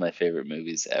some of my favorite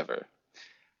movies ever.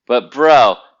 But,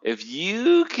 bro, if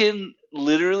you can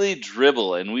literally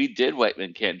dribble, and we did White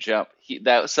Men Can't Jump,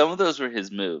 some of those were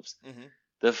his moves. Mm-hmm.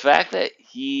 The fact that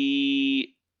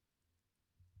he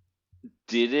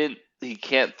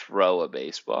can't throw a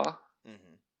baseball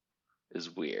is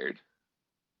weird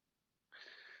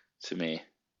to me.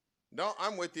 No,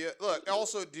 I'm with you. Look,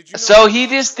 also, did you know... So he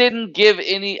just didn't give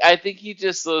any... I think he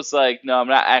just was like, no, I'm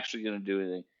not actually going to do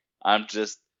anything.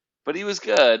 But he was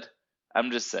good.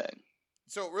 I'm just saying.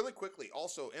 So, really quickly,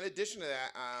 also, in addition to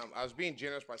that, I was being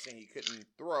generous by saying he couldn't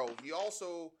throw. He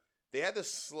also... They had to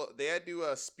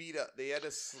speed up. They had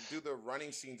to do the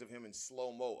running scenes of him in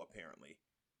slow-mo, apparently.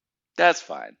 That's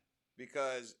fine.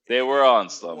 Because... They were all in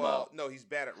slow-mo. Well, no, he's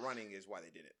bad at running is why they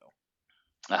did it,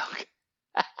 though. Okay.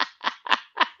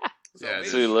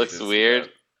 So he looks weird.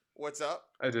 What's up?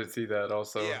 I did see that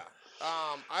also. Yeah.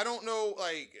 I don't know,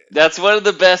 like... That's one of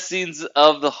the best scenes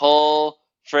of the whole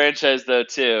franchise, though,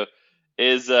 too,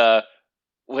 is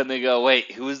when they go,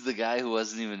 wait, who was the guy who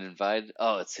wasn't even invited?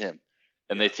 Oh, it's him.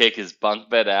 And they take his bunk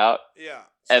bed out. Yeah.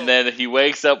 And then he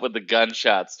wakes up with the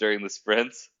gunshots during the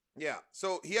sprints. Yeah.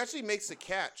 So he actually makes a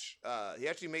catch. He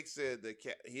actually makes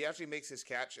he actually makes his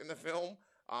catch in the film.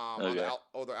 On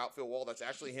the outfield wall, that's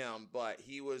actually him, but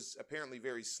he was apparently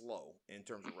very slow in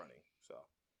terms of running. So,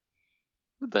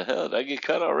 what the hell? Did I get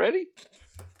cut already?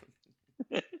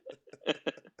 all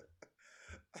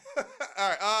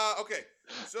right. Okay.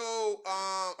 So,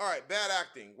 all right. Bad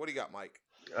acting. What do you got, Mike?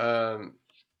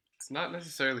 It's not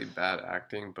necessarily bad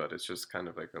acting, but it's just kind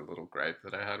of like a little gripe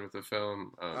that I had with the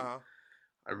film. I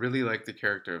really like the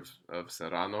character of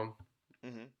Serrano,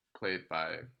 played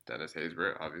by Dennis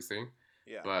Haysbert, obviously.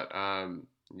 Yeah. But,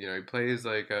 he plays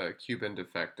like a Cuban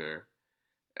defector,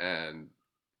 and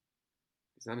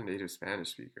he's not a native Spanish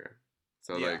speaker.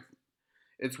 So,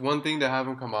 it's one thing to have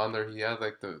him come on there. He has,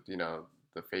 like, the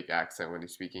fake accent when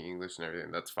he's speaking English and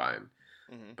everything. That's fine.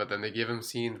 But then they give him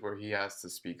scenes where he has to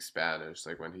speak Spanish,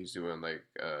 like when he's doing, like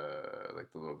the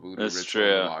little voodoo ritual in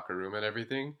the locker room and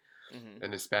everything.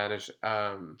 And his Spanish...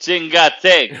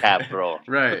 Chingate, cabrón.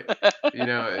 Right.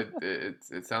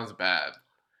 It sounds bad.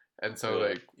 And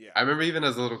so, I remember even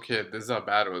as a little kid, this is how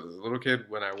bad it was. As a little kid,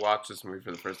 when I watched this movie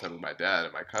for the first time with my dad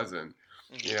and my cousin,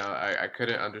 I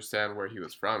couldn't understand where he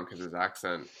was from because his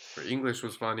accent for English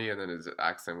was funny, and then his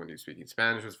accent when he was speaking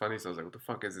Spanish was funny. So I was like, what the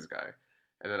fuck is this guy?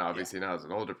 And then obviously now as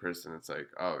an older person, it's like,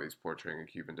 oh, he's portraying a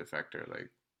Cuban defector. Like,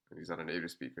 he's not a native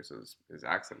speaker, so his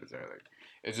accent is there. Like,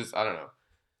 it's just, I don't know.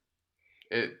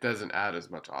 It doesn't add as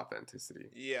much authenticity.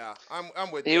 Yeah,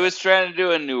 I'm with you. He was trying to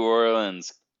do a New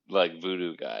Orleans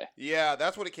voodoo guy. Yeah,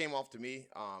 that's what it came off to me.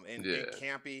 And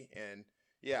campy and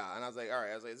and I was like, all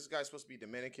right, this guy's supposed to be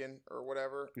Dominican or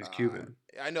whatever. He's Cuban.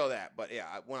 I know that, but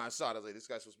when I saw it, I was like, this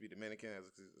guy's supposed to be Dominican. I was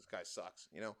like, this guy sucks,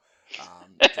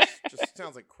 just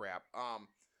sounds like crap.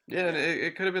 And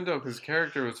it could have been dope because his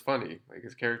character was funny. Like,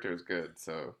 his character was good,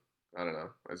 so I don't know.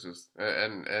 It's just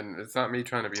and it's not me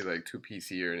trying to be like too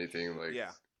PC or anything. Like,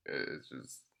 it's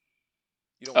just.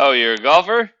 You're a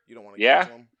golfer? You don't want to get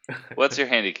to him? What's your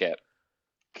handicap?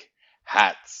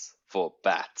 Hats for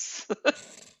bats.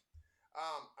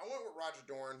 I went with Roger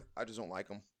Dorn. I just don't like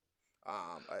him.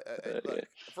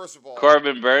 First of all,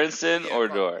 Corbin Burnson or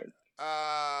Dorn?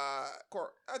 I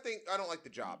think I don't like the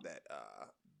job that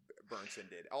Burnson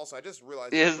did. Also, I just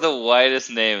realized He has the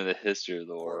whitest name in the history of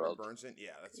the Corbin world. Burnson. Yeah,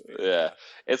 that's fair. Yeah.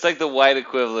 It's like the white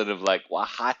equivalent of like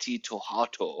Wahati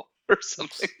Tohato or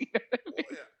something. Well,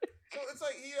 yeah. So it's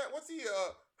like what's he?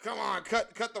 Come on,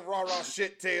 cut the rah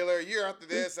shit, Taylor. Year after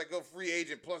this, I go free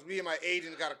agent. Plus, me and my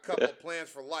agent got a couple of plans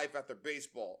for life after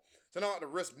baseball. So now I have to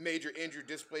risk major injury,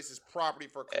 displace his property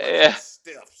for a collection of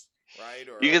stiffs, right?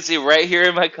 Or You can see right here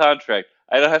in my contract,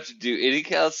 I don't have to do any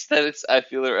calisthenics I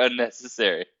feel are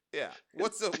unnecessary. yeah.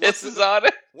 Pisses on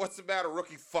it. What's the matter,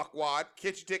 rookie fuckwad?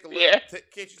 Can't you take a little? Yeah.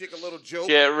 Can't you take a little joke?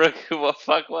 Yeah, rookie. Well,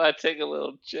 fuck, why I take a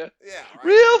little joke? Yeah, right?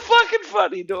 Real fucking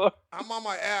funny, Dor. I'm on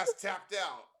my ass, tapped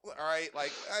out. All right,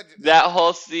 like that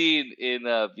whole scene in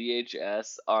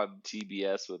VHS on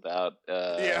TBS without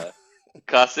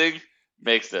cussing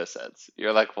makes no sense.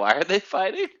 You're like, why are they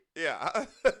fighting? Yeah.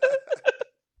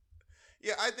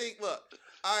 Yeah, I think. Look,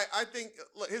 I think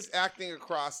his acting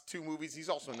across 2 movies. He's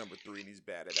also number 3, and he's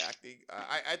bad at acting.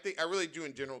 I really do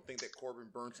in general think that Corbin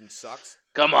Burnson sucks.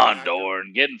 Come on,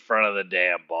 Dorn, get in front of the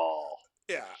damn ball.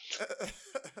 Yeah.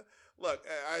 Look,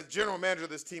 as general manager of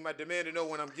this team, I demand to know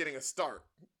when I'm getting a start.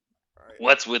 All right.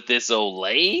 What's with this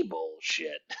Olay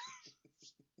bullshit?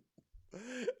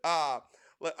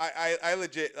 Look, I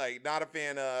legit not a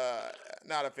fan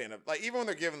of like even when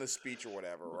they're giving the speech or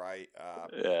whatever, right?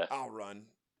 Yeah. I'll run.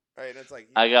 Right? It's like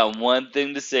I got one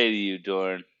thing to say to you,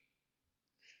 Dorn.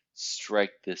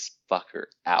 Strike this fucker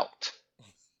out.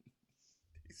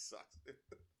 He sucks.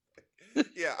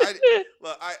 Yeah,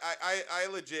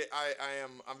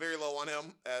 I'm very low on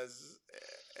him as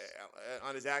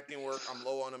on his acting work. I'm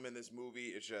low on him in this movie.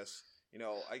 It's just,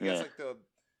 I guess like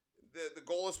the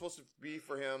goal is supposed to be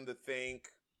for him to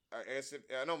think. I guess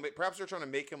I know perhaps they're trying to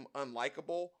make him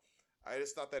unlikable. I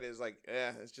just thought that is like,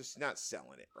 it's just not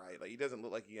selling it, right? Like he doesn't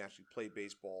look like he actually played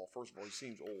baseball. First of all, he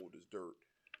seems old as dirt,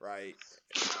 right?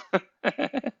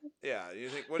 Yeah, you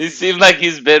think he seems like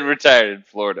he's been retired in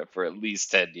Florida for at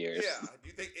least 10 years. Yeah, do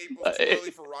you think April's too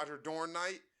early for Roger Dorn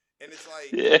night? And it's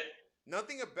like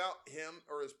nothing about him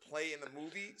or his play in the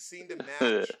movie seemed to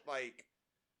match. Like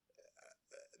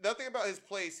nothing about his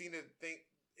play seemed to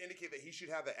indicate that he should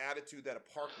have the attitude that a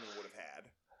Parkman would have had.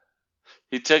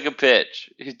 He took a pitch.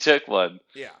 He took one.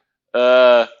 Yeah.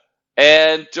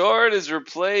 And Dorn is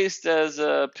replaced as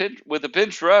with a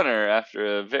pinch runner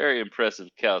after a very impressive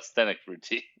calisthenic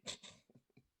routine.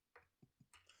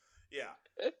 Yeah.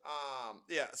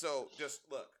 Yeah. So just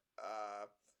look,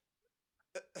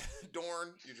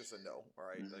 Dorn, you're just a no. All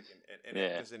right. Like, and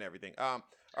just in everything. All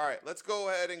right. Let's go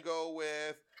ahead and go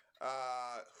with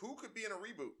who could be in a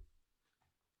reboot.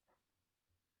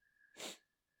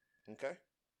 Okay.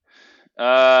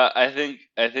 I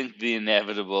think the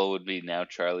inevitable would be now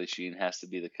Charlie Sheen has to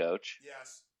be the coach.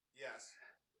 Yes.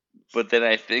 But then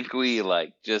I think we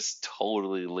just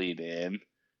totally lean in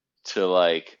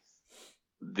to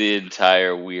the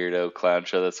entire weirdo clown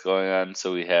show that's going on.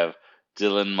 So we have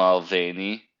Dylan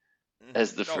Mulvaney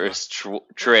as the first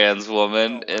trans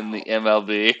woman in the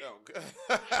MLB.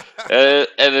 And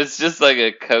it's just like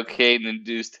a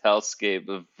cocaine-induced hellscape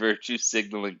of virtue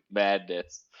signaling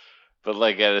madness. But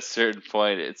at a certain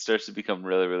point, it starts to become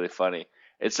really, really funny.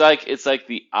 It's like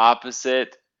the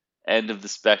opposite end of the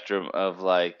spectrum of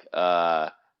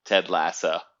Ted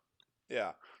Lasso.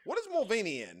 Yeah. What is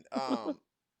Mulvaney in?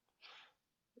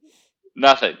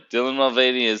 Nothing. Dylan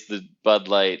Mulvaney is the Bud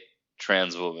Light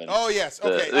trans woman. Oh yes.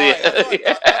 Okay. All right.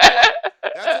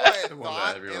 That's what I the one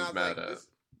that everyone's mad at.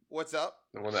 What's up?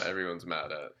 The one that everyone's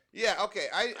mad at. Yeah. Okay.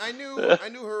 I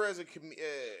knew her as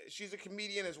she's a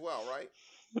comedian as well, right?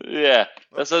 Yeah,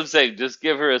 that's what I'm saying. Just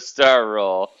give her a star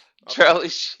role. Okay. Charlie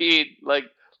Sheen,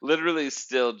 literally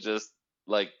still just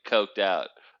coked out.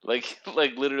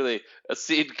 Literally, a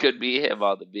scene could be him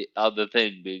on the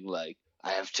thing being like,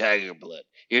 "I have tiger blood.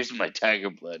 Here's my tiger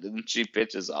blood," and then she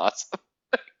pitches awesome.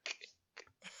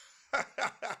 All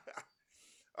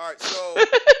right, so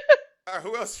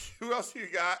who else you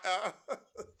got?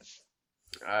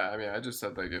 I mean, I just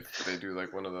said if they do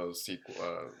one of those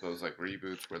those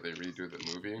reboots where they redo the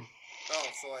movie. Oh,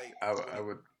 so I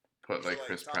would put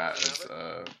Chris Pratt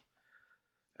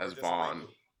as Vaughn,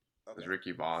 as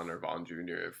Ricky Vaughn or Vaughn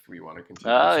Jr. if we want to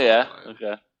continue. Oh yeah,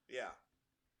 okay. Yeah.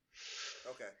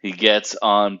 Okay. He gets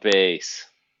on base.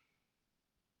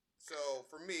 So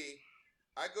for me,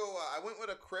 I went with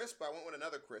a Chris, but I went with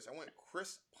another Chris. I went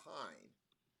Chris Pine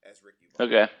as Ricky Vaughn.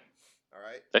 Okay. All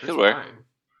right. That could work.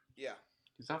 Yeah.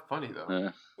 He's not funny though.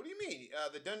 What do you mean?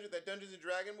 That Dungeons and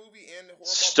Dragon movie and Horrible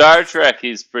Star Trek.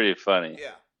 He's pretty funny.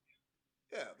 Yeah.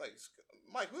 Yeah.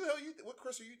 Mike, who the hell what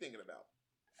Chris are you thinking about?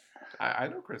 I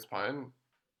know Chris Pine.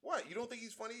 What? You don't think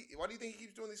he's funny? Why do you think he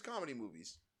keeps doing these comedy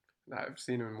movies? I've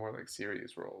seen him in more like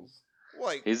serious roles.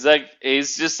 Like,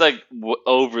 He's just like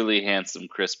overly handsome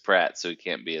Chris Pratt, so he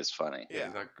can't be as funny. Yeah, yeah.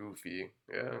 he's not goofy.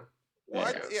 Yeah. Well,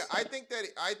 Yeah. guess. I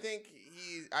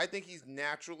think he's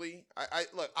naturally.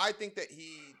 I think that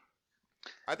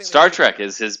Star Trek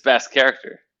is his best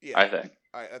character. Yeah, I think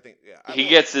I think he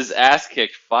gets his ass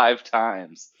kicked 5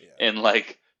 times Yeah. in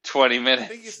like 20 minutes. I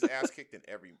think he gets his ass kicked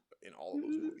in all of those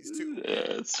movies too.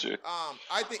 Yeah, that's true.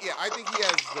 I think he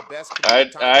has the best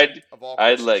comedic timing of all.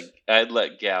 I'd Chris's.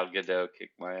 let Gal Gadot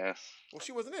kick my ass. Well,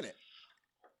 she wasn't in it.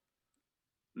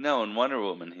 No, in Wonder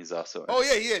Woman he's also in. Oh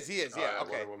yeah, he is. Yeah. Oh,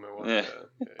 Okay. Wonder Woman,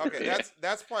 Yeah. Okay. Yeah.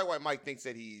 That's probably why Mike thinks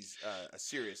that he's a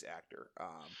serious actor.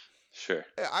 Sure.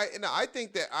 I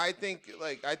think that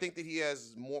he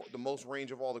has the most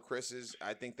range of all the Chris's.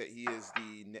 I think that he is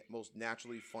the most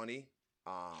naturally funny.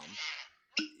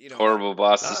 Horrible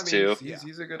Bosses too.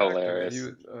 He's a good Hilarious.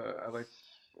 actor. I like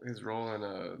his role in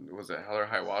was it Hell or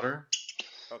High Water?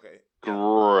 Okay.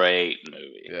 Great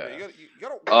movie. Yeah. You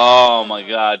gotta Oh my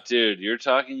god, dude, you're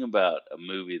talking about a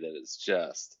movie that is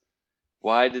just.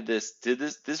 Why did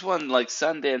this won like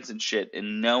Sundance and shit,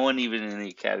 and no one even in the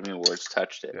Academy Awards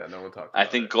touched it. Yeah, no one talked. I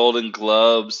think Golden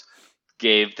Globes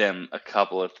gave them a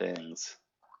couple of things.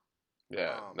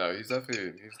 Yeah, no, he's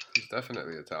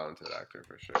definitely a talented actor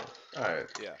for sure. All right.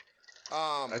 Yeah.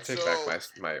 I take back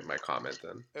my comment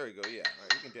then. There you go. Yeah,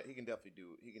 he can definitely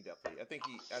do. He can definitely. I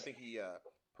think he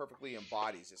perfectly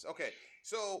embodies this. Okay,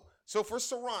 so for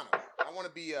Serrano, I want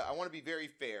to be very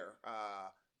fair.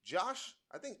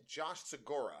 I think Josh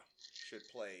Segura should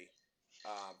play.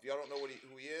 If y'all don't know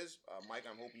who he is, Mike,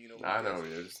 I'm hoping you know. I know who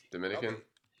he is. Dominican. Okay.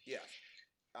 Yeah.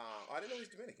 I didn't know he's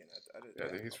Dominican. I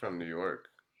think he's from New York.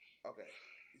 Okay.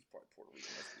 He's probably Puerto Rican.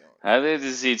 Let's be honest. I'd like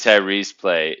to see Tyrese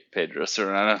play Pedro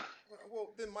Serrano.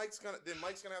 Well, then Mike's gonna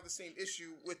have the same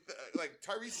issue with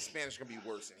Tyrese's Spanish gonna be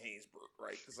worse than Hanesburg,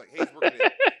 right? Because Hanesburg,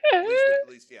 at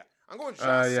least, yeah. I'm going.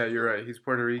 Yeah, you're right. He's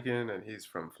Puerto Rican and he's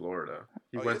from Florida.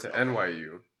 He went to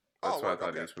NYU. That's why I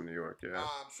thought he was from New York. Yeah.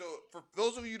 So for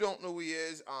those of you who don't know who he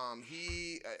is,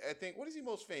 I think what is he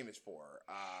most famous for?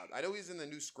 I know he's in the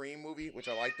new Scream movie, which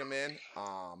I liked him in.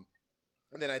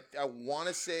 And then I want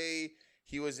to say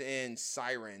he was in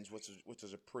Sirens, which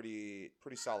is a pretty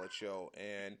solid show,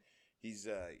 and he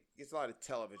gets a lot of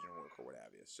television work or what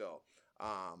have you. So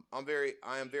I am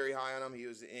very high on him. He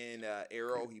was in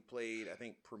Arrow. He played, I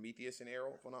think, Prometheus in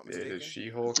Arrow, if I'm not mistaken. Yeah, his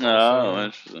She-Hulk. Oh,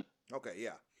 interesting. Okay,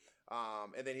 yeah.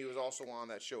 And then he was also on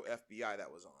that show FBI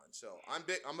that was on. So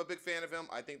I'm a big fan of him.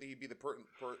 I think that he'd be the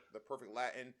perfect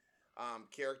Latin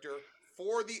character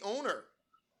for the owner.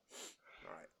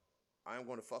 All right. I'm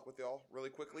going to fuck with y'all really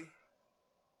quickly.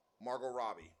 Margot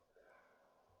Robbie.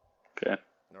 Okay.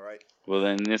 All right. Well,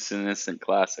 then it's an instant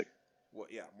classic. Well,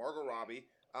 yeah, Margot Robbie.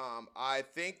 I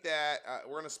think that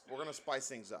we're gonna spice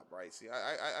things up, right? See,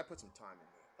 I put some time in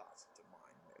the thoughts into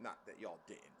mine. Not that y'all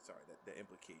didn't. Sorry, that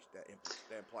implication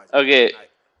that implies. Okay.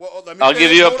 Well, let me I'll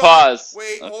give you a pause.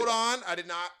 Wait, hold on. I did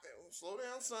not. Slow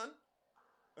down, son.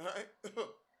 All right.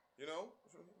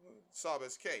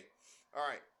 Sabas K. All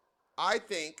right. I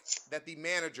think that the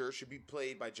manager should be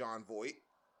played by John Voight.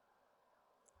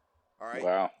 All right.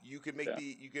 Wow. You can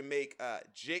make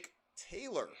Jake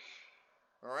Taylor.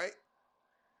 All right.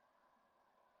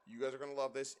 You guys are gonna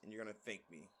love this, and you're gonna thank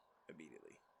me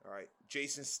immediately. All right.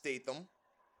 Jason Statham.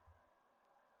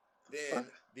 Then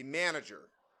the manager.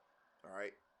 All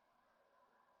right.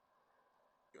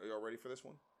 Are y'all ready for this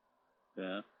one?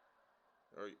 Yeah.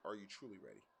 Are you truly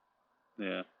ready?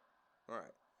 Yeah. All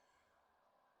right.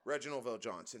 Reginald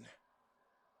Johnson.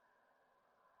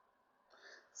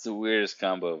 It's the weirdest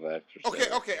combo of actors. Okay,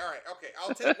 all right.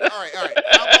 I'll take. All right.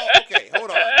 How about? Okay,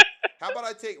 hold on. How about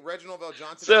I take Reginald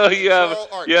Johnson? So you have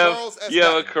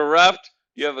a corrupt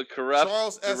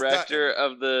Charles S. director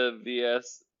Dutton. of the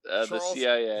the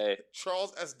CIA.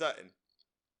 Charles S. Dutton.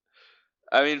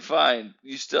 I mean, fine.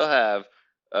 You still have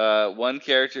one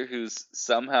character who's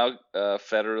somehow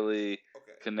federally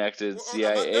connected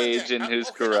CIA agent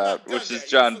who's corrupt, which is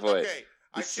John Voight. Okay.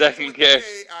 The second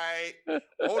character.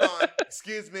 Hold on.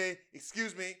 Excuse me.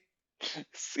 Excuse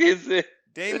me.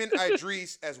 Damon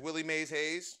Idris as Willie Mays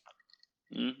Hayes.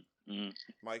 Mm-hmm.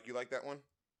 Mike, you like that one?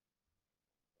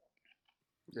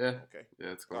 Yeah. Okay.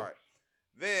 Yeah, it's cool. All right.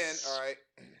 Then, all right,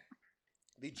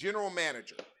 the general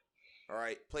manager, all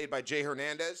right, played by Jay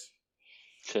Hernandez.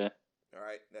 Okay. All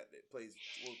right,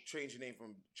 we'll change the name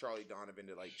from Charlie Donovan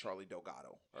to Charlie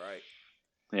Delgado. All right.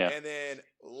 Yeah. And then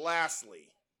lastly,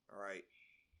 all right,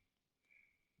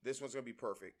 this one's gonna be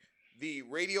perfect. The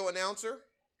radio announcer,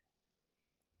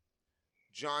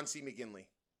 John C. McGinley.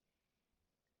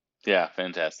 Yeah,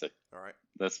 fantastic. All right.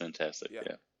 That's fantastic. Yeah.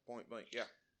 Point blank. Yeah.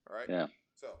 All right. Yeah.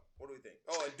 So, what do we think?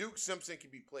 Oh, and Duke Simpson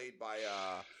can be played by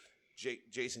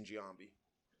Jason Giambi.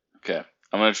 Okay.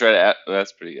 I'm going to try to add.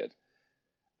 That's pretty good.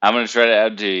 I'm going to try to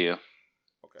outdo you.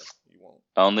 Okay, you won't.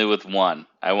 Only with one.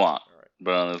 I won't, All right.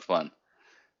 but only with one.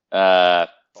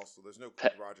 Also, there's no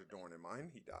Kid Roger Dorn in mine.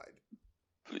 He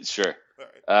died. Sure. All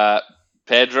right.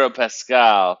 Pedro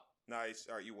Pascal Nice.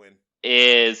 All right, you win.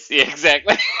 is yeah,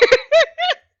 exactly.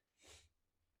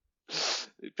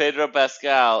 Pedro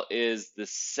Pascal is the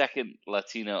second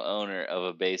Latino owner of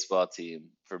a baseball team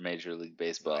for Major League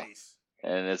Baseball, Nice.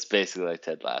 and it's basically like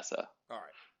Ted Lasso. All right.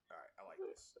 I like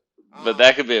this. But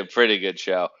that could be a pretty good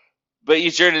show. But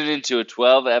you turn it into a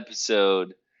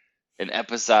 12-episode, an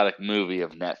episodic movie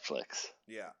of Netflix.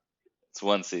 Yeah. It's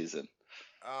one season.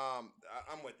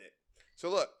 I'm with it. So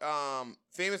look,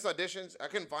 famous auditions. I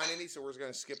couldn't find any, so we're just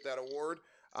gonna skip that award.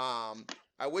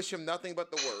 I wish him nothing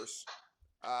but the worst.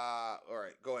 All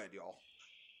right, go ahead, y'all.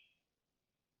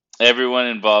 Everyone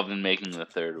involved in making the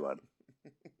third one.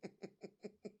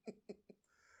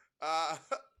 I'm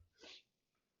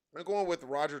going with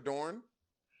Roger Dorn.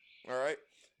 All right,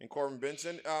 and Corbin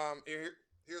Benson.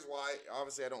 Here's why.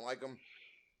 Obviously, I don't like him.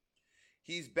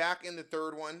 He's back in the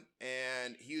third one,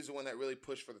 and he was the one that really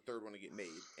pushed for the third one to get made.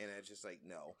 And it's just like,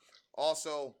 no.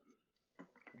 Also,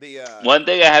 the one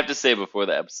thing I have to say before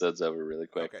the episode's over, really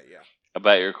quick, okay, yeah.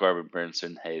 about your Corbin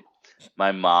Burnson hate.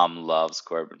 My mom loves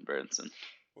Corbin Burnson.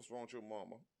 What's wrong with your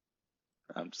mama?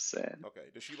 I'm just saying. Okay,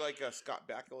 does she like Scott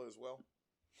Bakula as well?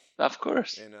 Of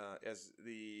course. And as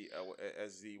the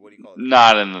what do you call it?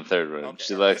 Not in the third one.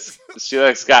 Okay. She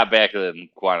likes Scott Bakula in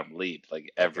Quantum Leap,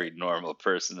 like every normal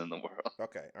person in the world.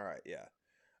 Okay, all right, yeah.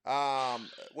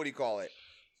 What do you call it?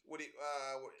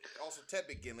 Also Ted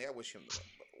McGinley. I wish him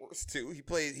the worst too.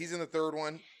 He's in the third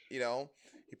one. You know,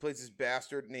 he plays this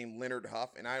bastard named Leonard Huff,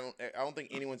 and I don't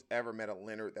think anyone's ever met a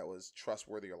Leonard that was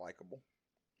trustworthy or likable.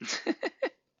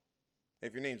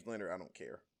 If your name's Leonard, I don't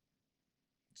care.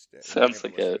 Sounds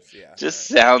like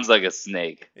sounds like a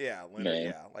snake. Yeah, Leonard. Name.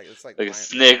 Yeah, like it's like a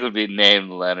snake would be named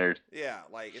Leonard. Yeah,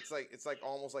 like it's like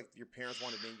almost like your parents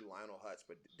wanted to name you Lionel Hutz,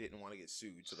 but didn't want to get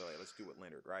sued, so they're like, let's do it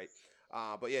Leonard, right?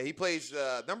 But yeah, he plays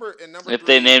number If 3.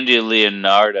 they named you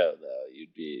Leonardo, though,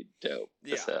 you'd be dope.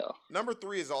 Yeah. As hell. Number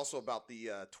 3 is also about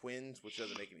the twins, which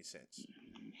doesn't make any sense.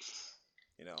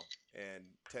 You know, and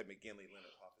Ted McGinley,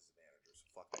 Leonard Huff is the manager, so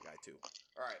fuck that guy too.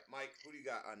 All right, Mike, who do you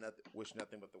got on Wish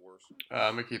Nothing But the Worst?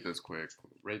 I'm gonna keep this quick.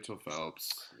 Rachel Phelps.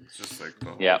 It's just like the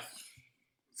whole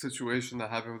situation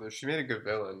that happened with her. She made a good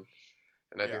villain,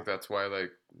 and I think that's why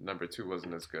like number 2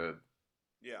 wasn't as good.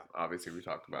 Yeah. Obviously, we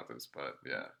talked about this, but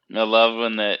yeah. I love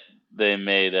when they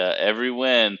made every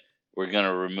win. We're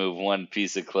gonna remove one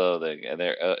piece of clothing, and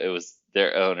it was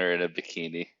their owner in a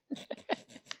bikini.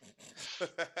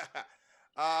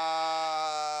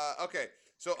 Okay.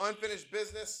 So unfinished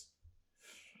business.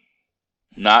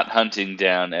 Not hunting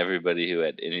down everybody who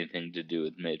had anything to do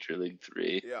with Major League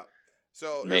 3. Yeah.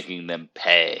 So making them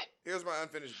pay. Here's my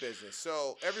unfinished business.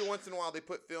 So every once in a while they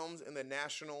put films in the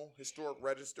National Historic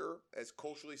Register as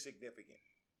culturally significant.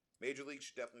 Major League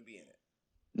should definitely be in it.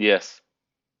 Yes.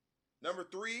 Number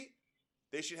 3,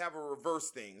 they should have a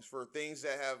reverse things for things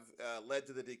that have led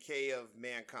to the decay of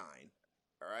mankind.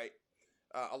 All right.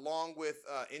 Along with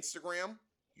Instagram,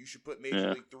 you should put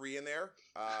Major League 3 in there.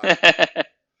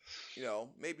 You know,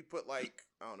 maybe put like,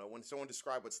 I don't know, when someone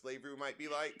described what slavery might be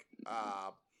like,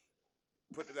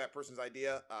 put that person's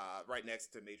idea right next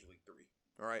to Major League 3.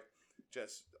 All right?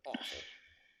 Just awful.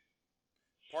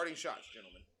 Parting shots,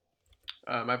 gentlemen.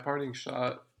 My parting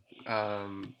shot,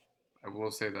 I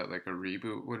will say that like a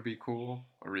reboot would be cool,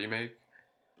 a remake.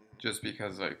 Just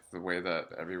because like the way that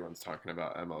everyone's talking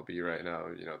about MLB right now,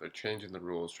 you know, they're changing the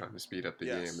rules, trying to speed up the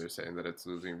game. They're saying that it's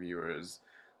losing viewers,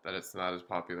 that it's not as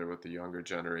popular with the younger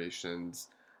generations.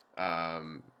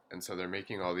 And so they're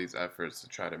making all these efforts to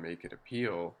try to make it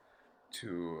appeal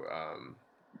to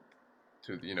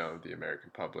you know, the American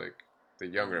public, the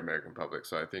younger American public.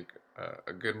 So I think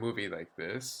a good movie like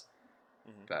this,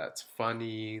 that's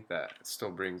funny, that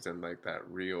still brings in like that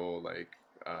real like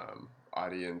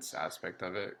audience aspect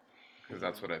of it, because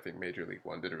that's what I think Major League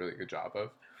One did a really good job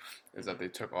of, is that they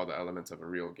took all the elements of a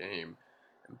real game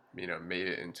and, you know, made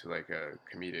it into like a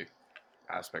comedic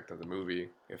aspect of the movie.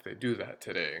 If they do that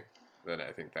today, then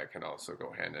I think that can also go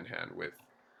hand in hand with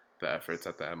the efforts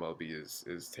that the MLB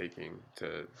is taking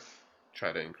to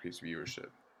try to increase viewership.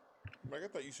 Mike, I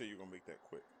thought you said you were gonna make that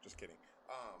quick. Just kidding.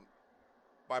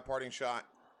 My parting shot.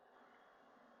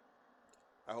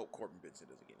 I hope Corbin Benson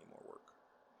doesn't get any more work.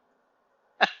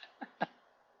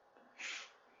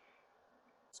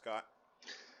 Scott?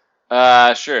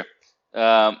 Sure.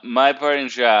 My parting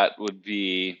shot would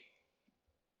be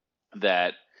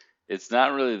that it's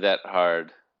not really that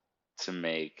hard to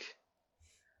make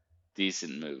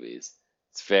decent movies.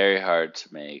 It's very hard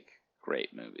to make great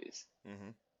movies. Mm-hmm.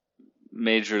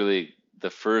 Major League, the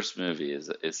first movie is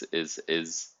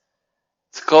it's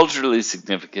a culturally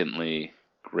significantly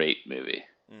great movie,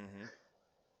 Mm-hmm.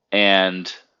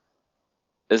 and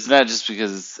it's not just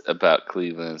because it's about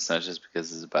Cleveland. It's not just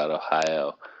because it's about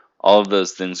Ohio. All of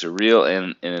those things are real,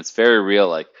 and it's very real.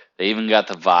 Like they even got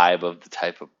the vibe of the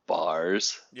type of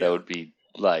bars that Yeah. would be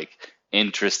like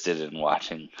interested in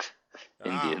watching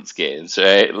Ah. Indians games,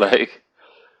 right? Yeah. Like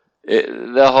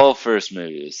the whole first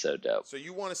movie is so dope. So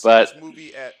you want to see But this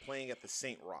movie playing at the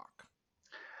St. Rock?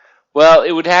 well,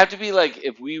 it would have to be like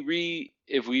if we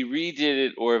redid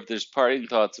it, or if there's parting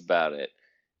thoughts about it.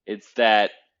 It's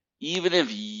that even if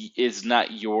it's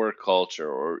not your culture,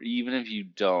 or even if you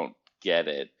don't get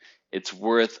it, it's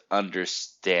worth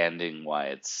understanding why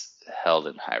it's held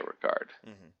in high regard.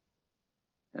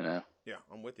 Mm-hmm. You know? Yeah,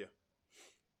 I'm with you.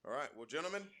 All right. Well,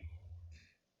 gentlemen,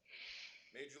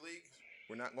 Major League,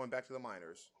 we're not going back to the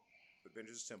minors. The bench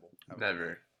is simple. Have a good Never.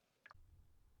 night.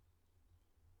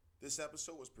 This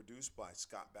episode was produced by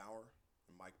Scott Bauer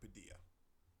and Mike Padilla.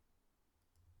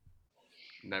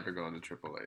 Never going to AAA.